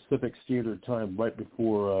 2:30 Pacific Standard Time, right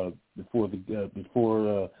before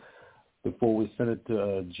we send it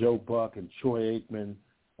to Joe Buck and Troy Aikman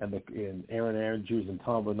and Aaron Andrews and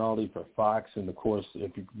Tom Rinaldi for Fox. And of course,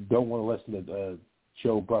 if you don't want to listen to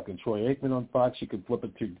Joe Buck and Troy Aikman on Fox, you can flip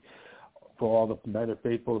it to, for all the Niner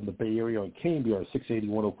faithful in the Bay Area, on KBR 680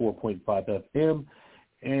 104.5 FM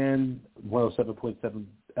and 107.7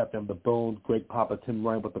 FM The Bone. Greg Papa, Tim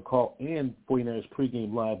Ryan with the call, and 49ers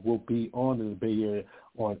pregame live will be on in the Bay Area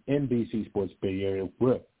on NBC Sports Bay Area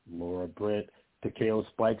with Laura Brett, Takeo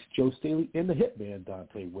Spikes, Joe Staley, and the Hitman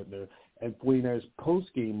Dante Whitner. And 49ers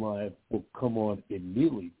postgame live will come on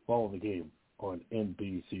immediately following the game on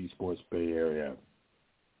NBC Sports Bay Area.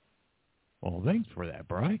 Well, thanks for that,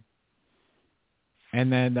 Brian. And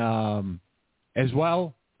then as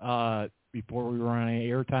well, before we run out of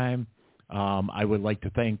airtime, I would like to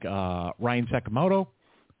thank Ryan Sakamoto,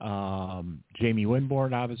 Jamie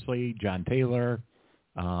Winborn, obviously, John Taylor,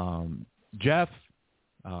 Jeff,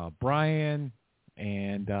 Brian,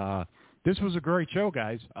 and this was a great show,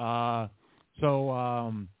 guys. So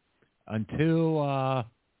until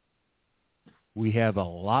we have a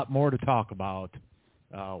lot more to talk about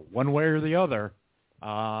one way or the other.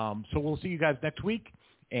 So we'll see you guys next week.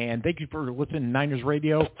 And thank you for listening to Niners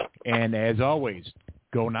Radio. And as always,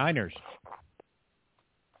 go Niners.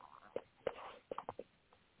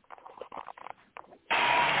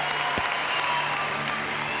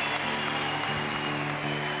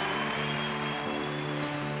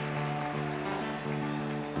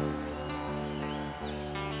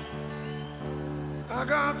 I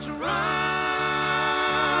got to run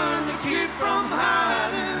to keep from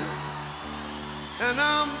hiding, and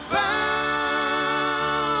I'm bound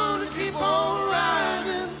to keep on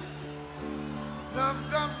riding. I've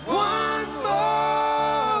got one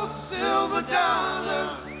more silver dollar,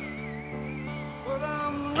 but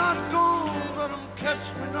I'm not gonna let them catch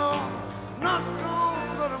me, no. Not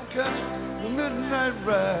gonna let them catch the midnight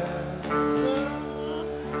ride.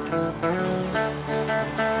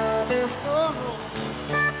 Oh, no.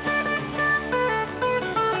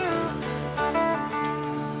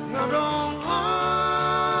 Don't own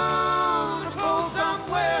the clothes I'm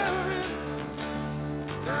wearing,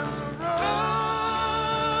 and the road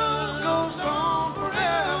goes on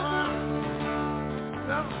forever.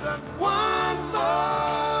 That's that one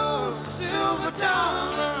more silver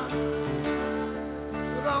dollar,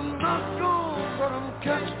 but I'm not gonna let them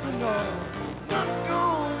catch me, no. Not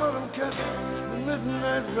gonna let them catch the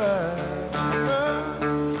midnight ride.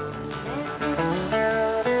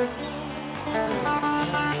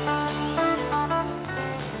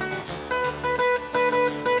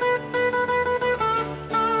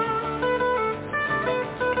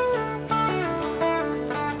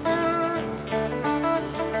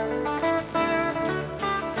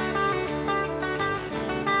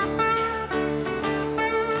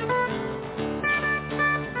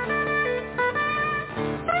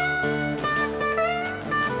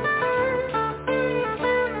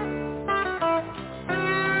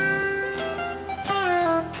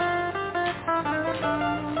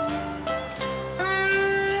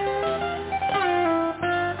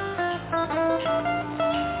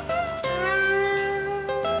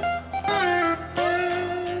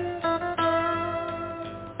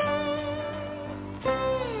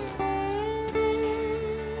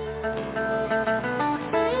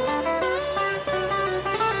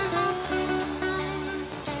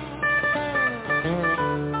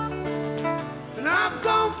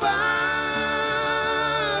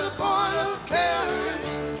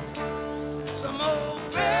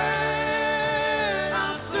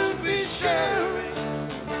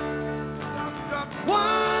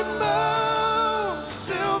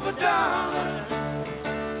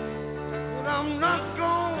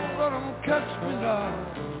 Catch me now,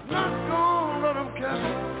 not gonna let them catch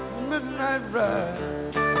the midnight ride.